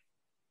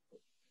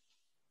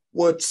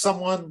 Would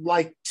someone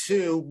like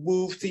to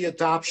move the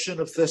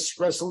adoption of this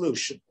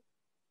resolution?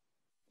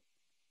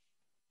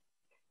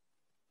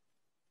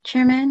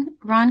 Chairman,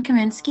 Ron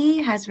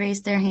Kaminsky has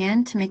raised their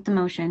hand to make the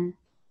motion.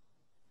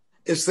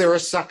 Is there a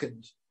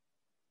second?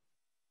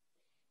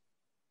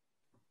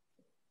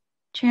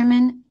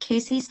 Chairman,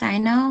 Casey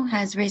Steino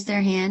has raised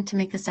their hand to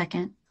make the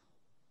second.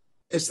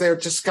 Is there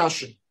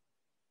discussion?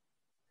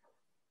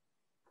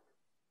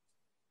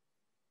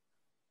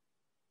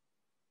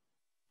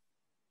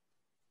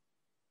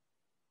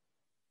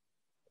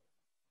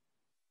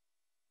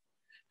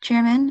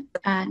 Chairman,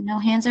 no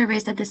hands are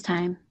raised at this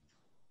time.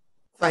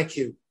 Thank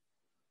you.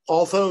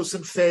 All those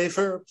in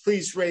favor,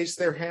 please raise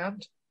their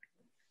hand.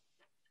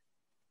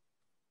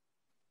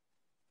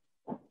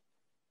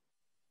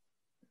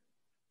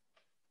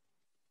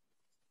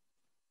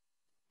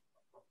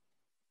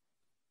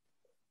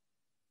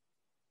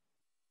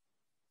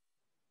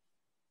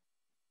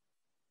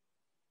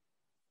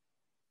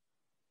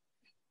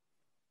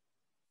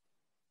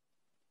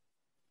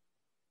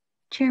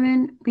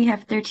 Chairman, we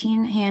have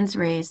 13 hands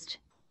raised.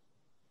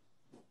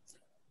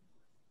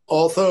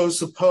 All those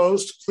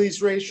opposed,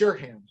 please raise your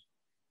hand.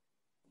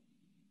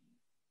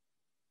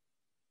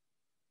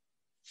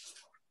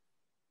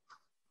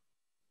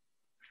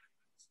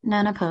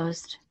 None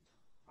opposed.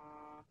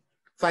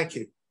 Thank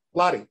you.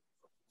 Lottie.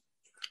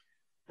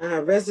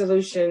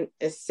 Resolution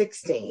is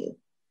 16,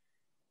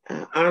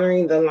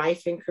 honoring the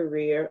life and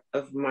career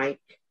of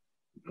Mike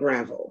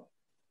Gravel.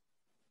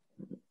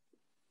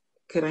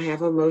 Could I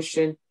have a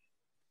motion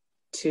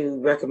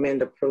to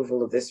recommend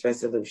approval of this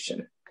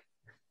resolution?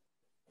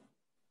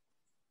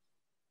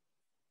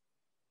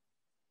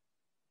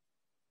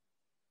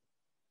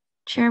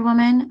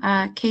 Chairwoman,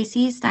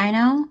 Casey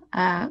Steino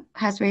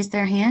has raised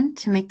their hand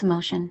to make the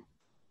motion.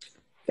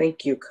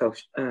 Thank you,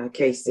 Coach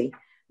Casey.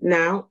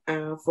 Now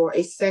for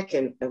a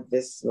second of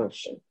this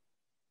motion.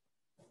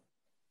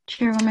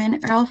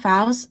 Chairwoman Earl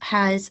Fowles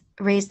has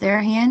raised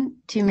their hand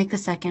to make the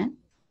second.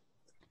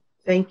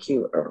 Thank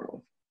you,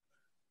 Earl.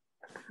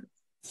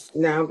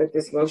 Now that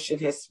this motion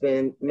has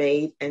been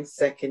made and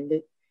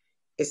seconded,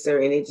 is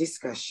there any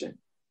discussion?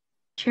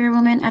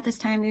 Chairwoman, at this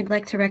time, we'd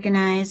like to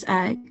recognize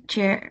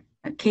Chair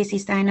Casey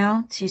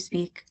Steino to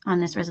speak on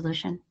this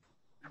resolution.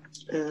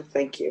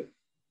 Thank you.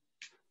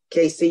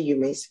 Casey, you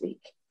may speak.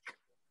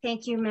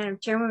 Thank you, Madam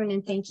Chairwoman,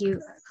 and thank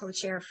you,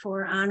 Co-Chair,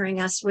 for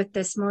honoring us with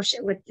this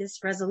motion, with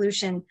this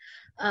resolution.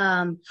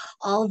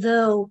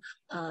 Although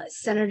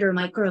Senator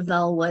Mike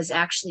Gravel was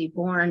actually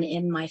born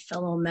in my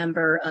fellow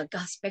member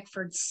Gus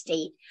Bickford's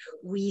state,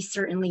 we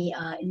certainly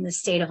in the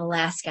state of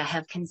Alaska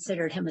have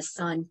considered him a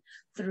son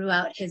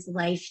throughout his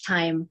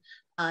lifetime.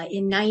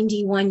 In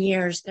 91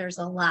 years, there's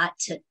a lot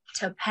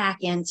to pack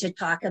in to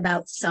talk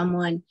about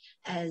someone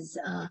as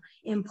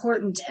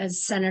important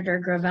as Senator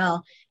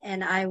Gravel.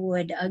 And I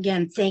would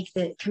again thank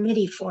the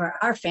committee for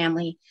our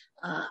family,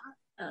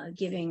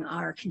 giving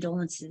our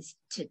condolences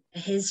to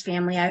his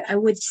family. I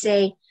would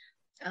say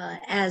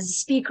as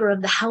Speaker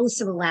of the House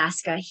of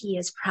Alaska, he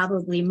is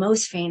probably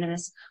most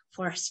famous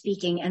for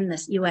speaking in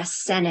the U.S.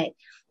 Senate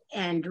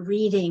and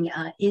reading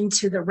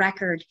into the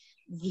record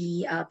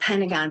the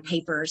Pentagon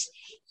Papers.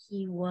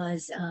 He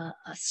was a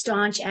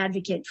staunch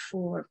advocate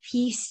for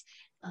peace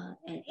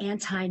an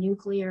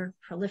anti-nuclear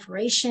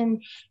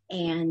proliferation,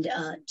 and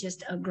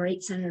just a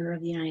great senator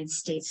of the United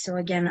States. So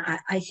again,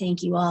 I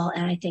thank you all,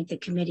 and I thank the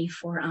committee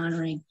for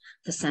honoring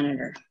the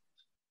senator,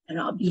 and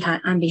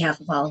on behalf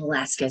of all of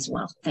Alaska as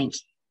well. Thank you.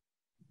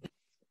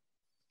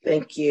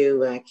 Thank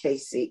you,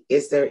 Casey.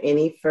 Is there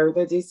any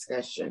further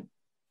discussion?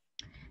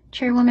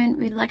 Chairwoman,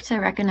 we'd like to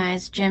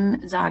recognize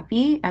Jim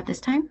Zogby at this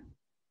time.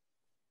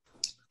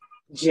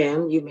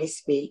 Jim, you may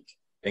speak.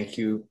 Thank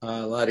you,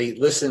 Lottie.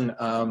 Listen,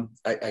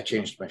 I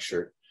changed my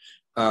shirt.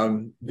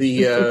 Some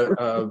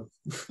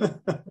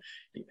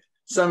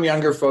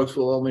younger folks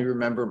will only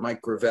remember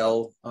Mike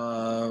Gravel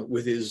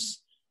with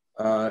his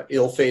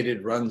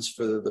ill-fated runs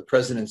for the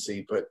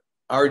presidency, but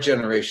our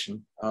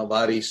generation,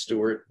 Lottie,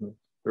 Stewart, and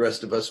the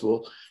rest of us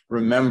will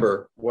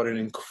remember what an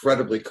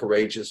incredibly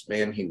courageous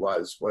man he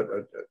was, what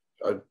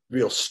a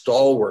real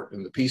stalwart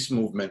in the peace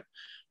movement,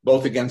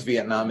 both against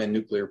Vietnam and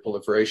nuclear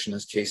proliferation,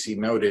 as Casey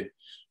noted.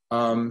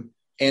 And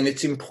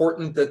it's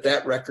important that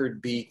that record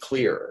be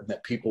clear and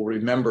that people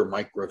remember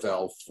Mike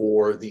Gravel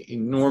for the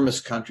enormous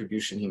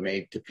contribution he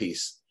made to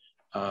peace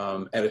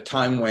at a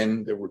time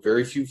when there were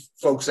very few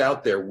folks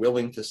out there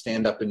willing to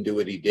stand up and do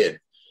what he did.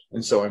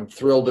 And so I'm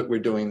thrilled that we're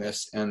doing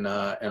this, and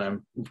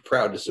I'm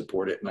proud to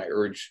support it, and I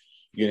urge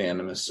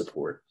unanimous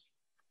support.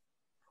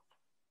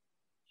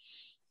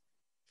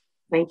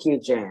 Thank you,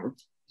 Jim.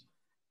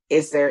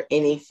 Is there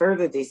any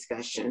further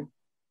discussion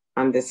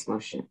on this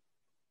motion?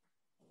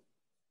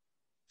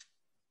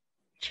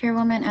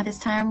 Chairwoman, at this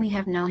time, we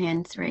have no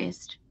hands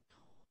raised.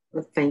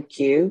 Well, thank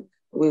you.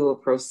 We will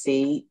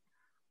proceed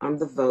on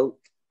the vote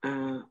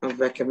of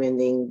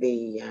recommending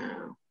the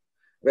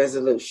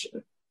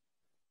resolution.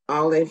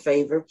 All in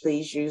favor,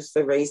 please use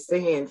the raise the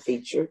hand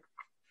feature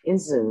in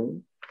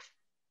Zoom.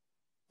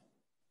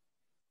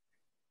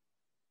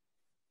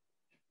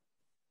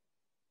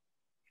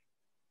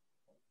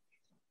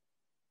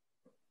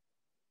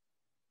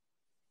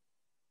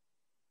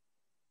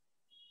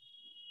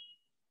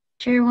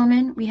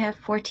 Chairwoman, we have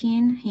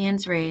 14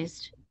 hands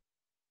raised.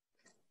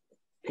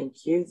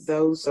 Thank you.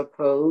 Those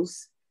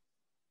opposed,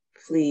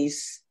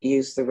 please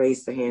use the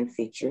raise the hand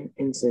feature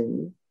in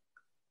Zoom.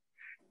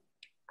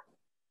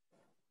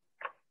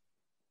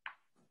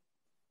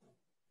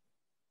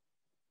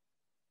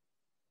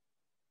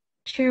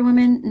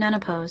 Chairwoman, none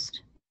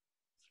opposed.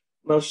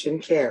 Motion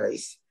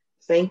carries.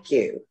 Thank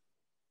you.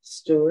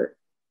 Stewart.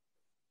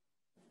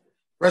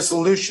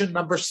 Resolution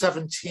number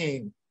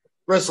 17,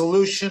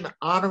 resolution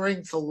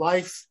honoring the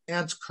life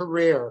and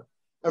career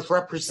of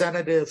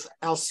Representative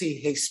Elsie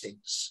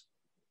Hastings.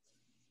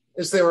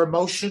 Is there a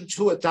motion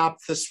to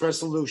adopt this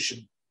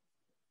resolution?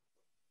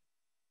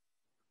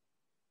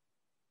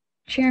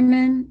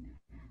 Chairman,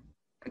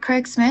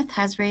 Craig Smith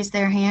has raised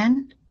their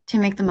hand to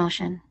make the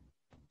motion.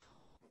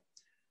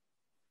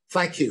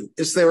 Thank you.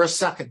 Is there a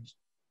second?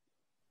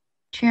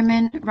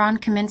 Chairman Ron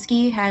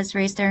Kaminsky has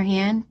raised their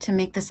hand to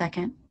make the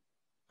second.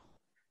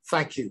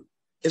 Thank you.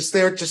 Is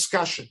there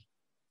discussion?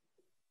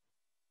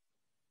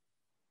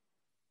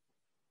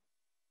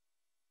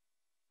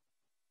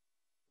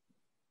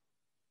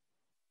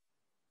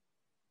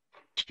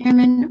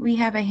 Chairman, we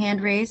have a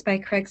hand raised by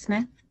Craig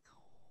Smith.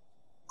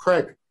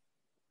 Craig.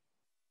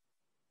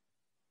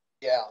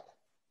 Yeah.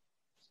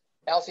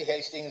 Elsie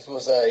Hastings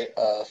was a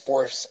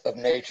force of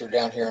nature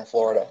down here in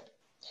Florida.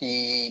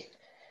 He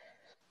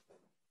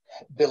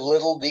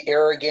belittled the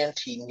arrogant,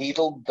 he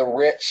needled the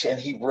rich, and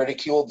he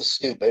ridiculed the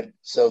stupid.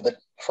 So the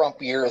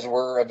Trump years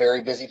were a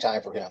very busy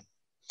time for him.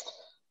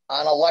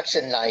 On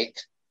election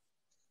night,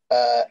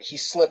 he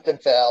slipped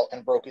and fell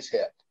and broke his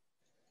hip.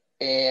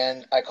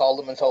 And I called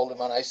him and told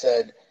him, and I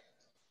said,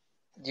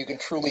 you can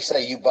truly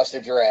say you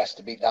busted your ass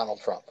to beat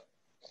Donald Trump.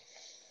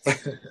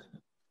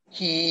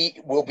 He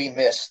will be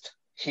missed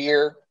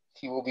here.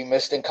 He will be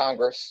missed in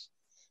Congress.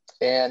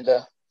 And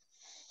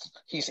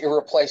he's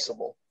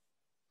irreplaceable.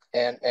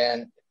 And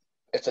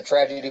it's a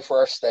tragedy for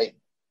our state.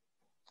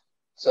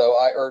 So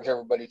I urge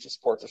everybody to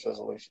support this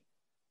resolution.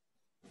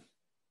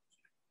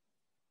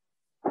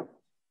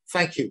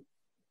 Thank you.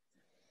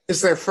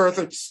 Is there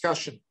further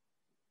discussion?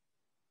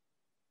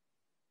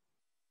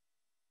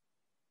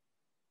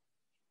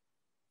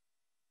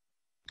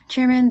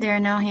 Chairman, there are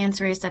no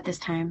hands raised at this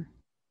time.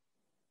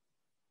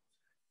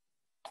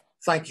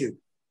 Thank you.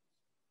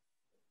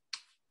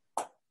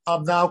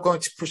 I'm now going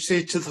to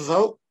proceed to the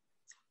vote.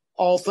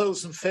 All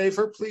those in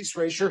favor, please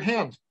raise your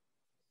hand.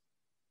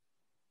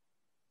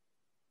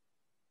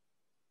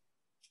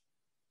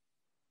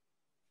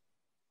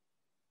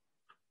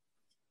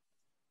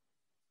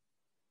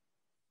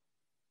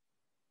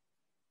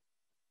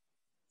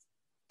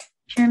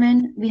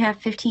 Chairman, we have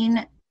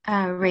 15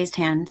 raised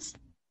hands.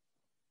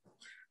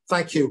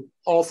 Thank you.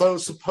 All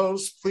those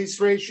opposed, please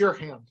raise your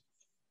hand.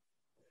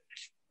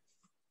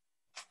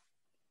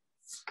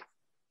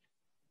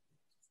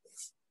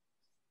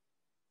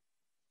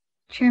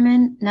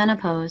 Chairman, none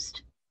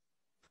opposed.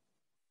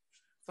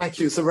 Thank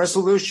you. The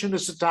resolution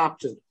is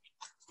adopted.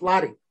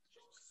 Lottie.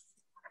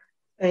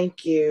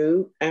 Thank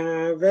you.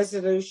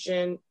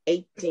 Resolution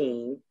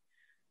 18,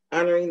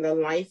 honoring the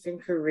life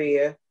and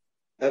career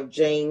of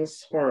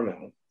James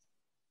Hormel.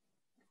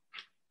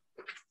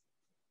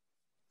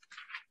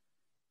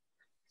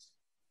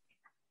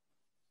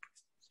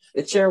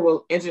 The chair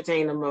will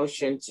entertain a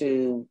motion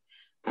to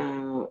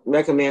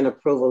recommend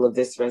approval of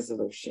this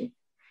resolution.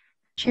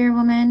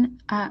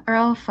 Chairwoman,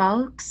 Earl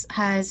Fowkes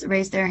has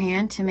raised their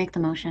hand to make the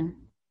motion.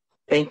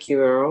 Thank you,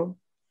 Earl.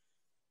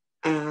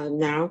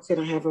 Now, could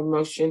I have a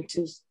motion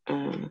to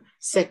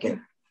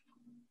second?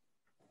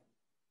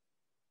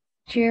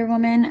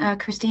 Chairwoman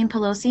Christine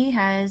Pelosi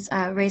has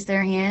raised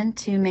their hand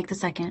to make the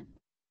second.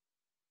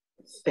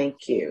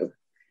 Thank you,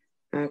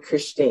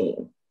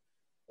 Christine.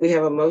 We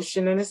have a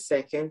motion and a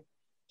second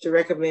to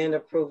recommend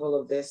approval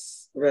of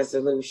this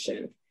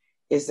resolution.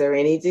 Is there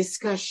any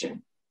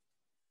discussion?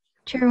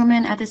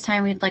 Chairwoman, at this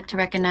time, we'd like to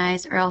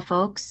recognize Earl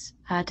Fowkes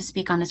to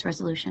speak on this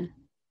resolution.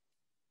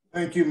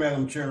 Thank you,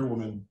 Madam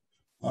Chairwoman.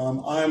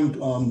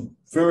 I'm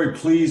very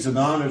pleased and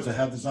honored to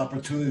have this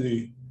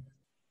opportunity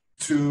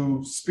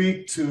to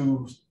speak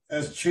to,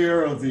 as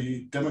chair of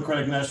the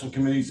Democratic National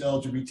Committee's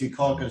LGBT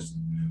caucus,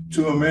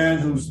 to a man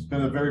who's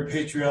been a very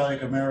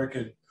patriotic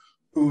American,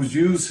 who's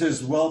used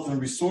his wealth and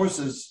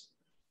resources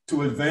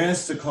to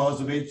advance the cause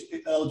of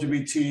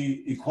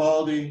LGBT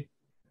equality.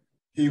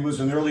 He was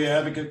an early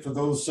advocate for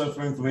those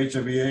suffering from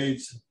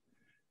HIV/AIDS.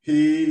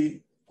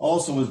 He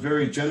also was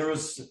very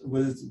generous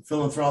with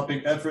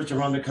philanthropic efforts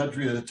around the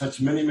country that have touched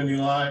many, many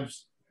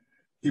lives.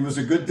 He was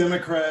a good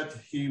Democrat.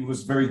 He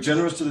was very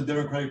generous to the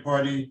Democratic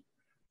Party,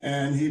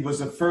 and he was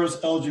the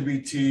first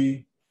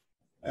LGBT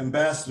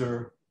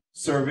ambassador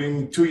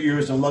serving 2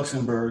 years in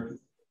Luxembourg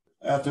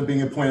after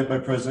being appointed by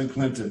President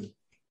Clinton.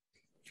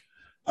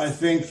 I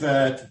think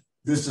that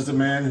this is a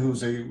man who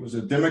was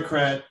a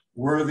Democrat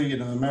worthy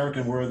and an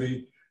American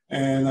worthy,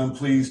 and I'm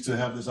pleased to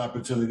have this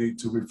opportunity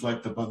to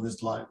reflect upon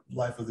this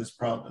life of this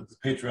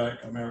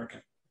patriotic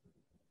American.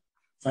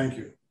 Thank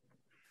you.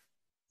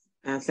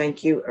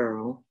 Thank you,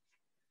 Earl.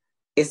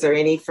 Is there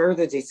any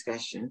further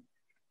discussion?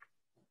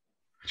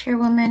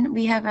 Chairwoman,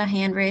 we have a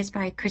hand raised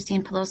by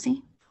Christine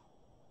Pelosi.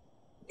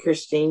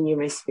 Christine, you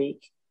may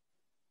speak.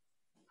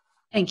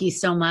 Thank you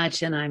so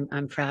much, and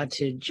I'm proud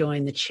to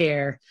join the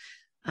chair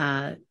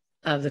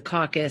of the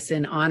caucus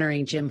in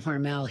honoring Jim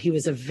Hormel. He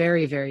was a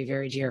very, very,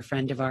 very dear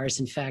friend of ours.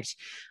 In fact,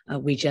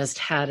 we just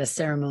had a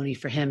ceremony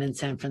for him in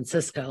San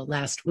Francisco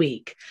last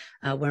week,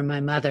 where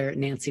my mother,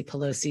 Nancy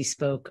Pelosi,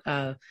 spoke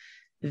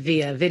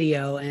via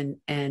video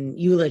and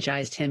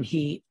eulogized him.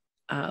 He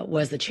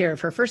was the chair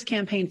of her first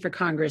campaign for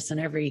Congress and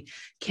every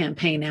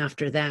campaign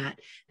after that.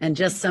 And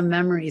just some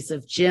memories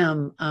of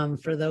Jim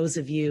for those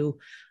of you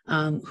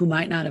who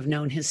might not have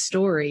known his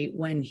story.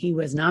 When he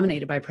was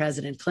nominated by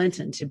President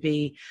Clinton to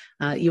be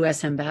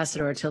U.S.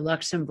 ambassador to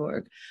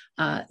Luxembourg,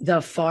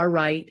 the far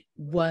right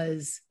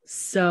was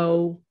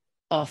so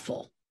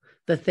awful.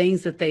 The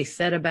things that they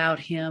said about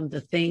him,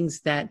 the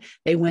things that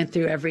they went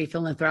through, every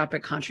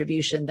philanthropic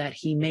contribution that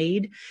he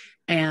made,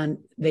 and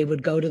they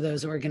would go to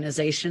those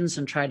organizations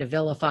and try to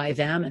vilify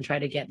them and try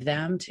to get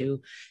them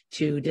to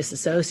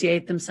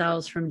disassociate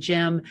themselves from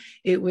Jim.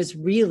 It was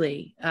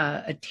really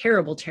a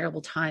terrible,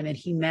 terrible time, and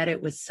he met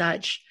it with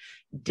such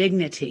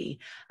dignity.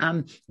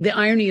 The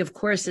irony, of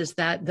course, is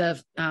that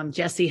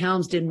Jesse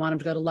Helms didn't want him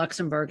to go to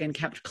Luxembourg and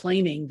kept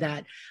claiming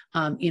that,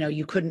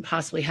 you couldn't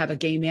possibly have a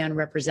gay man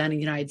representing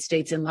the United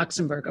States in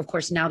Luxembourg. Of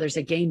course, now there's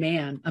a gay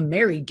man, a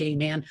married gay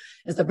man,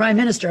 as the prime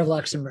minister of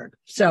Luxembourg.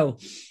 So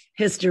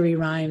history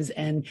rhymes,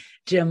 and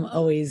Jim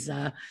always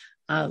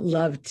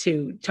loved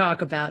to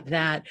talk about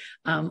that.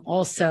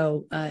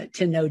 Also,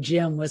 to know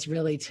Jim was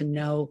really to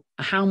know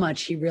how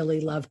much he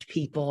really loved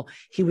people.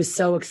 He was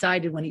so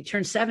excited when he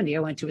turned 70. I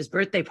went to his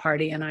birthday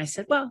party and I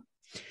said, well,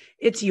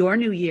 it's your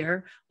new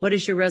year. What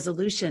is your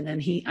resolution?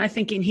 And I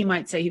thinking he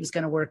might say he was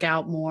going to work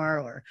out more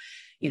or,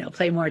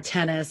 play more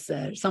tennis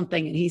or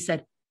something. And he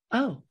said,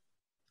 oh,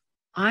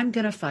 I'm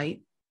going to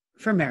fight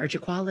for marriage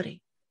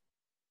equality.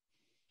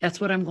 That's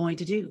what I'm going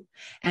to do.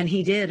 And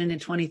he did. And in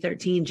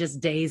 2013, just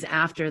days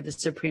after the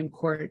Supreme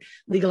Court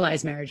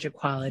legalized marriage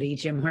equality,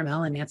 Jim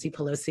Hormel and Nancy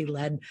Pelosi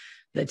led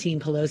the Team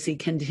Pelosi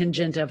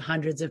contingent of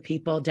hundreds of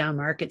people down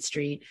Market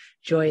Street,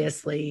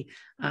 joyously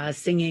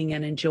singing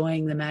and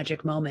enjoying the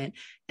magic moment.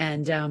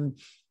 And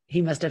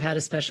he must have had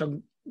a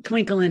special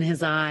twinkle in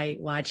his eye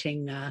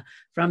watching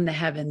from the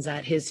heavens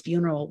at his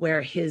funeral,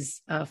 where his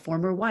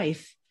former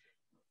wife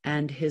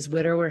and his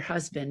widower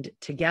husband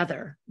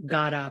together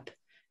got up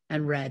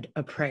and read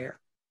a prayer.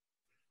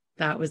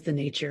 That was the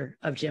nature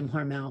of Jim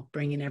Hormel,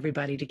 bringing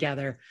everybody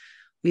together.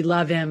 We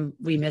love him,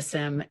 we miss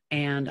him,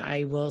 and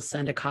I will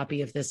send a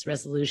copy of this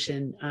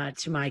resolution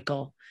to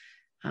Michael,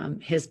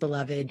 his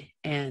beloved,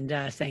 and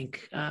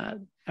thank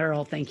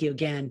Earl. Thank you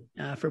again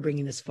for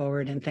bringing this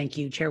forward, and thank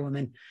you,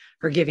 Chairwoman,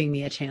 for giving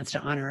me a chance to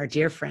honor our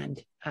dear friend,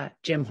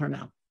 Jim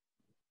Hormel.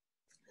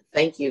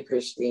 Thank you,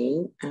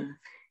 Christine.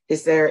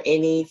 Is there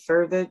any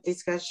further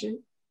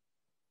discussion?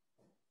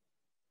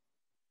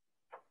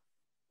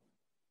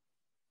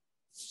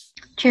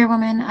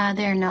 Chairwoman,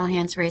 there are no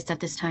hands raised at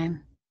this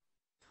time.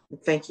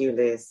 Thank you,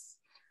 Liz.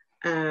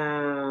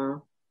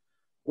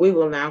 We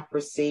will now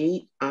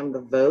proceed on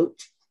the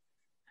vote.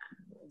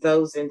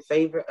 Those in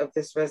favor of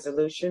this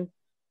resolution,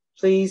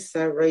 please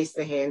raise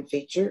the hand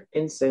feature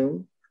in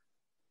Zoom.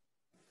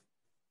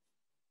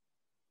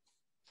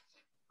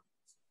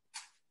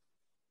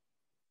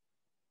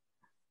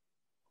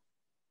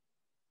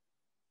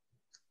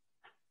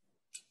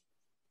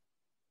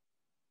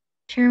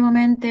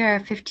 Chairwoman, there are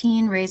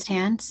 15 raised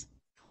hands.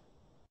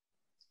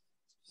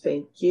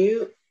 Thank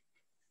you.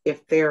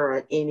 If there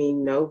are any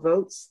no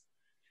votes,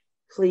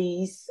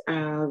 please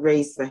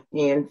raise the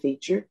hand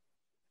feature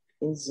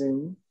in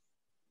Zoom.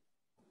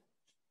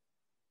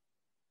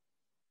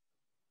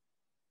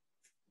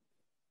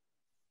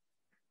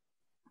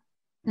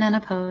 None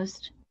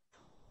opposed.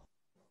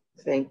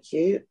 Thank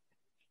you.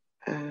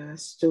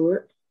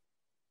 Stuart.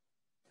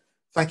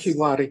 Thank you,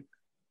 Lottie.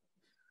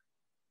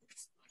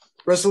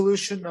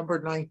 Resolution number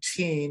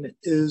 19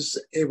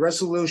 is a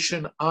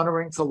resolution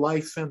honoring the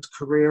life and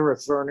career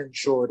of Vernon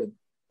Jordan.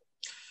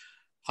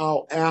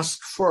 I'll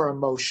ask for a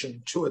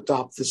motion to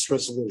adopt this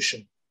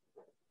resolution.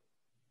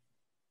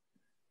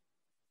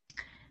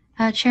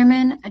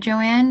 Chairman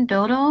Joanne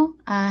Dodal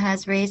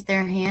has raised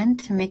their hand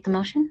to make the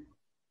motion.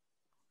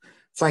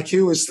 Thank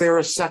you. Is there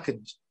a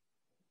second?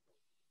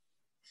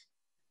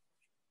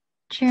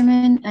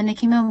 Chairman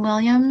Nikema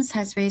Williams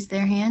has raised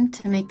their hand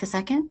to make the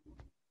second.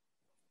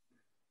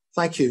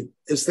 Thank you.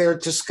 Is there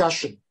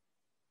discussion?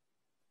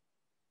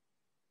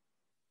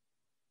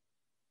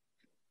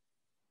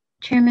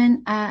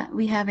 Chairman,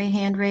 we have a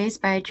hand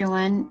raised by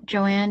Joanne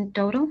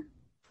Dodal.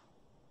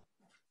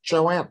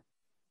 Joanne.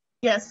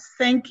 Yes,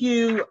 thank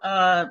you,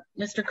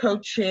 Mr.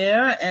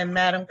 Co-Chair and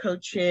Madam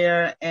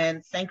Co-Chair,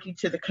 and thank you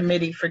to the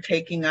committee for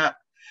taking up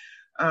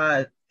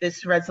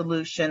this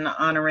resolution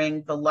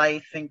honoring the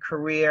life and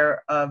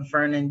career of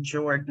Vernon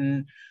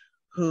Jordan,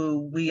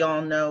 who we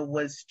all know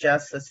was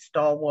just a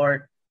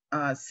stalwart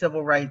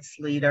civil rights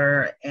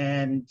leader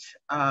and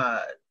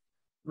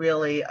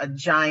really a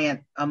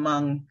giant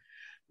among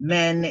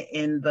men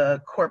in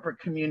the corporate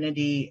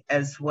community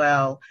as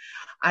well.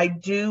 I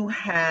do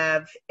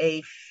have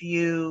a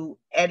few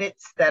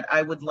edits that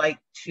I would like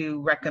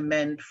to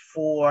recommend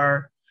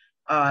for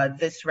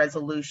this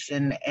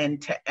resolution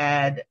and to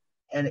add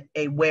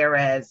a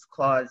whereas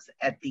clause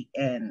at the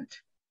end.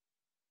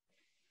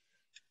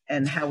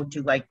 And how would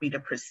you like me to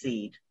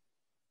proceed?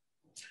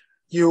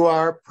 You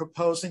are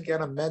proposing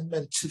an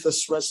amendment to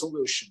this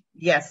resolution?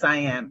 Yes, I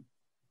am.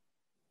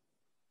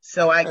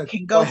 So I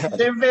can go,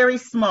 they're very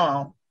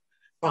small.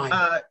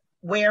 Fine.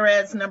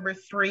 Whereas number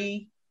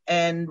 3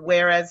 and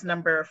whereas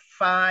number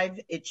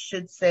 5, it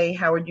should say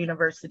Howard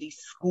University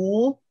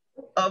School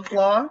of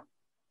Law.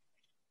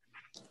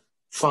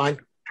 Fine.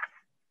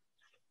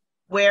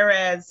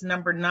 Whereas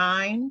number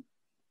 9,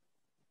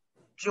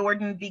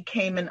 Jordan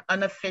became an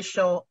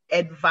unofficial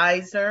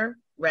advisor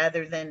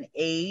rather than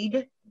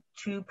aide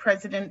to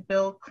President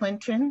Bill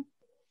Clinton.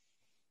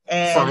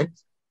 And fine.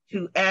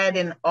 To add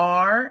an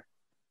R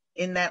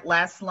in that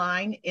last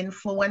line,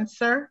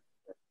 influencer,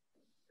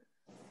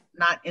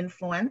 not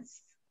influence.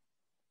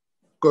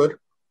 Good.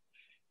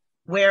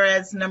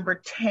 Whereas number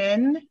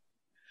 10,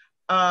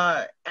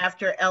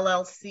 after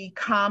LLC,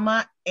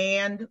 comma,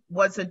 and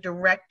was a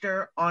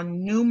director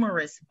on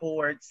numerous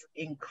boards,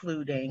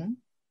 including,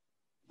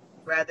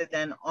 rather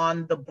than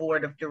on the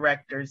board of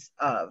directors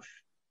of,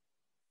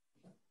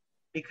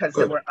 because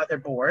Good. There were other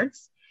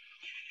boards.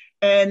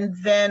 And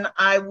then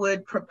I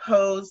would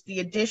propose the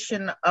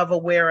addition of a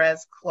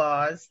whereas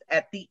clause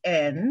at the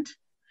end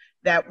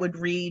that would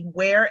read,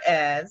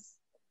 whereas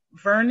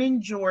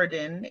Vernon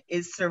Jordan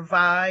is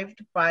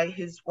survived by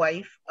his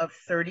wife of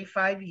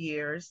 35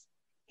 years,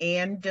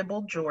 Ann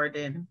Dibble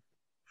Jordan,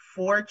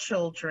 4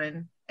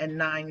 children and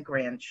 9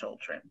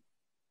 grandchildren.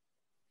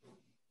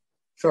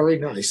 Very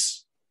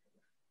nice.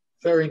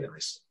 Very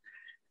nice.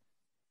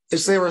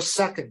 Is there a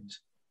second?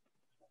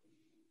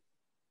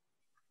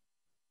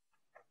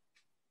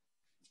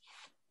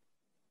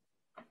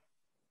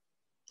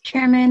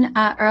 Chairman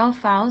Earl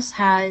Faust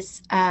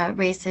has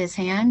raised his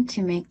hand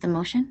to make the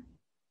motion.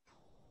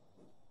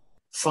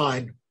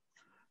 Fine.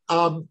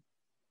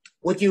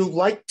 Would you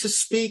like to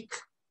speak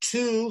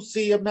to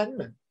the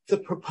amendment, the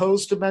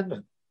proposed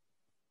amendment?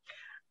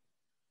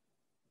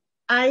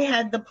 I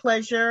had the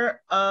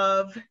pleasure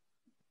of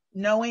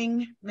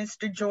knowing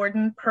Mr.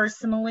 Jordan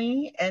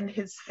personally and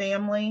his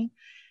family,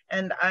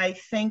 and I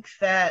think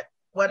that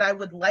what I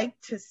would like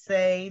to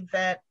say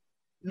that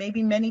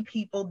maybe many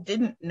people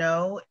didn't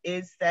know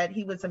is that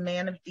he was a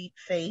man of deep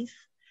faith,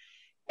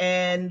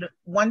 and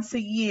once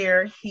a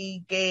year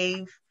he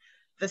gave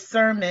the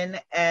sermon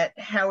at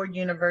Howard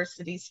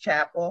University's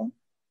chapel,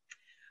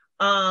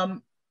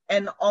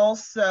 and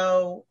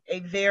also a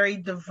very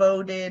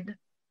devoted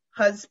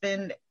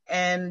husband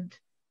and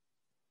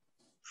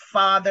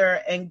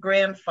father and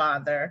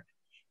grandfather,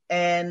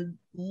 and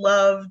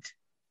loved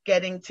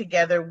getting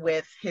together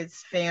with his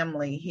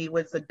family. He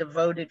was a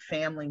devoted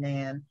family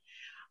man.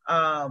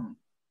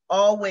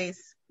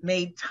 Always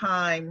made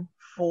time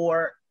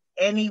for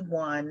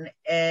anyone,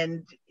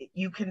 and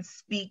you can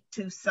speak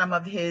to some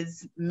of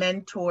his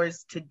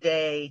mentors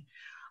today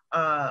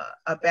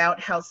about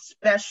how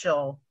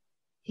special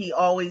he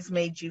always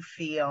made you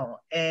feel.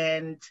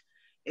 And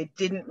it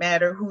didn't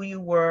matter who you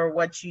were,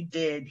 what you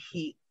did.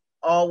 He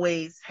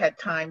always had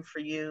time for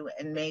you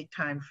and made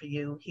time for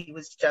you. He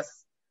was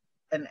just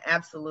an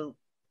absolutely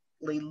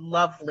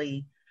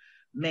lovely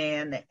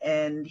man,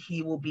 and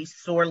he will be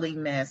sorely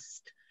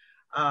missed.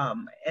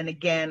 And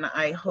again,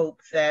 I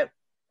hope that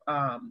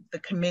the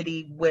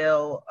committee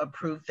will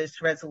approve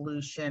this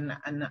resolution,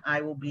 and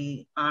I will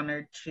be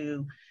honored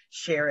to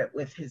share it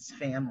with his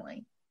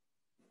family.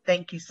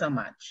 Thank you so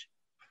much.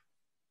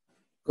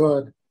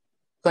 Good.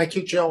 Thank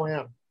you,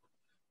 Joanne.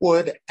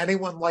 Would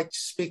anyone like to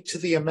speak to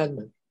the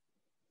amendment?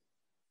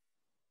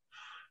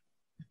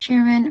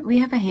 Chairman, we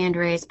have a hand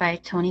raised by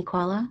Tony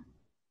Coelho.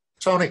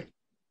 Tony.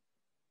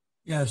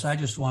 Yes, I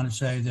just want to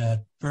say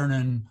that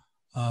Vernon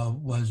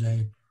was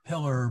a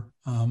pillar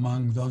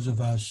among those of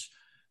us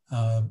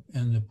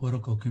in the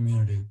political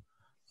community.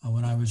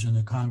 When I was in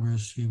the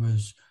Congress, he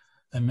was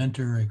a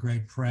mentor, a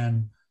great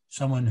friend,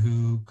 someone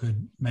who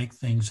could make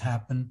things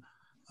happen.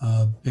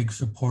 Big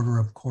supporter,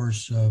 of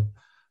course, of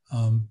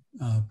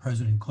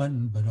President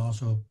Clinton, but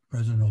also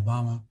President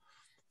Obama,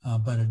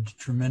 but a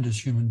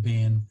tremendous human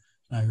being.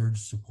 And I urge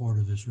support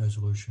of this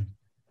resolution.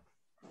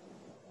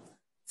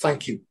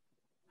 Thank you.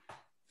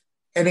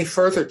 Any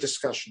further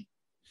discussion?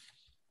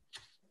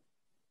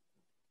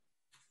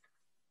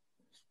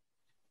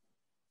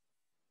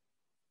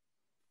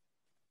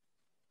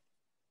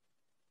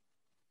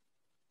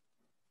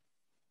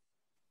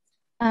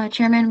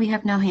 Chairman, we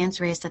have no hands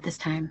raised at this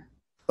time.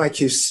 Thank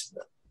you.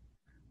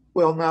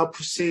 We'll now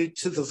proceed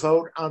to the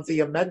vote on the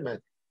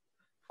amendment.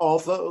 All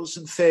those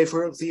in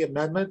favor of the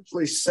amendment,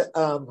 please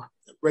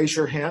raise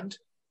your hand.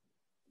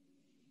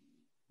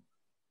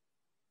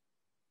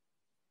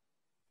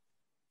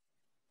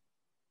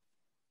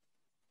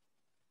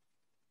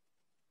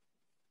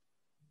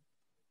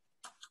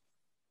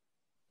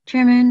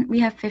 Chairman,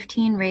 we have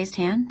 15 raised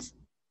hands.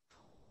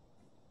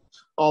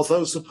 All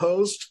those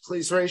opposed,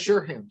 please raise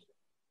your hand.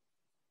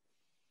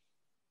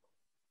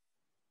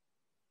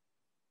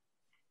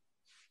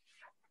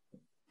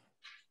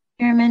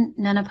 Chairman,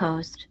 none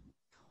opposed.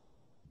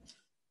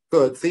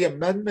 Good. The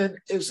amendment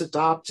is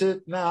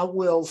adopted. Now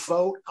we'll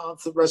vote on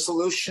the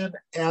resolution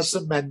as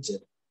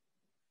amended.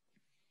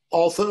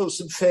 All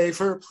those in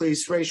favor,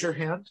 please raise your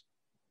hand.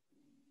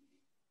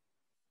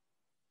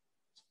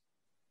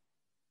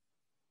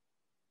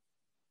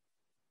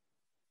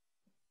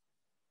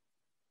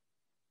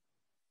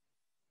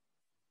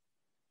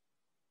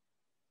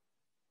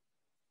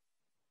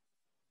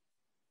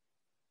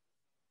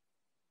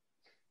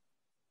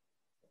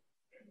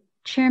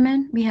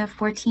 Chairman, we have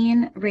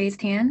 14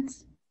 raised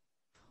hands.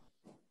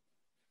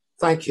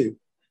 Thank you.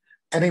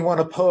 Anyone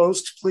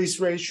opposed, please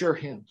raise your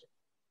hand.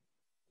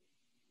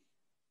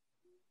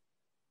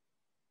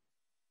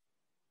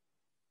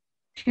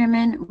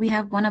 Chairman, we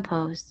have one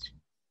opposed.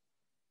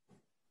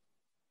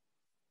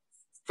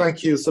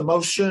 Thank you. The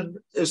motion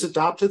is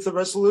adopted. The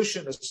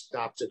resolution is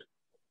adopted.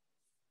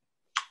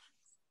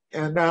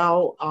 And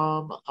now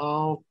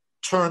I'll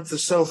turn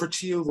this over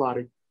to you,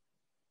 Lottie.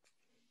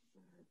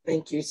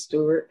 Thank you,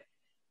 Stuart.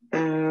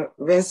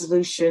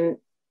 Resolution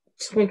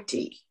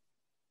 20,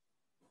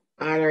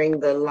 honoring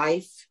the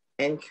life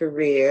and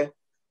career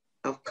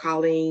of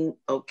Colleen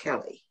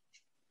O'Kelly.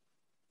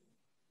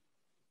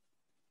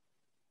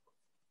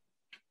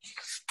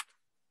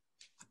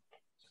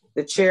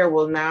 The chair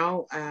will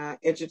now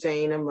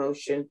entertain a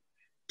motion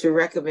to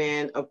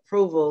recommend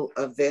approval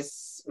of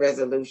this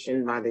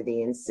resolution by the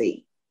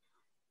DNC.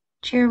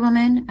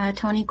 Chairwoman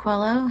Tony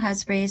Coelho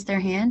has raised their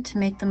hand to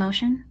make the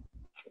motion.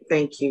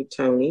 Thank you,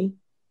 Tony.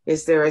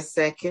 Is there a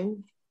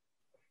second?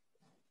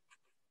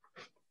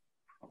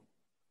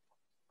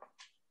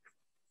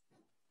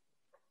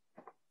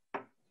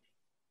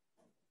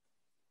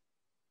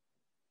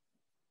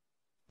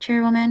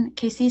 Chairwoman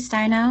Casey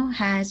Steino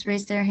has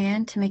raised their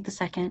hand to make the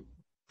second.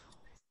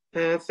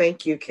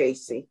 Thank you,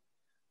 Casey.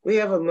 We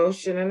have a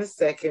motion and a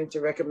second to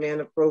recommend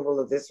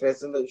approval of this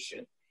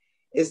resolution.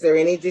 Is there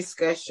any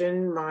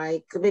discussion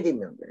by committee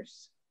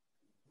members?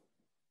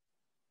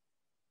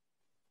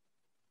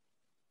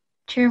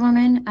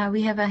 Chairwoman,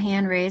 we have a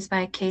hand raised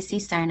by Casey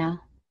Steino.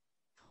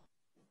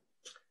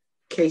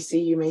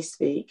 Casey, you may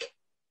speak.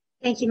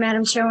 Thank you,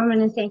 Madam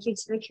Chairwoman, and thank you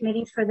to the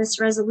committee for this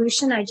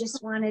resolution. I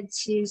just wanted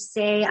to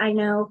say, I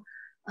know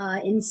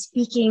in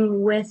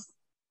speaking with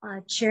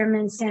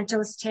Chairman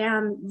Santos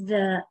Tam,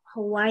 the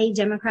Hawaii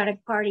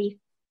Democratic Party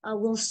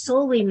will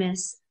sorely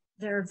miss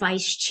their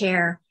vice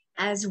chair,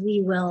 as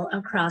we will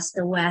across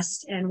the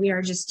West. And we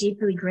are just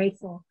deeply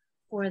grateful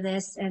for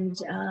this. And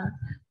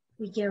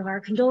we give our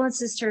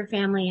condolences to her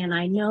family. And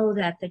I know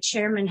that the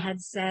chairman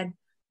had said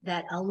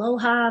that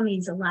aloha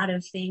means a lot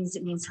of things.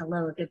 It means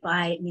hello,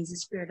 goodbye. It means the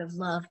spirit of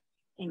love.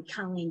 And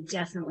Colleen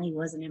definitely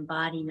was an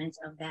embodiment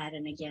of that.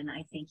 And again,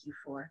 I thank you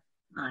for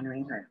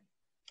honoring her.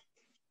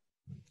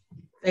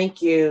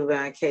 Thank you,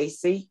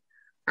 Casey.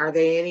 Are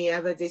there any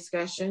other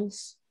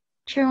discussions?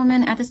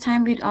 Chairwoman, at this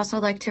time, we'd also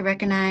like to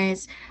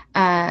recognize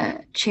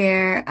Tyler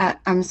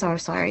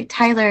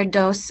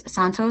Dos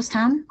Santos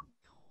Tam.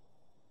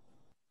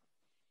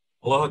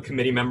 Aloha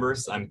committee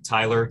members, I'm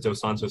Tyler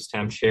Dos Santos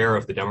Tam, Chair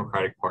of the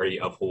Democratic Party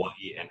of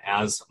Hawaii. And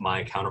as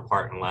my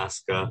counterpart in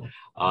Alaska,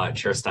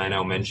 Chair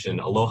Steinau mentioned,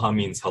 aloha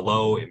means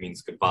hello, it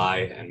means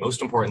goodbye, and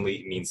most importantly,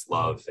 it means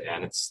love.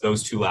 And it's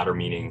those two latter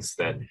meanings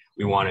that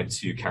we wanted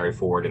to carry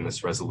forward in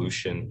this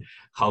resolution.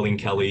 Colleen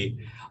Kelly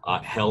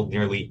held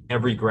nearly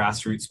every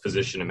grassroots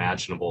position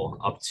imaginable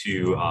up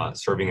to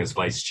serving as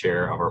vice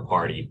chair of our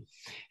party.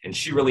 And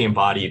she really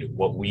embodied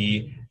what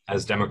we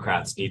as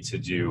Democrats need to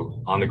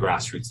do on the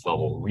grassroots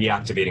level,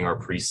 reactivating our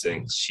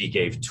precincts. She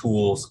gave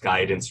tools,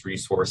 guidance,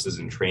 resources,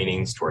 and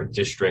trainings to our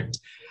district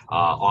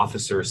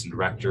officers and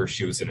directors.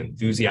 She was an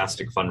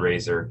enthusiastic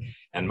fundraiser,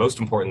 and most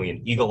importantly,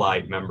 an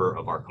eagle-eyed member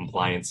of our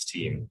compliance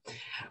team.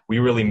 We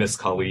really miss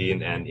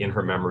Colleen, and in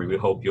her memory, we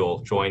hope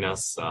you'll join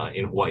us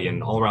in Hawaii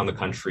and all around the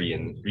country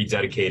in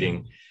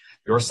rededicating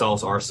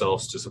yourselves,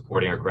 ourselves, to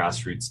supporting our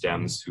grassroots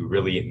Dems who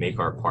really make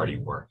our party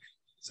work.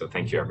 So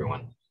thank you,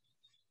 everyone.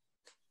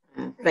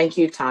 Thank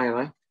you,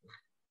 Tyler.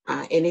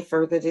 Any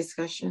further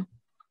discussion?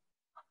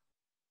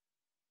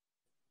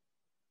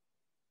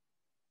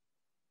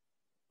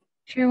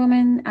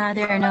 Chairwoman,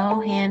 there are no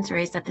hands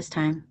raised at this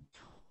time.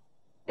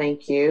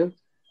 Thank you.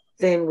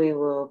 Then we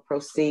will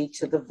proceed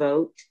to the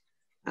vote.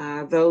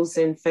 Those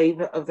in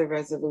favor of the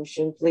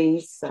resolution,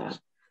 please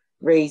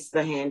raise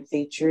the hand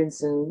feature in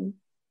Zoom.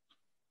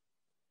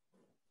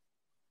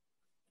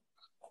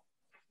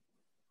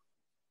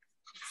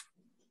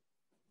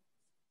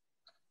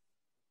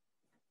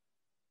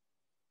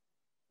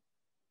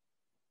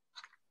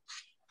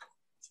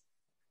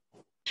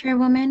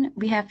 Chairwoman,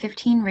 we have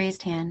 15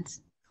 raised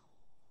hands.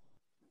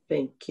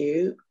 Thank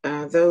you.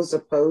 Those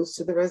opposed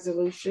to the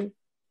resolution,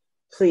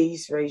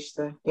 please raise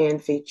the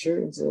hand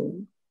feature in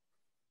Zoom.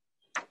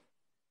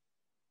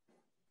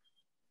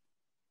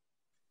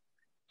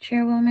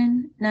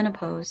 Chairwoman, none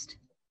opposed.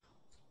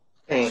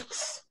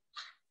 Thanks.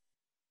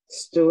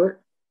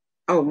 Stuart?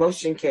 Oh,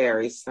 motion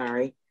carries,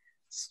 sorry.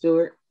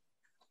 Stuart?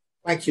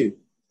 Thank you.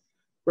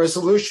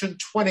 Resolution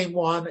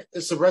 21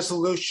 is a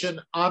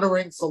resolution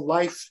honoring the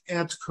life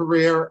and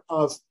career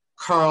of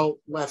Carl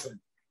Levin.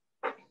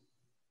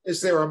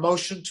 Is there a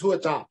motion to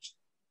adopt?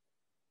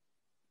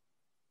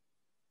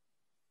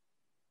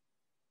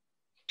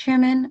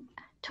 Chairman,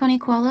 Tony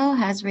Cuolo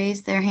has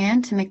raised their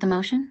hand to make the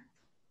motion.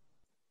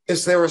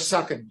 Is there a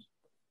second?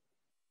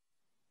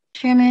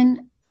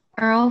 Chairman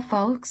Earl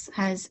Folks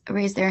has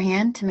raised their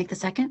hand to make the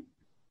second.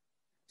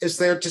 Is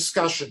there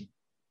discussion?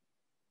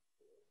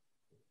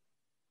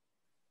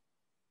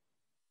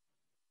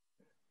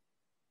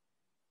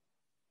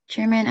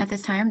 Chairman, at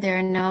this time, there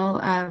are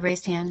no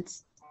raised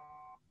hands.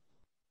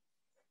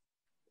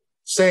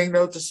 Saying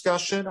no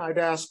discussion, I'd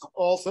ask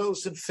all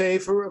those in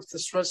favor of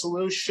this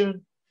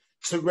resolution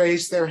to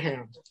raise their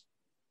hand.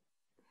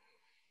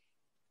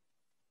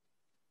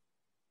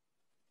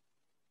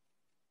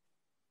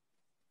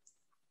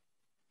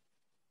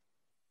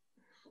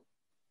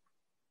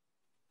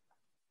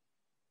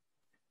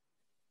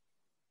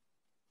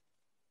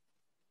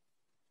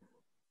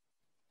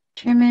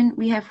 Chairman,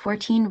 we have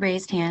 14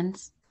 raised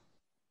hands.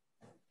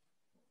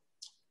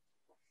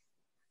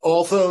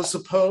 All those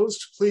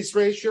opposed, please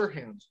raise your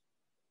hand.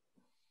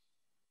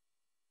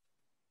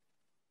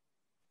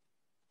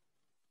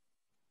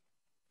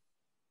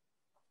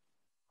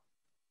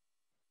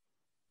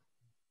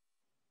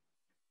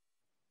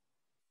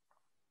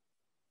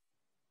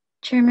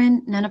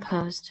 Chairman, none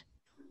opposed.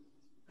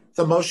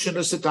 The motion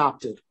is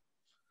adopted.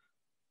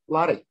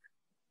 Lottie.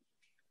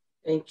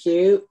 Thank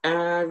you.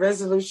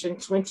 Resolution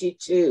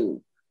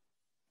 22,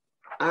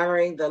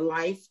 honoring the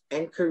life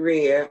and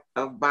career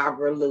of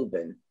Barbara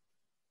Lubin.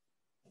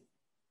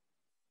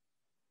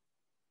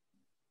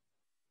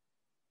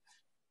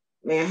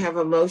 May I have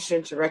a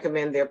motion to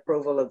recommend the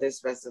approval of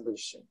this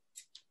resolution?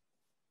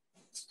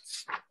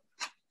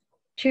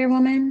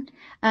 Chairwoman,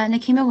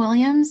 Nikema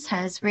Williams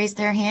has raised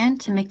their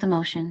hand to make the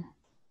motion.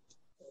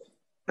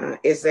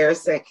 Is there a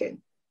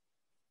second?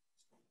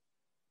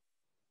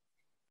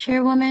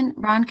 Chairwoman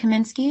Ron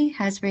Kaminsky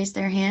has raised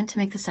their hand to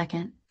make the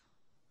second.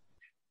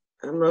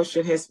 A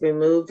motion has been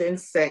moved in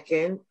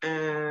second.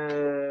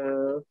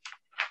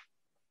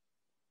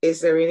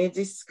 Is there any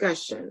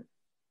discussion?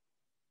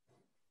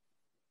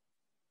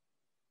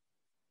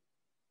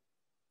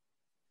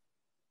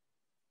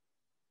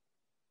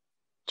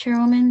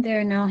 Chairwoman,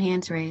 there are no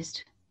hands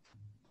raised.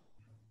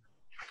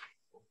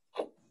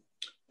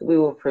 We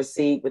will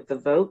proceed with the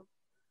vote.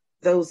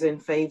 Those in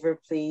favor,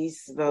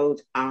 please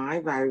vote aye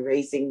by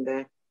raising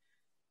the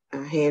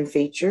hand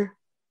feature.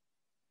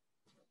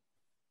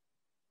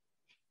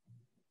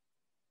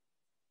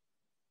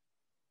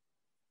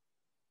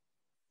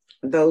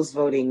 Those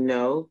voting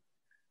no,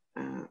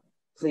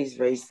 please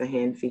raise the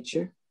hand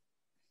feature.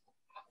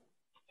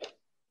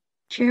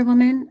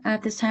 Chairwoman,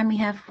 at this time we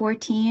have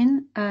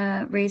 14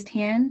 raised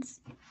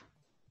hands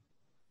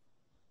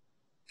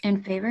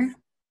in favor.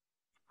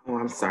 Oh,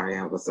 I'm sorry,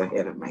 I was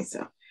ahead of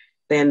myself.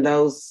 Then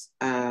those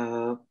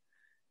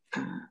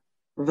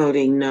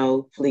voting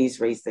no, please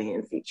raise the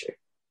hand feature.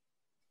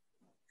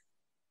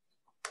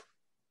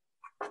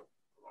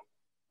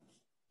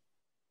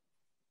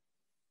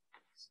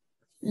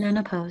 None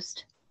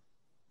opposed.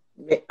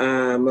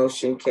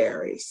 Motion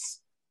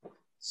carries.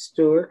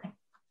 Stewart.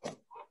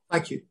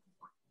 Thank you.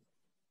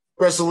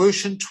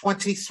 Resolution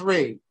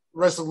 23,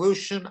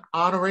 resolution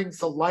honoring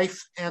the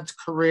life and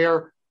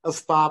career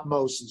of Bob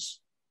Moses.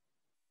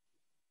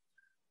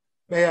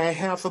 May I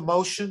have a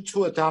motion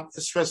to adopt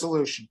this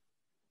resolution?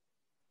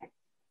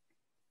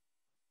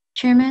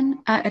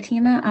 Chairman,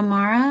 Atima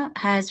Amara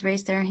has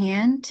raised their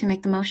hand to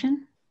make the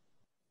motion.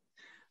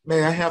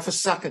 May I have a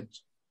second?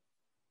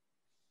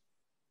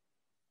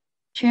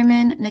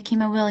 Chairman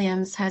Nakima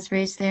Williams has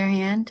raised their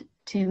hand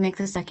to make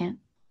the second.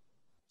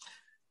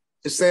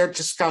 Is there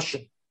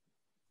discussion?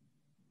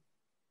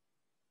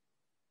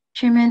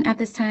 Chairman, at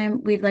this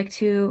time, we'd like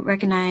to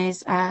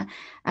recognize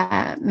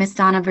Ms.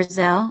 Donna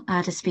Brazil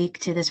to speak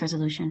to this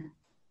resolution.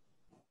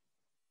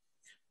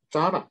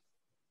 Donna.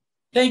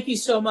 Thank you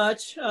so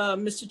much,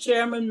 Mr.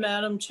 Chairman,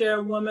 Madam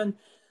Chairwoman.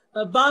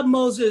 Bob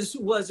Moses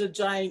was a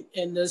giant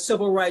in the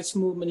civil rights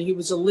movement. He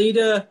was a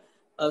leader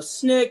of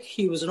SNCC.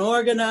 He was an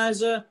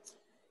organizer.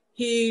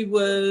 He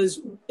was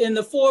in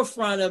the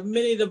forefront of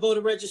many of the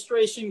voter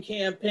registration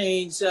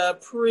campaigns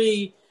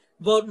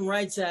pre-Voting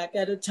Rights Act.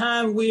 At a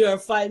time we are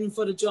fighting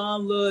for the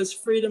John Lewis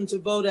Freedom to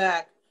Vote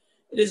Act,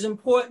 it is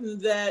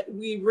important that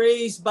we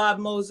raise Bob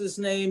Moses'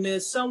 name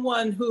as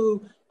someone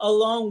who,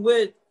 along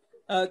with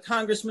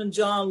Congressman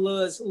John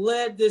Lewis,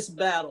 led this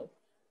battle.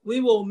 We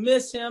will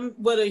miss him.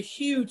 What a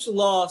huge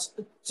loss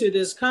to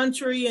this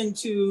country and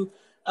to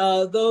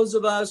those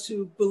of us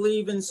who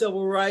believe in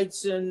civil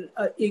rights and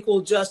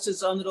equal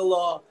justice under the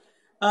law.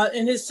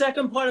 In his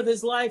second part of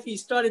his life, he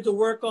started to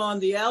work on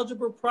the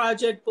Algebra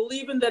Project,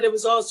 believing that it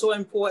was also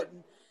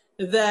important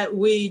that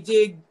we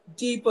dig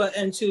deeper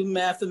into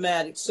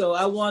mathematics. So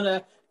I want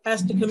to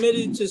ask the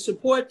committee to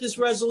support this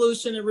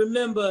resolution and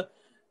remember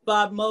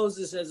Bob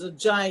Moses as a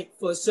giant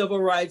for civil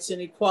rights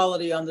and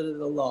equality under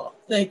the law.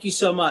 Thank you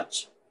so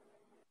much.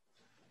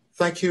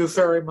 Thank you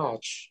very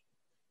much.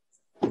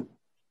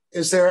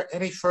 Is there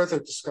any further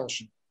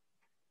discussion?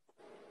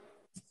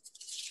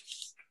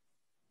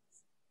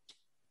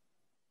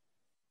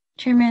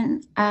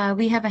 Chairman,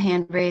 we have a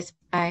hand raised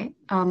by,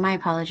 my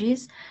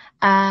apologies.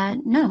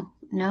 No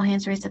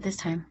hands raised at this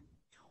time.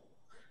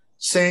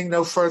 Seeing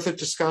no further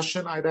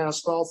discussion, I'd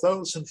ask all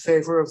those in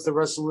favor of the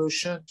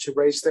resolution to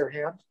raise their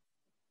hand.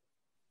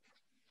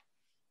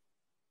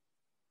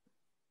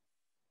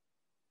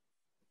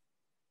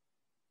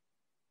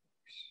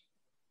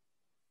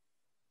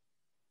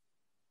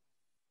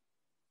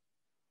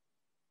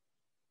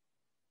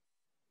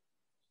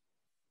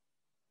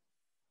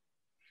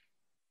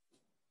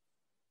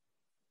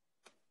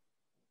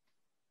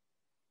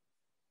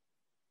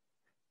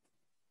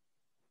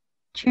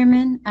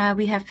 Chairman,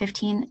 we have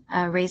 15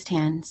 raised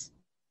hands.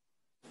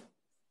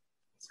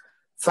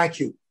 Thank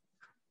you.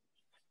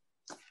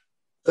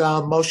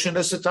 The motion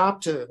is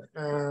adopted,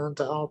 and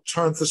I'll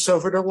turn this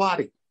over to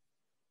Lottie.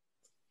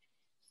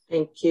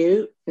 Thank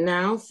you.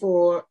 Now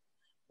for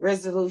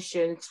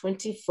Resolution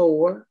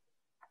 24,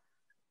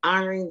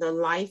 honoring the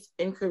life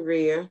and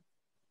career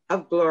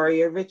of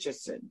Gloria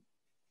Richardson.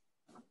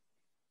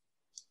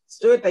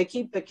 Stuart, they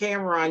keep the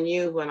camera on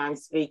you when I'm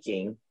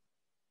speaking.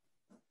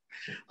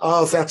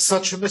 Oh, that's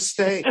such a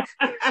mistake.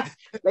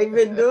 They've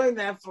been doing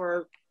that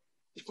for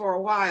a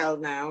while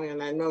now,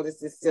 and I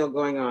notice it's still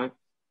going on.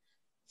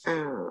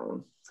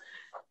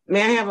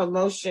 May I have a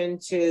motion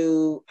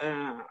to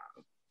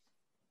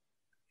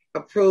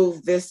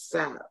approve this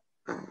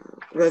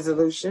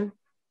resolution?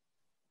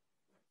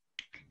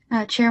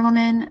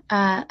 Chairwoman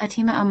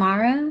Atima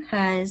Amara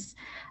has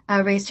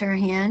raised her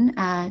hand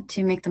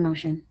to make the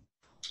motion.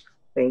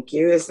 Thank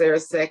you. Is there a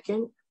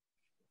second?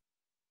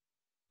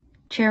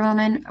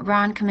 Chairwoman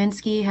Ron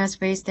Kaminsky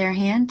has raised their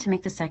hand to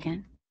make the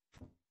second.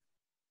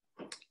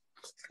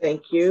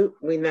 Thank you.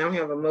 We now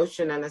have a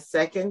motion and a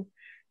second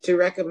to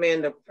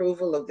recommend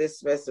approval of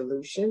this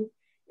resolution.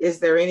 Is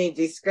there any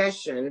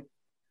discussion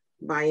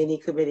by any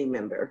committee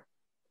member?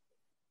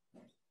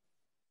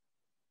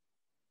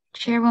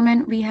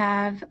 Chairwoman, we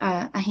have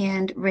a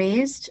hand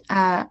raised,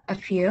 a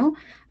few,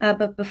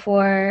 but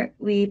before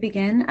we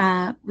begin,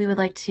 we would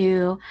like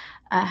to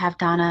have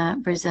Donna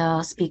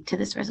Brazil speak to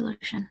this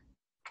resolution.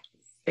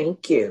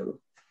 Thank you.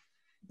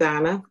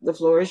 Donna, the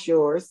floor is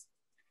yours.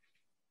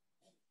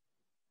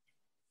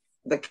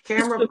 The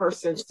camera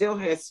person still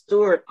has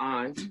Stuart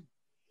on.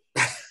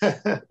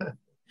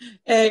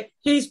 Hey,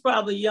 he's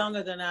probably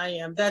younger than I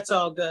am. That's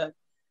all good.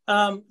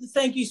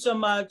 Thank you so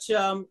much.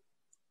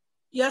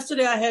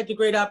 Yesterday, I had the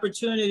great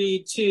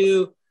opportunity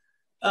to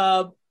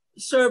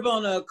serve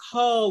on a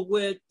call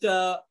with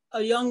a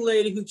young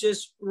lady who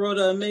just wrote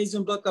an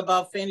amazing book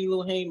about Fannie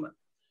Lou Hamer.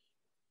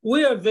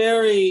 We are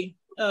very,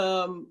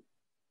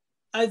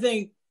 I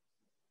think,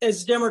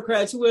 as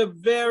Democrats, we're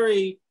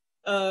very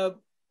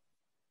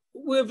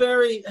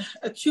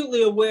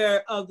acutely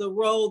aware of the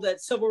role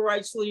that civil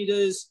rights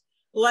leaders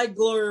like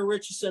Gloria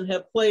Richardson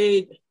have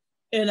played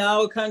in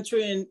our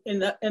country and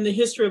in the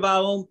history of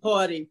our own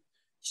party.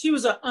 She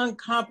was an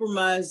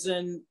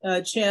uncompromising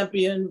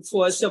champion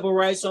for civil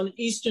rights on the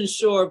Eastern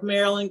Shore of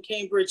Maryland,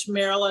 Cambridge,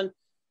 Maryland.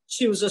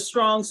 She was a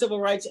strong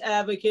civil rights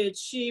advocate.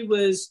 She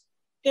was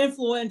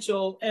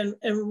influential and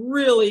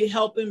really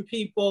helping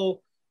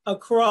people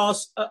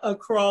across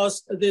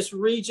this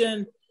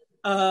region.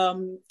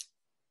 An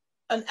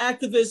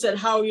activist at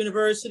Howard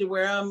University,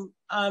 where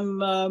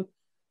I'm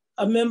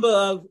a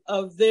member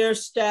of their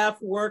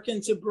staff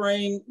working to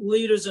bring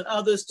leaders and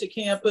others to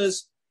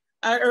campus.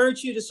 I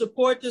urge you to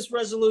support this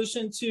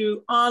resolution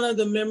to honor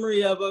the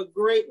memory of a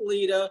great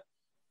leader.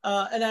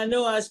 And I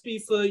know I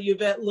speak for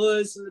Yvette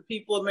Lewis and the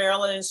people of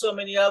Maryland and so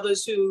many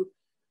others who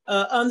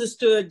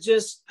understood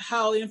just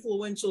how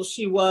influential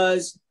she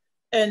was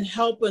in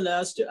helping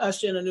us to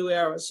usher in a new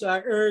era. So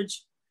I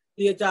urge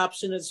the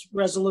adoption of this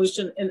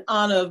resolution in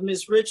honor of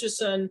Ms.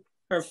 Richardson,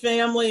 her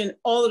family, and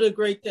all of the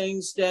great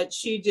things that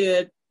she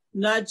did,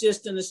 not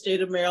just in the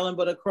state of Maryland,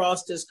 but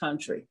across this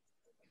country.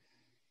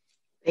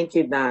 Thank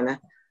you, Donna.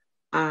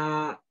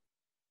 Are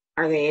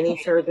there any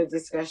further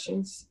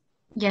discussions?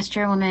 Yes,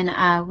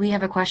 Chairwoman, we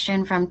have a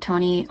question from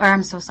Tony, or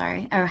I'm so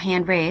sorry, a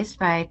hand raised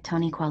by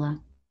Tony Quello.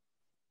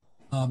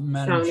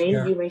 Madam Tony,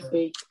 Chair, you may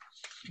speak.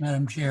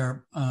 Madam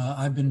Chair,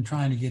 I've been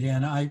trying to get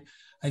in.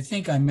 I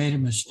think I made a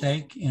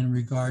mistake in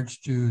regards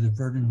to the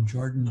Vernon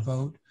Jordan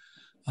vote.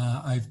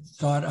 I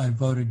thought I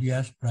voted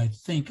yes, but I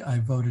think I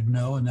voted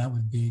no, and that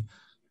would be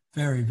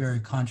very, very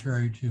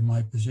contrary to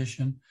my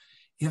position.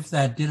 If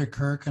that did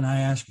occur, can I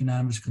ask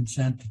unanimous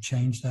consent to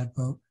change that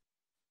vote?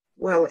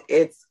 Well,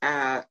 it's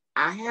I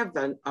have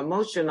a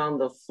motion on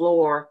the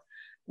floor,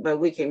 but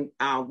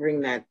I'll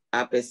bring that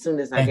up as soon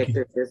as I get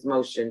through this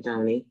motion,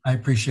 Tony. I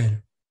appreciate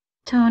it.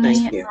 Tony,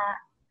 Thank you.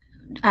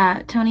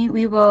 Tony,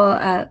 we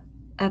will,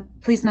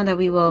 please know that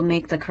we will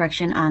make the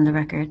correction on the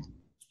record.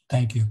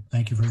 Thank you.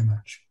 Thank you very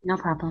much. No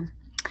problem.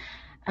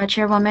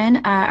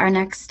 Chairwoman, our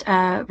next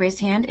raised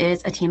hand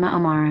is Atima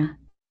Amara.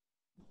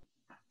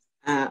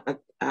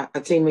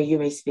 Atima, you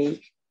may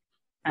speak.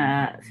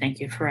 Thank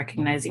you for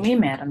recognizing me,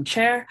 Madam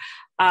Chair.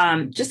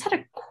 Just had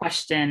a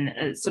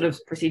question, sort of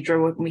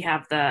procedural. When we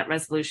have the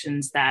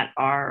resolutions that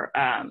are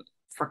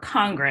for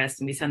Congress,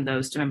 and we send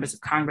those to members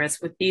of Congress,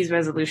 with these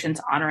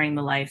resolutions honoring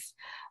the life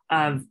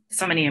of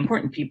so many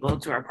important people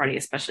to our party,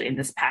 especially in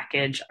this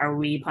package, are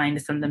we planning to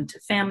send them to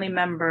family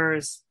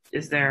members?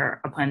 Is there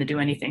a plan to do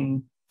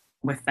anything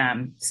with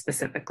them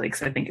specifically?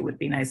 Because I think it would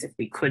be nice if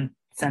we could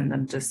send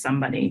them to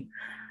somebody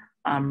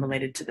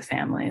related to the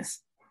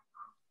families.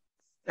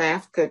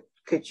 Staff,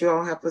 could you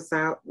all help us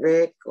out,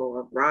 Rick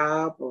or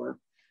Rob or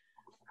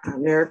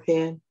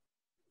Maripan?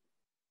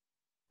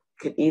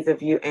 Could either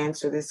of you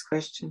answer this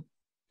question?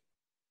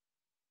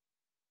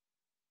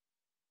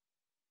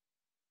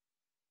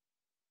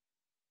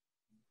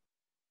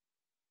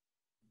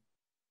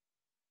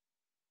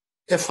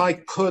 If I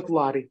could,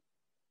 Lottie.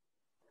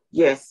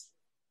 Yes.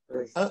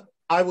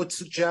 I would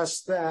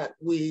suggest that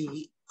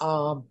we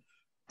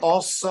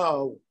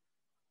also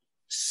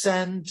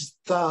send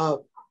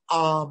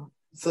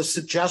the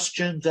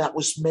suggestion that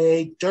was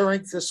made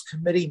during this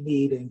committee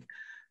meeting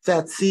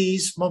that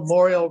these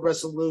memorial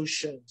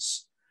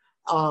resolutions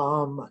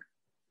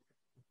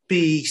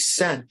be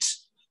sent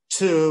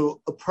to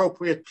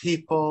appropriate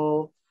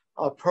people,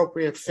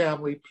 appropriate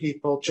family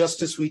people,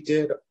 just as we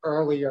did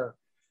earlier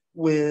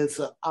with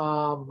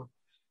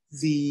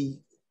the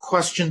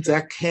question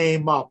that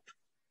came up.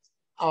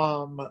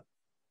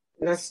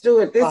 Let's do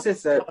it. This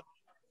is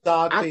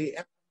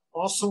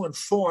also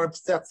informed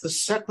that the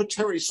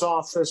Secretary's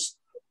office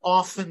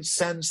often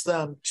sends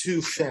them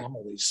to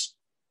families.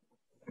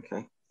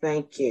 Okay,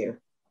 thank you.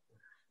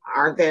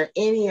 Are there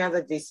any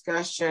other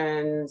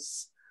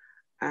discussions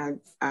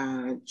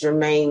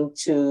germane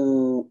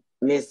to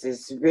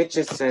Mrs.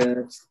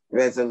 Richardson's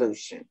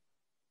resolution?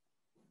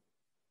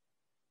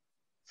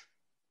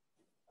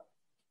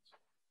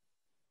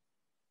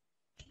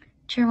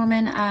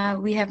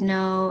 Chairwoman, we have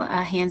no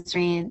hands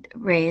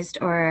raised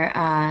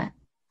or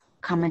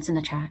comments in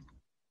the chat.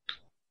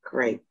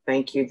 Great,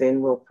 thank you.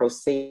 Then we'll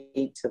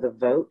proceed to the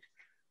vote.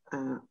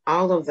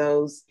 All of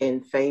those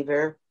in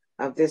favor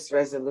of this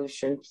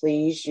resolution,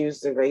 please use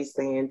the raise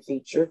the hand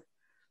feature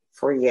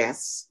for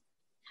yes.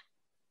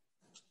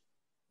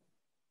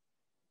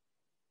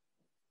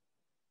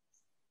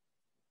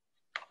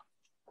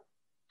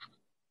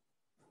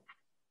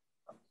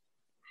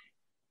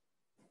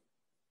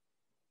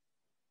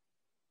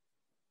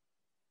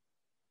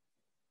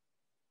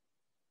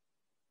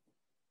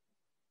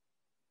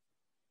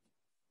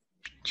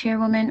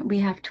 Chairwoman, we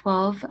have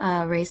 12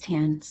 raised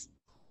hands.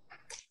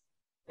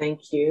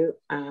 Thank you.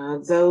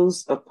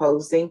 Those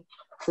opposing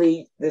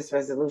this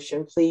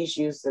resolution, please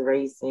use the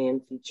raise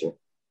hand feature.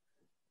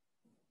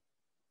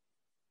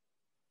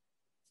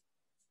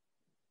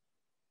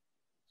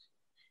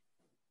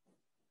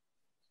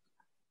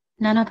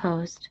 None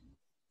opposed.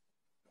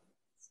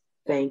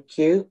 Thank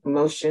you.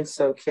 Motion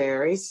so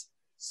carries.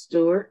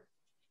 Stewart.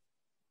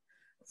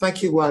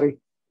 Thank you, Lottie.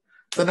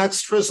 The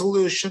next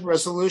resolution,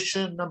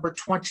 resolution number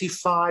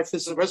 25,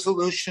 is a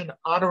resolution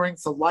honoring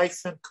the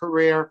life and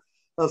career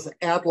of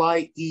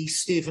Adlai E.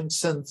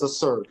 Stevenson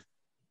III.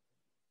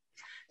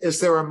 Is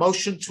there a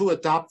motion to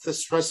adopt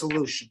this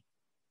resolution?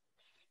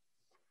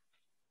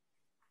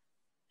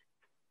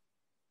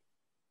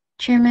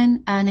 Chairman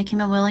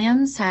Nikema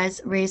Williams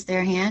has raised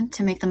their hand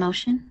to make the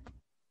motion.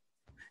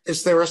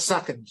 Is there a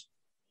second?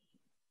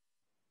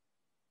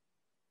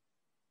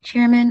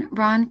 Chairman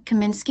Ron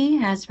Kaminsky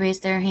has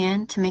raised their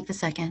hand to make the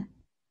second.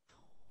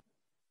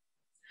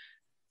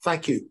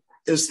 Thank you.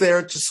 Is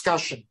there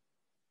discussion?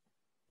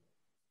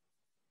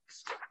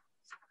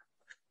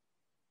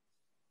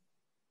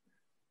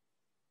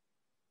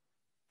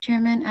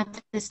 Chairman,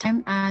 at this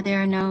time,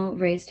 there are no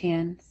raised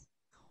hands.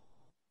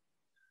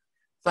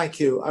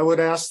 Thank you. I would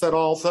ask that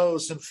all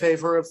those in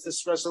favor of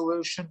this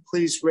resolution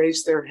please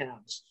raise their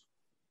hands.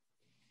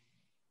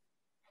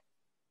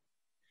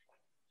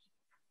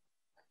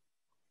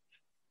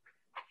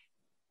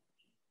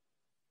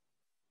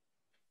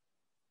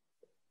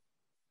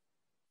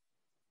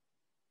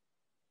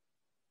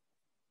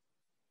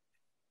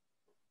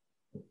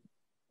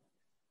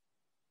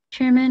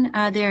 Chairman,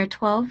 there are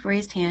 12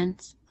 raised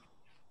hands.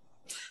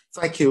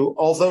 Thank you.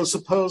 All those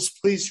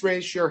opposed, please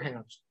raise your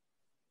hand.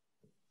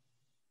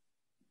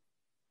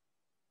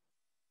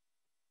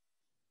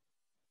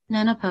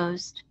 None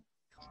opposed.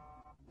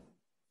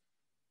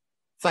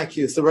 Thank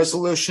you. The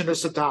resolution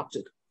is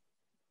adopted.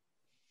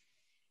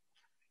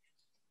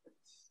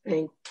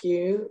 Thank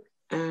you.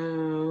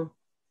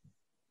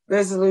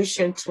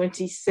 Resolution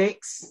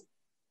 26,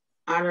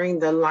 honoring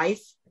the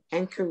life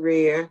and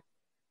career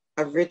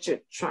of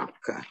Richard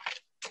Trumka.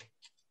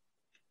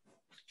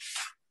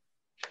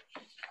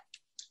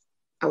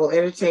 I will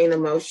entertain a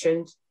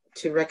motion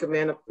to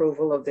recommend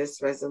approval of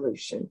this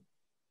resolution.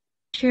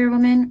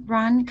 Chairwoman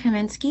Ron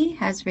Kaminsky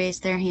has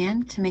raised their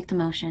hand to make the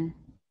motion.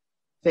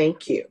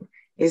 Thank you.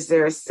 Is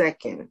there a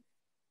second?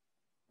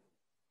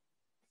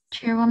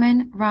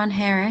 Chairwoman Ron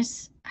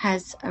Harris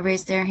has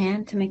raised their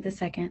hand to make the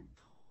second.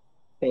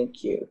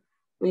 Thank you.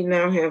 We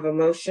now have a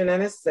motion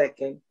and a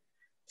second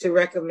to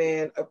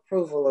recommend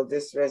approval of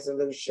this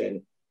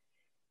resolution.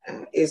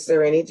 Is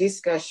there any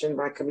discussion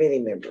by committee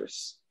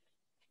members?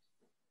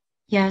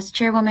 Yes,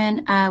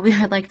 Chairwoman,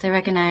 we would like to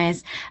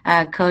recognize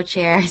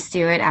Co-Chair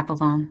Stuart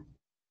Applebaum.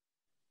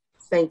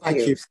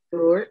 Thank you.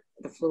 Stuart,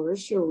 the floor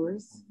is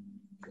yours.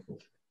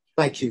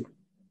 Thank you.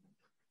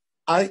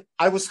 I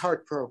was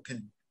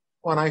heartbroken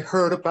when I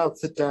heard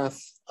about the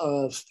death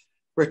of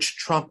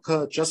Rich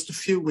Trumka just a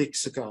few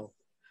weeks ago.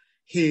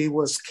 He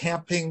was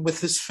camping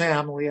with his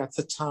family at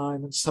the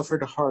time and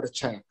suffered a heart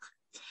attack.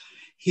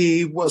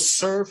 He was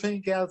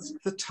serving at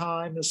the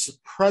time as the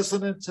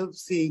president of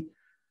the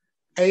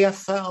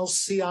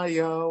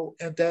AFL-CIO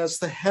and as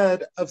the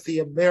head of the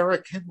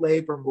American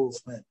labor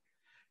movement,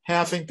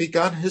 having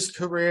begun his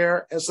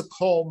career as a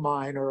coal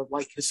miner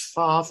like his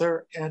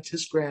father and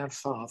his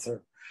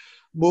grandfather,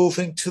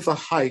 moving to the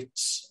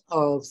heights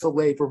of the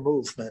labor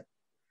movement.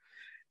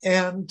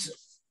 And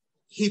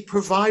he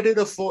provided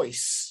a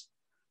voice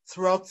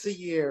throughout the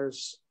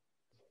years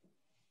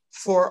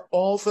for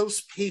all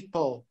those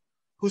people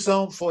whose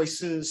own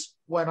voices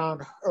went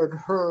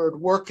unheard,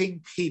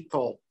 working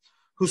people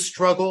who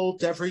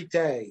struggled every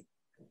day.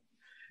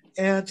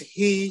 And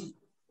he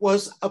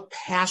was a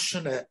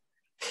passionate,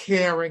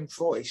 caring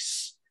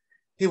voice.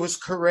 He was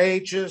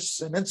courageous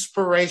and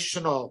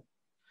inspirational.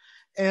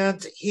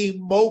 And he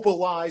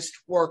mobilized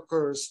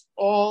workers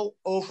all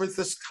over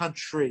this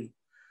country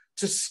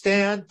to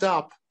stand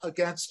up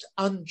against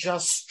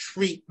unjust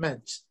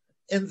treatment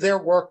in their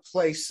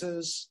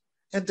workplaces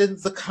and in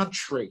the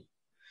country.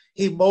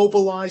 He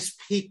mobilized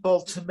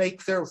people to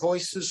make their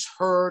voices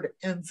heard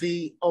in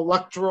the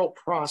electoral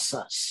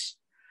process.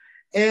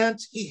 And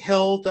he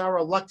held our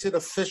elected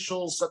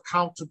officials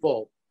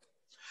accountable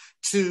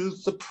to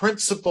the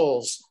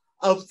principles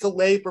of the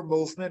labor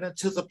movement and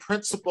to the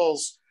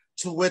principles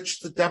to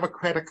which the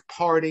Democratic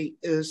Party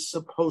is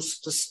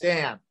supposed to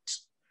stand.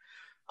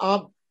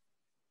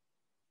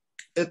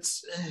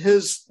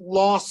 His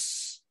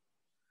loss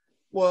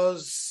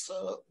was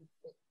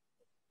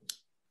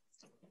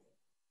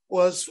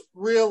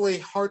really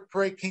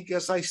heartbreaking,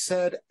 as I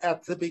said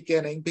at the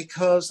beginning,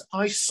 because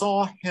I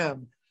saw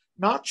him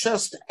not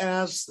just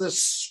as the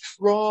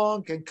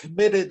strong and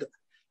committed,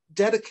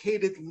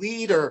 dedicated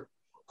leader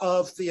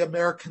of the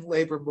American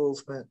labor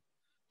movement,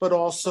 but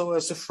also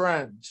as a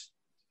friend.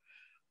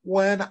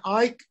 When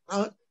I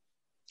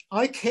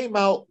came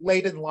out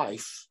late in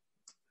life,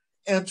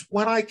 and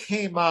when I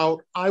came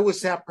out, I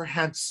was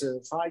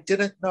apprehensive. I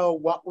didn't know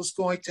what was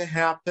going to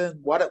happen,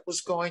 what it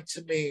was going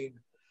to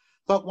mean.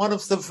 But one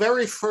of the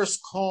very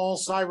first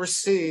calls I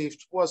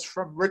received was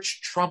from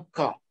Rich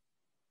Trumka.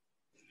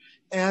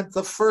 And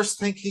the first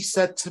thing he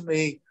said to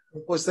me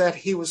was that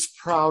he was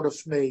proud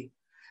of me.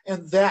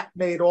 And that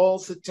made all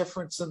the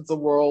difference in the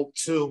world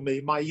to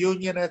me. My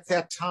union at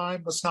that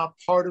time was not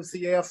part of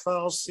the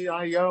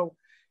AFL-CIO.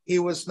 He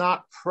was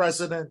not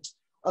president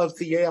of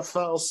the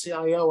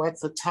AFL-CIO at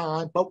the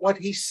time. But what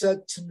he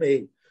said to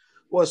me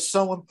was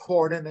so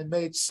important and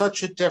made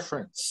such a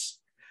difference.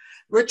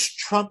 Rich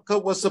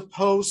Trumka was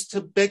opposed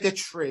to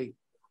bigotry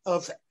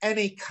of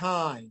any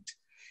kind.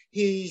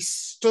 He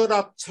stood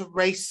up to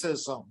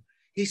racism.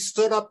 He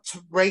stood up to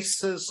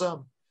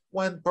racism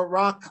when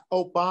Barack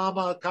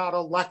Obama got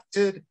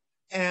elected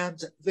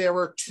and there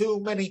were too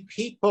many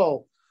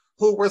people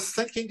who were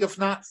thinking of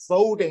not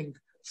voting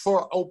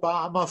for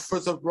Obama for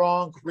the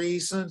wrong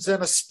reasons,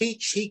 and a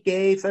speech he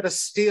gave at a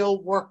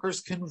steel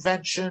workers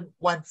convention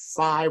went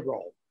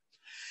viral.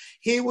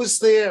 He was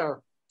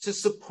there to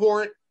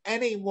support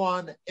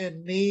anyone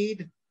in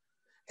need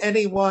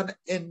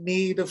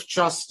of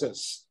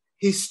justice.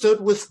 He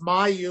stood with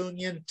my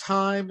union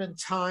time and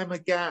time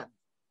again.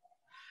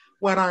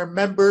 When our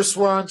members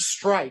were on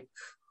strike,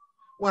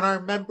 when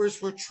our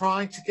members were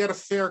trying to get a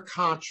fair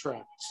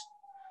contract,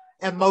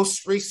 and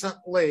most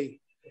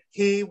recently,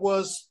 he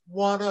was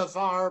one of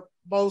our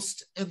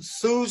most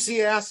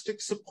enthusiastic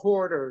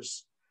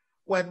supporters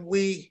when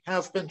we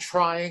have been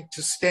trying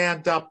to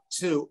stand up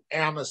to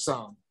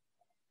Amazon.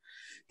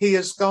 He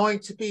is going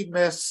to be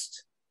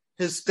missed.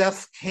 His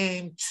death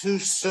came too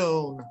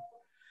soon.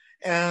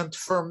 And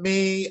for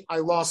me, I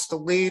lost a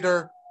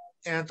leader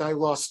and I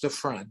lost a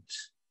friend.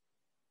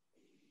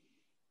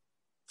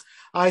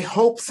 I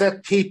hope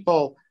that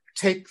people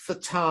take the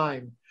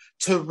time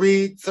to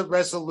read the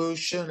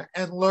resolution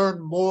and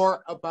learn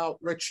more about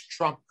Rich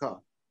Trumka,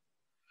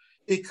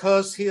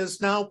 because he is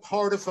now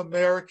part of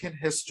American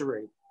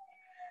history,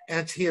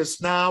 and he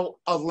is now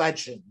a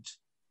legend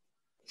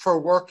for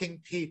working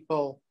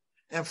people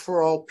and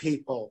for all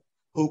people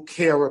who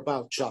care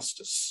about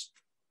justice.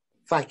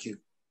 Thank you.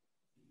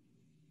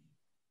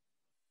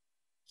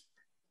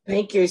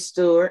 Thank you,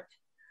 Stuart.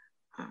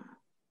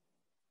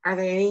 Are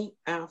there any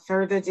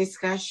further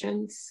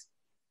discussions?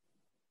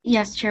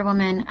 Yes,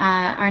 Chairwoman.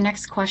 Our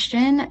next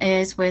question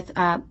is with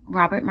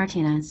Robert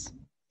Martinez.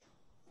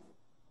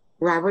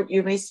 Robert,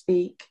 you may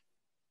speak.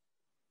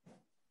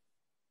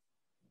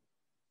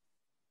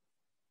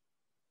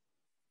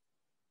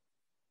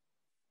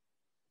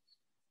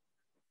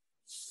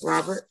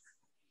 Robert?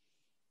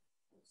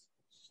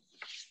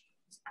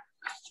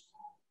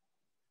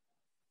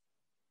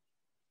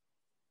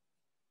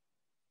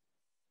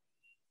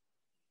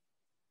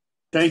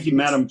 Thank you,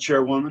 Madam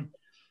Chairwoman.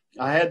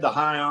 I had the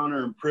high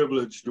honor and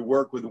privilege to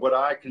work with what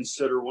I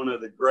consider one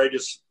of the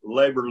greatest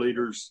labor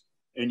leaders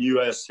in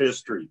U.S.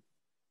 history,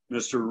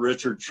 Mr.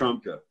 Richard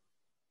Trumka.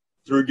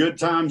 Through good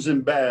times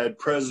and bad,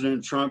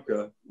 President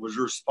Trumka was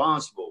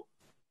responsible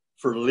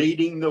for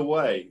leading the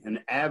way and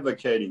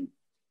advocating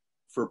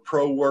for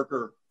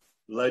pro-worker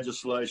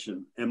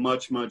legislation and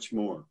much, much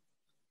more.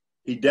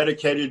 He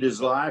dedicated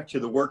his life to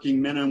the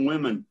working men and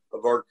women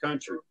of our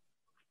country.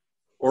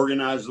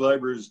 Organized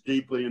labor is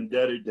deeply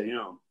indebted to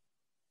him,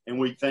 and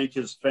we thank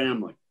his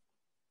family.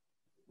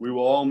 We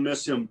will all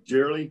miss him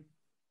dearly.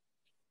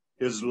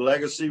 His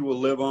legacy will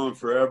live on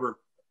forever,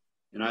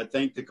 and I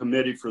thank the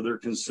committee for their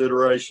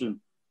consideration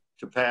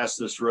to pass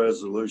this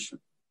resolution.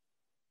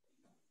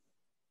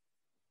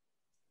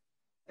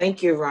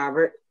 Thank you,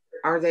 Robert.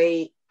 Are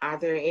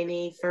there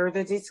any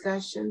further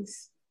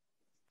discussions?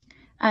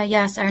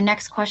 Yes, our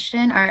next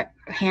question, our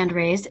hand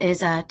raised,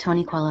 is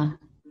Tony Quello.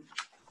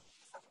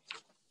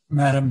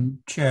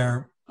 Madam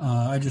Chair,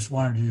 I just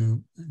wanted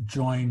to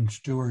join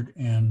Stuart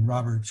and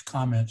Robert's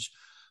comments,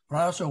 but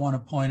I also want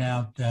to point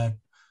out that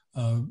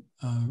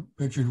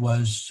Richard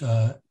was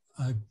a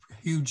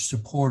huge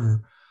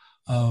supporter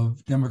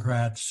of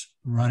Democrats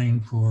running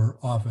for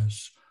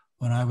office.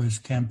 When I was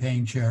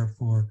campaign chair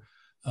for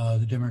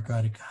the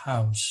Democratic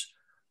House,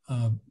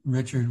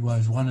 Richard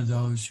was one of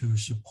those who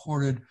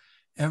supported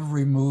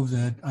every move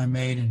that I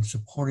made in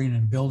supporting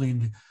and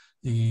building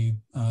the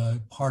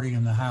party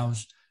in the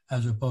House,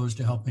 as opposed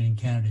to helping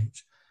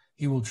candidates.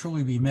 He will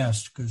truly be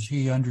missed because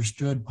he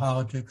understood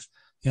politics,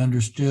 he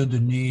understood the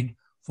need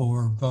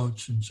for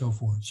votes and so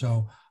forth.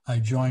 So I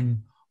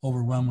join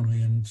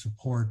overwhelmingly in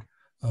support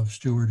of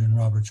Stuart and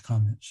Robert's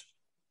comments.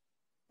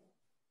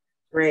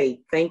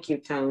 Great, thank you,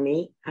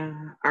 Tony.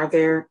 Are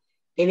there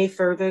any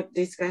further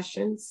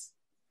discussions?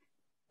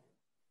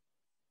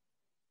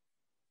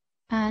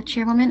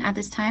 Chairwoman, at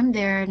this time,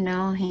 there are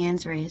no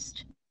hands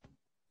raised.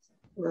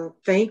 Well,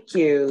 thank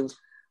you.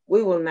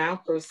 We will now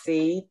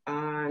proceed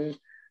on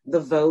the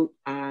vote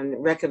on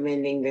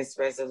recommending this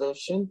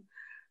resolution.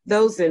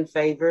 Those in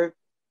favor,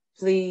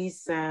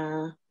 please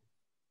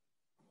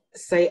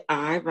say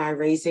aye by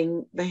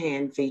raising the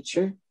hand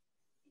feature.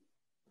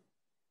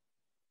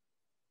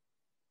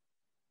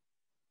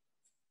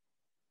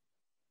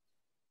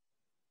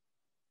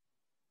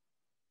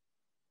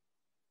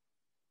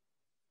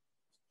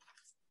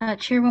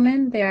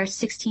 Chairwoman, there are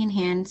 16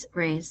 hands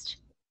raised.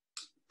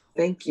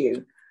 Thank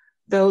you.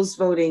 Those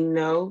voting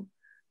no,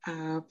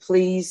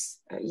 please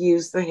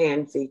use the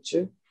hand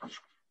feature.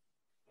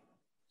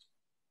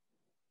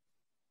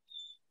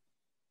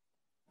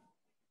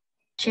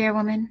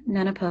 Chairwoman,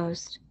 none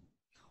opposed.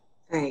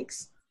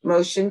 Thanks.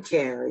 Motion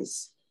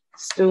carries.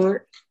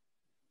 Stuart?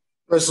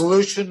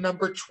 Resolution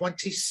number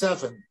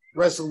 27,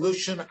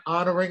 resolution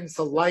honoring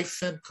the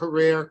life and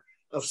career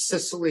of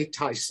Cicely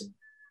Tyson.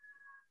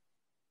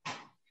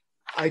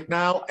 I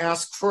now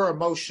ask for a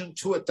motion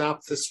to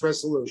adopt this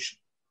resolution.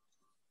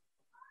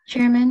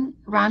 Chairman,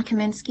 Ron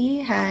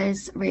Kaminsky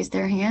has raised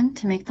their hand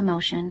to make the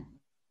motion.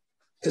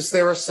 Is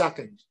there a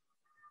second?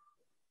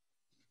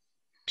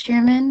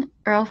 Chairman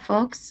Earl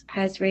Folks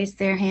has raised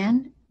their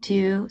hand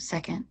to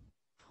second.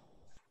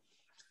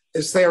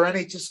 Is there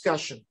any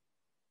discussion?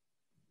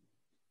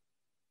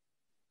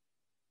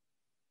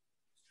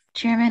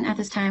 Chairman, at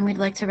this time, we'd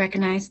like to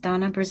recognize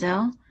Donna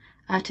Brazil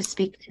to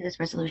speak to this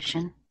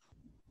resolution.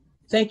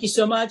 Thank you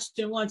so much.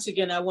 And once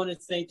again, I want to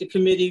thank the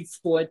committee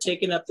for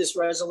taking up this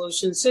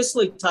resolution.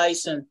 Cicely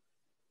Tyson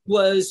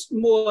was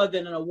more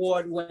than an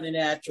award-winning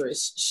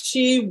actress.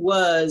 She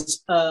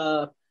was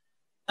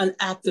an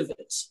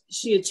activist.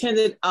 She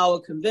attended our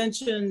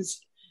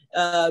conventions.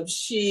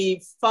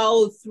 She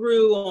followed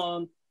through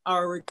on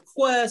our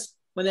requests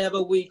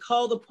whenever we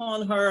called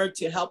upon her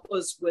to help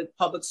us with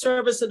public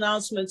service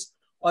announcements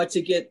or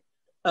to get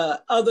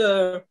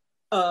other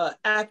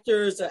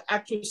actors or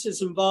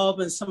actresses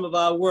involved in some of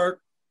our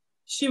work.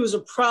 She was a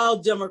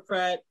proud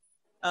Democrat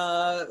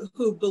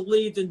who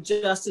believed in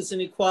justice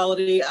and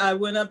equality. I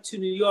went up to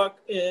New York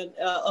and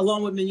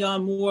along with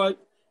Mignon Moore,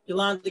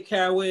 Yolanda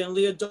Caraway, and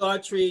Leah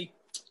Daughtry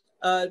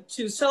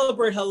to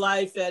celebrate her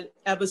life at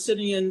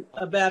Abyssinian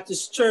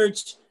Baptist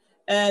Church.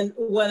 And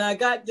when I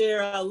got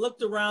there, I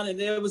looked around and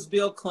there was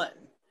Bill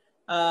Clinton.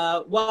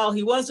 While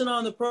he wasn't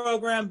on the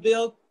program,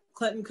 Bill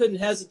Clinton didn't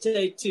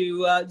hesitate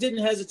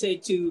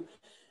to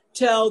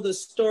tell the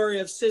story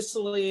of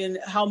Cicely and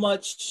how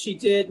much she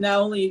did, not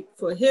only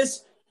for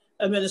his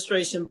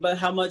administration, but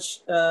how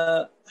much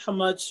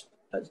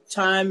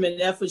time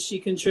and effort she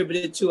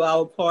contributed to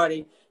our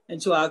party and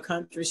to our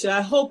country. So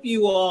I hope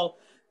you all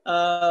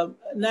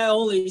not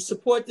only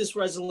support this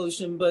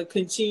resolution, but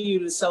continue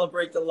to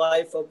celebrate the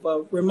life of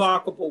a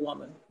remarkable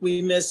woman.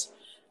 We miss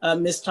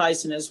Miss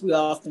Tyson, as we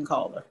often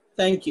call her.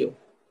 Thank you.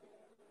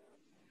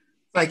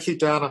 Thank you,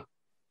 Donna.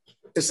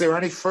 Is there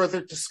any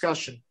further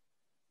discussion?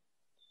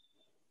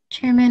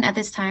 Chairman, at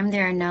this time,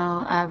 there are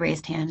no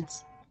raised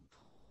hands.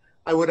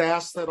 I would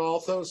ask that all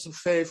those in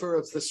favor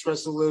of this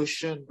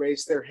resolution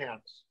raise their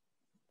hands.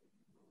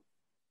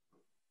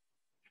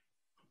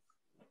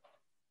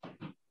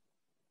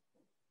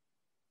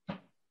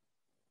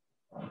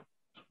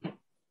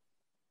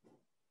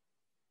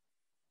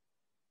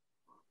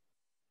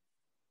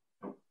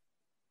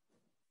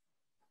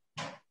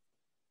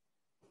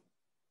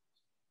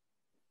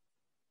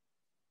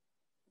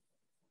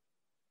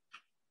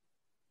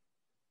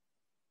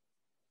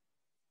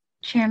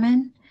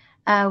 Chairman,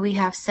 we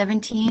have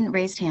 17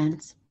 raised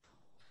hands.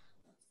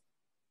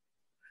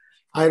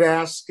 I'd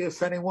ask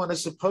if anyone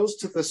is opposed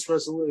to this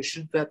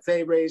resolution that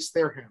they raise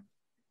their hand.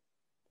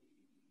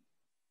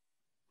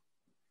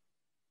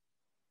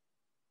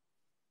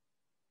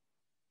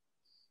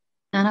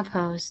 None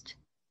opposed.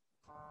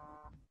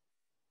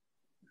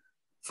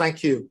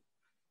 Thank you.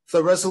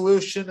 The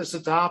resolution is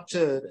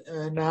adopted,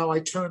 and now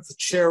I turn the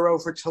chair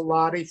over to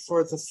Lottie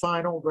for the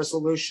final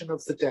resolution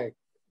of the day.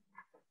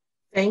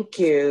 Thank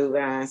you,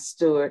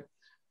 Stuart.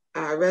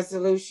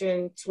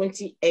 Resolution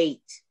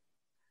 28,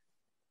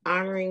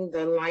 honoring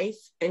the life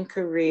and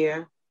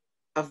career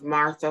of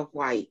Martha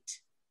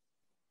White.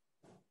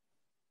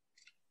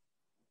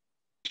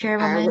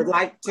 Chairwoman, I would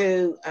like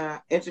to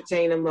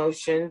entertain a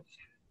motion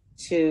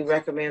to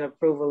recommend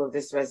approval of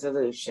this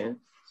resolution.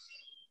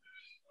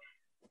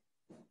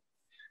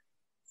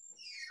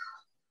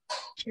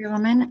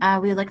 Chairwoman,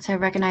 we would like to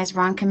recognize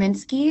Ron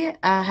Kaminsky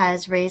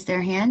has raised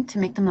their hand to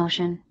make the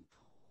motion.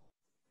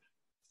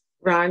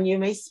 Ron, you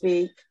may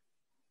speak.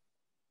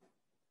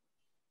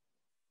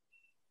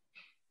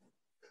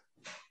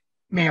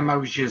 Ma'am, I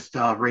was just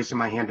raising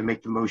my hand to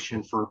make the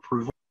motion for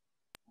approval.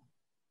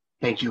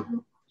 Thank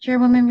you.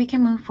 Chairwoman, we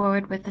can move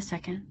forward with the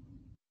second.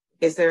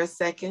 Is there a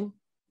second?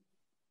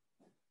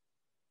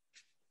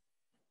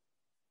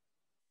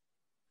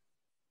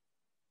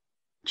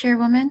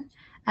 Chairwoman,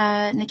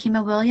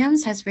 Nikema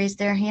Williams has raised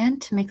their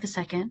hand to make the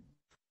second.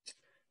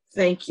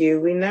 Thank you.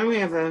 We now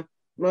have a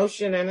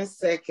motion and a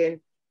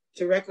second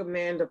to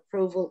recommend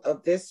approval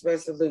of this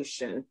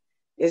resolution.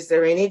 Is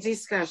there any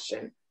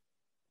discussion?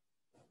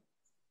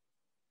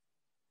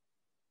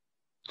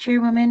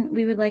 Chairwoman,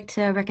 we would like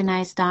to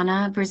recognize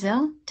Donna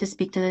Brazil to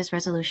speak to this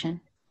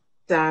resolution.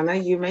 Donna,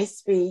 you may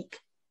speak.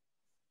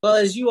 Well,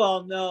 as you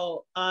all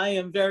know, I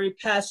am very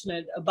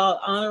passionate about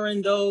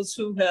honoring those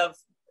who have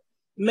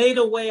made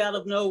a way out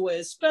of nowhere,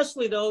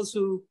 especially those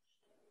who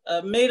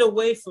made a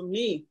way for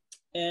me.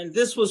 And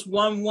this was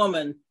one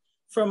woman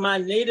from my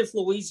native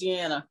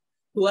Louisiana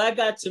who I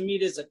got to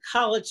meet as a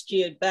college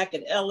kid back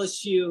at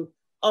LSU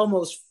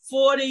almost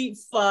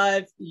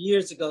 45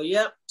 years ago.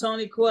 Yep,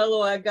 Tony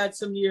Coelho, I got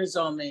some years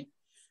on me.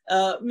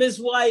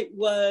 Ms. White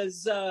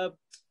was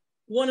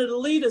one of the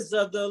leaders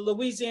of the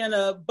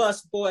Louisiana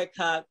bus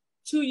boycott.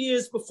 2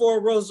 years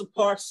before Rosa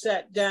Parks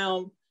sat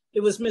down, it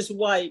was Ms.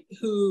 White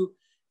who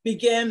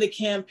began the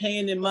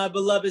campaign in my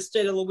beloved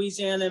state of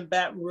Louisiana and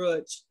Baton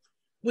Rouge.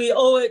 We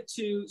owe it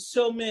to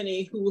so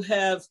many who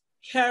have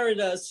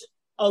carried us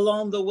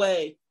along the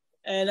way.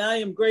 And I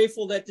am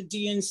grateful that the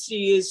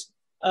DNC is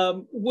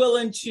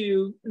willing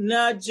to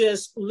not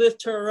just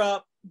lift her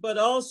up, but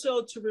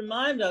also to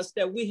remind us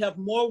that we have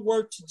more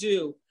work to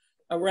do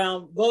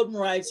around voting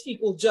rights,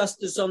 equal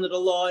justice under the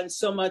law, and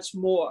so much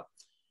more.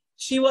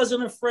 She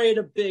wasn't afraid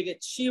of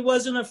bigots. She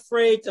wasn't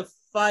afraid to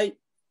fight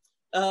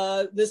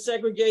the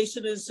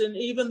segregationists and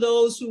even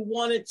those who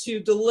wanted to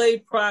delay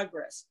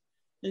progress.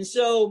 And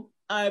so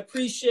I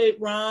appreciate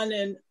Ron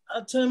and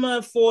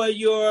Atuma for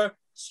your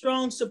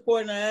strong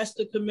support, and I ask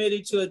the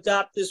committee to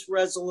adopt this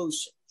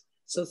resolution.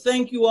 So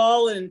thank you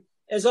all, and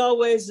as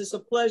always, it's a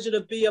pleasure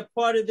to be a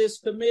part of this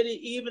committee,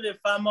 even if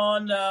I'm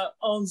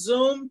on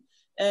Zoom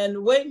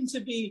and waiting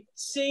to be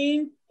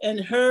seen and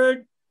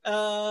heard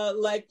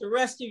like the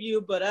rest of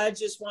you. But I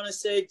just want to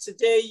say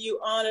today you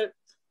honored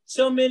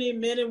so many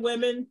men and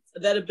women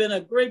that have been a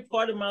great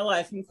part of my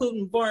life,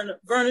 including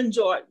Vernon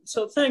Jordan.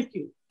 So thank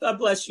you. God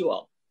bless you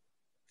all.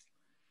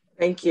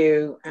 Thank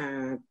you,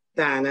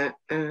 Donna.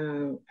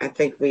 I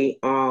think we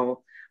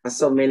all, or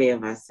so many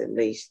of us at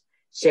least,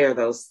 share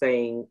those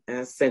same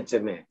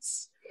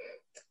sentiments.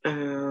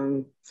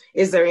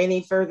 Is there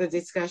any further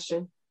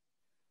discussion?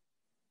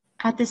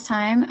 At this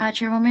time,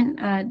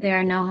 Chairwoman, there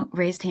are no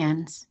raised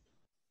hands.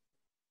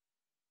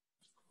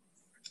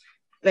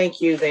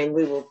 Thank you. Then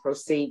we will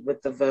proceed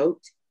with the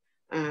vote.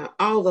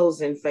 All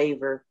those in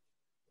favor,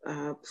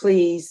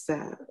 please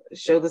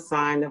show the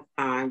sign of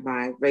aye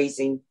by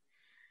raising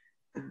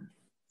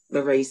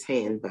the raise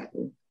hand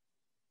button.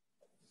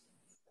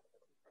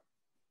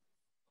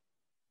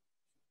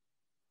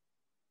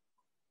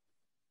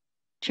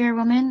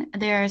 Chairwoman,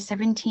 there are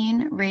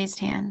 17 raised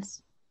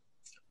hands.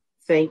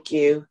 Thank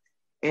you.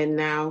 And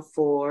now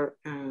for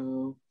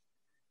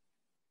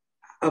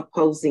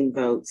opposing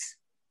votes,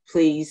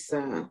 please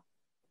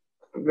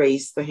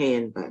raise the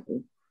hand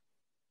button.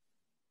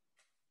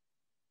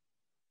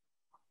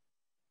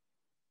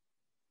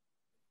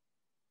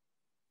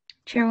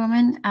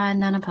 Chairwoman,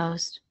 none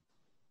opposed.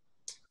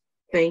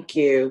 Thank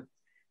you.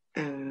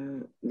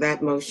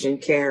 That motion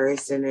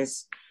carries, and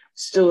as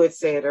Stuart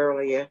said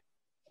earlier,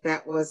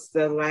 that was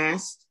the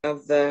last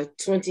of the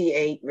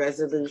 28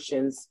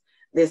 resolutions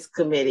this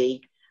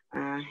committee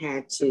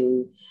had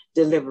to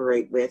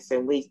deliberate with,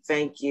 and we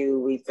thank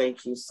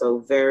you so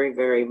very,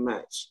 very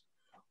much.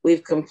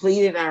 We've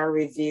completed our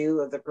review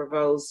of the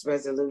proposed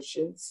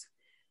resolutions.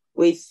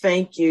 We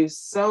thank you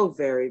so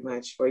very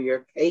much for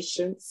your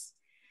patience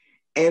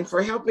and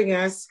for helping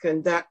us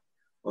conduct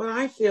what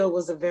I feel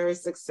was a very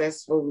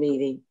successful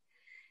meeting,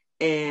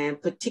 and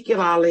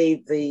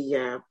particularly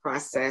the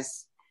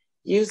process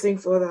using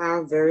for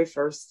our very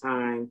first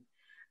time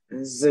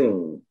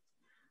Zoom.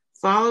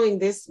 Following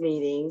this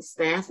meeting,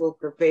 staff will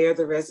prepare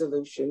the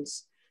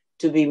resolutions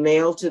to be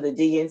mailed to the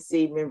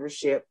DNC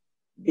membership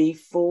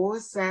before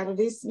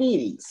Saturday's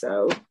meeting.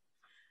 So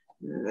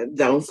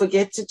don't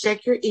forget to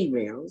check your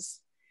emails.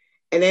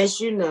 And as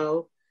you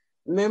know,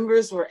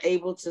 members were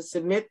able to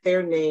submit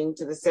their name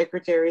to the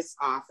Secretary's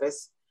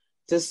office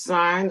to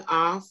sign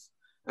on,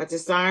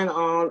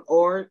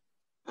 or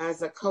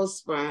as a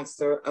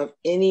co-sponsor of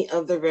any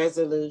of the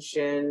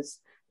resolutions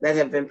that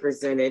have been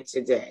presented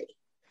today.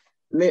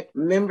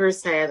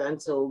 Members had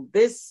until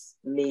this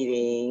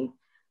meeting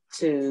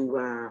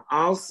to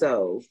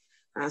also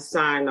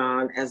sign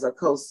on as a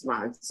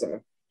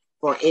co-sponsor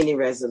for any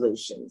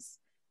resolutions.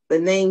 The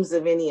names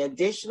of any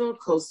additional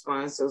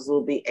co-sponsors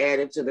will be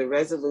added to the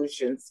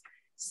resolutions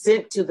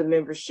sent to the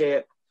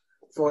membership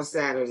for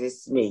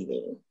Saturday's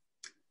meeting.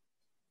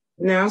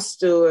 Now,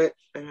 Stuart,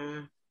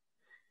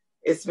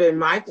 it's been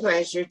my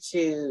pleasure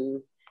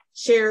to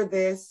chair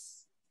this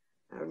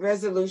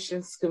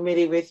resolutions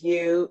committee with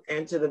you,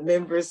 and to the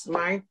members,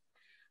 my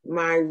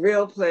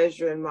real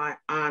pleasure and my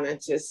honor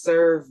to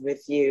serve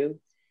with you.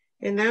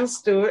 And now,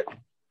 Stuart,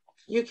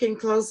 you can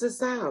close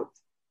us out.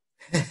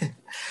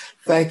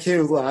 Thank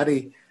you,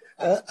 Lottie.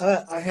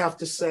 I have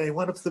to say,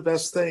 one of the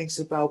best things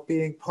about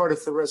being part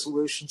of the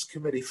resolutions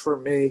committee for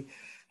me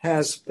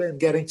has been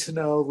getting to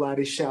know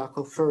Lottie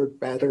Shackelford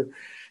better.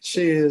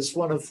 She is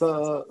one of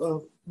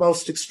the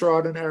most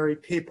extraordinary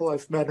people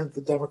I've met in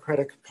the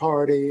Democratic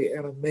Party,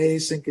 an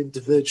amazing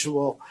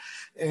individual.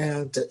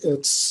 And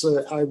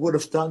I would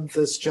have done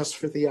this just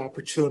for the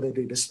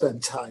opportunity to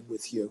spend time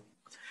with you.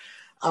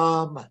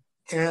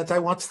 And I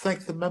want to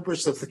thank the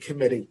members of the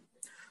committee.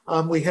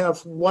 We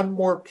have one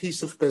more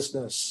piece of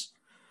business.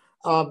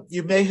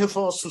 You may have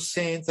also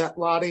seen that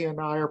Lottie and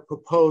I are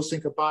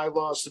proposing a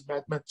bylaws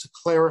amendment to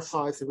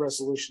clarify the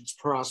resolutions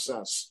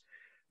process,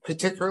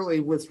 particularly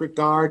with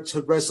regard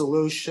to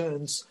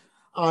resolutions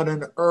on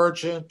an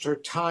urgent or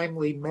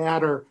timely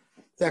matter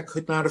that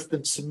could not have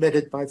been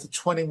submitted by the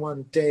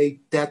 21-day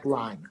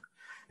deadline.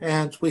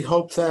 And we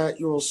hope that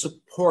you will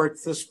support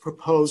this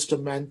proposed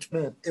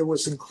amendment. It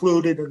was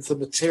included in the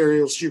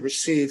materials you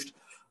received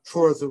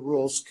for the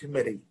Rules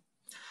Committee.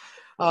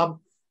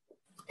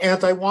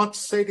 And I want to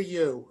say to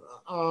you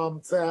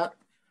that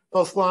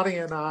both Lottie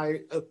and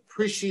I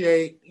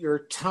appreciate your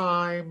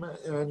time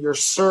and your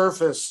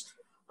service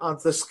on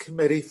this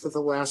committee for the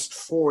last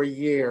 4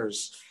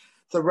 years.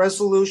 The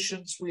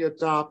resolutions we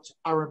adopt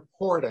are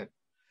important.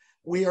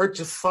 We are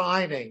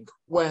defining,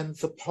 when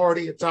the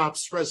party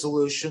adopts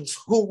resolutions,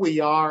 who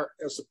we are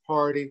as a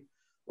party,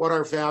 what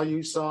our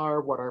values are,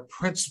 what our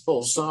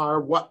principles are,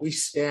 what we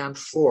stand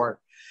for.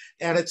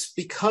 And it's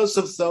because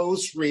of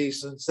those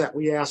reasons that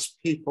we ask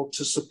people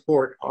to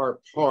support our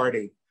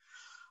party.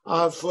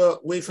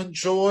 We've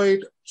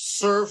enjoyed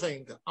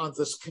serving on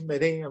this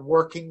committee and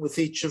working with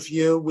each of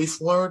you. We've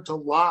learned a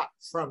lot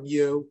from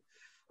you.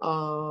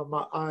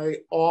 I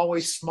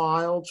always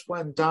smiled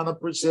when Donna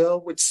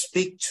Brazil would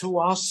speak to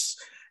us.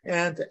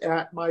 And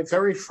at my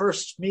very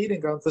first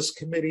meeting on this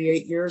committee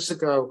 8 years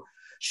ago,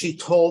 she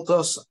told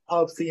us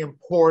of the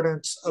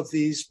importance of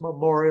these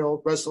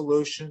memorial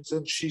resolutions,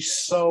 and she's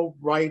so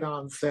right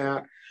on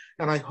that.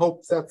 And I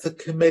hope that the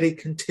committee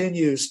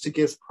continues to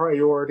give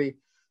priority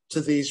to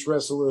these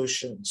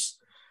resolutions.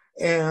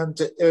 And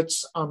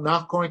I'm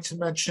not going to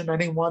mention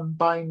anyone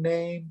by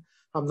name.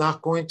 I'm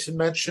not going to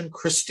mention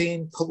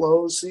Christine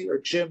Pelosi or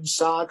Jim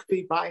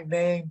Zogby by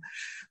name,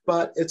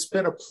 but it's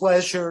been a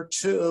pleasure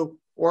to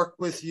work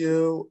with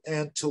you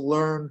and to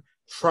learn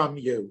from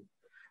you,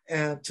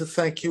 and to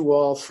thank you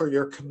all for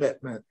your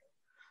commitment.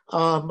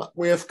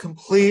 We have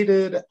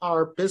completed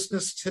our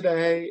business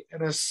today,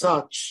 and as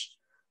such,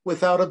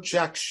 without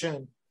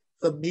objection,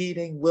 the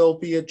meeting will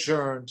be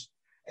adjourned.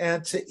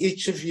 And to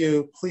each of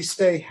you, please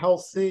stay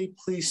healthy,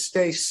 please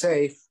stay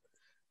safe,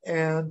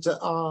 and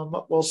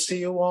we'll see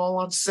you all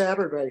on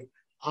Saturday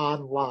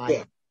online.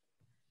 Yeah.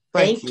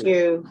 Thank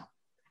you.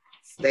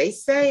 Stay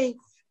safe.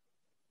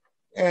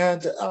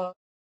 And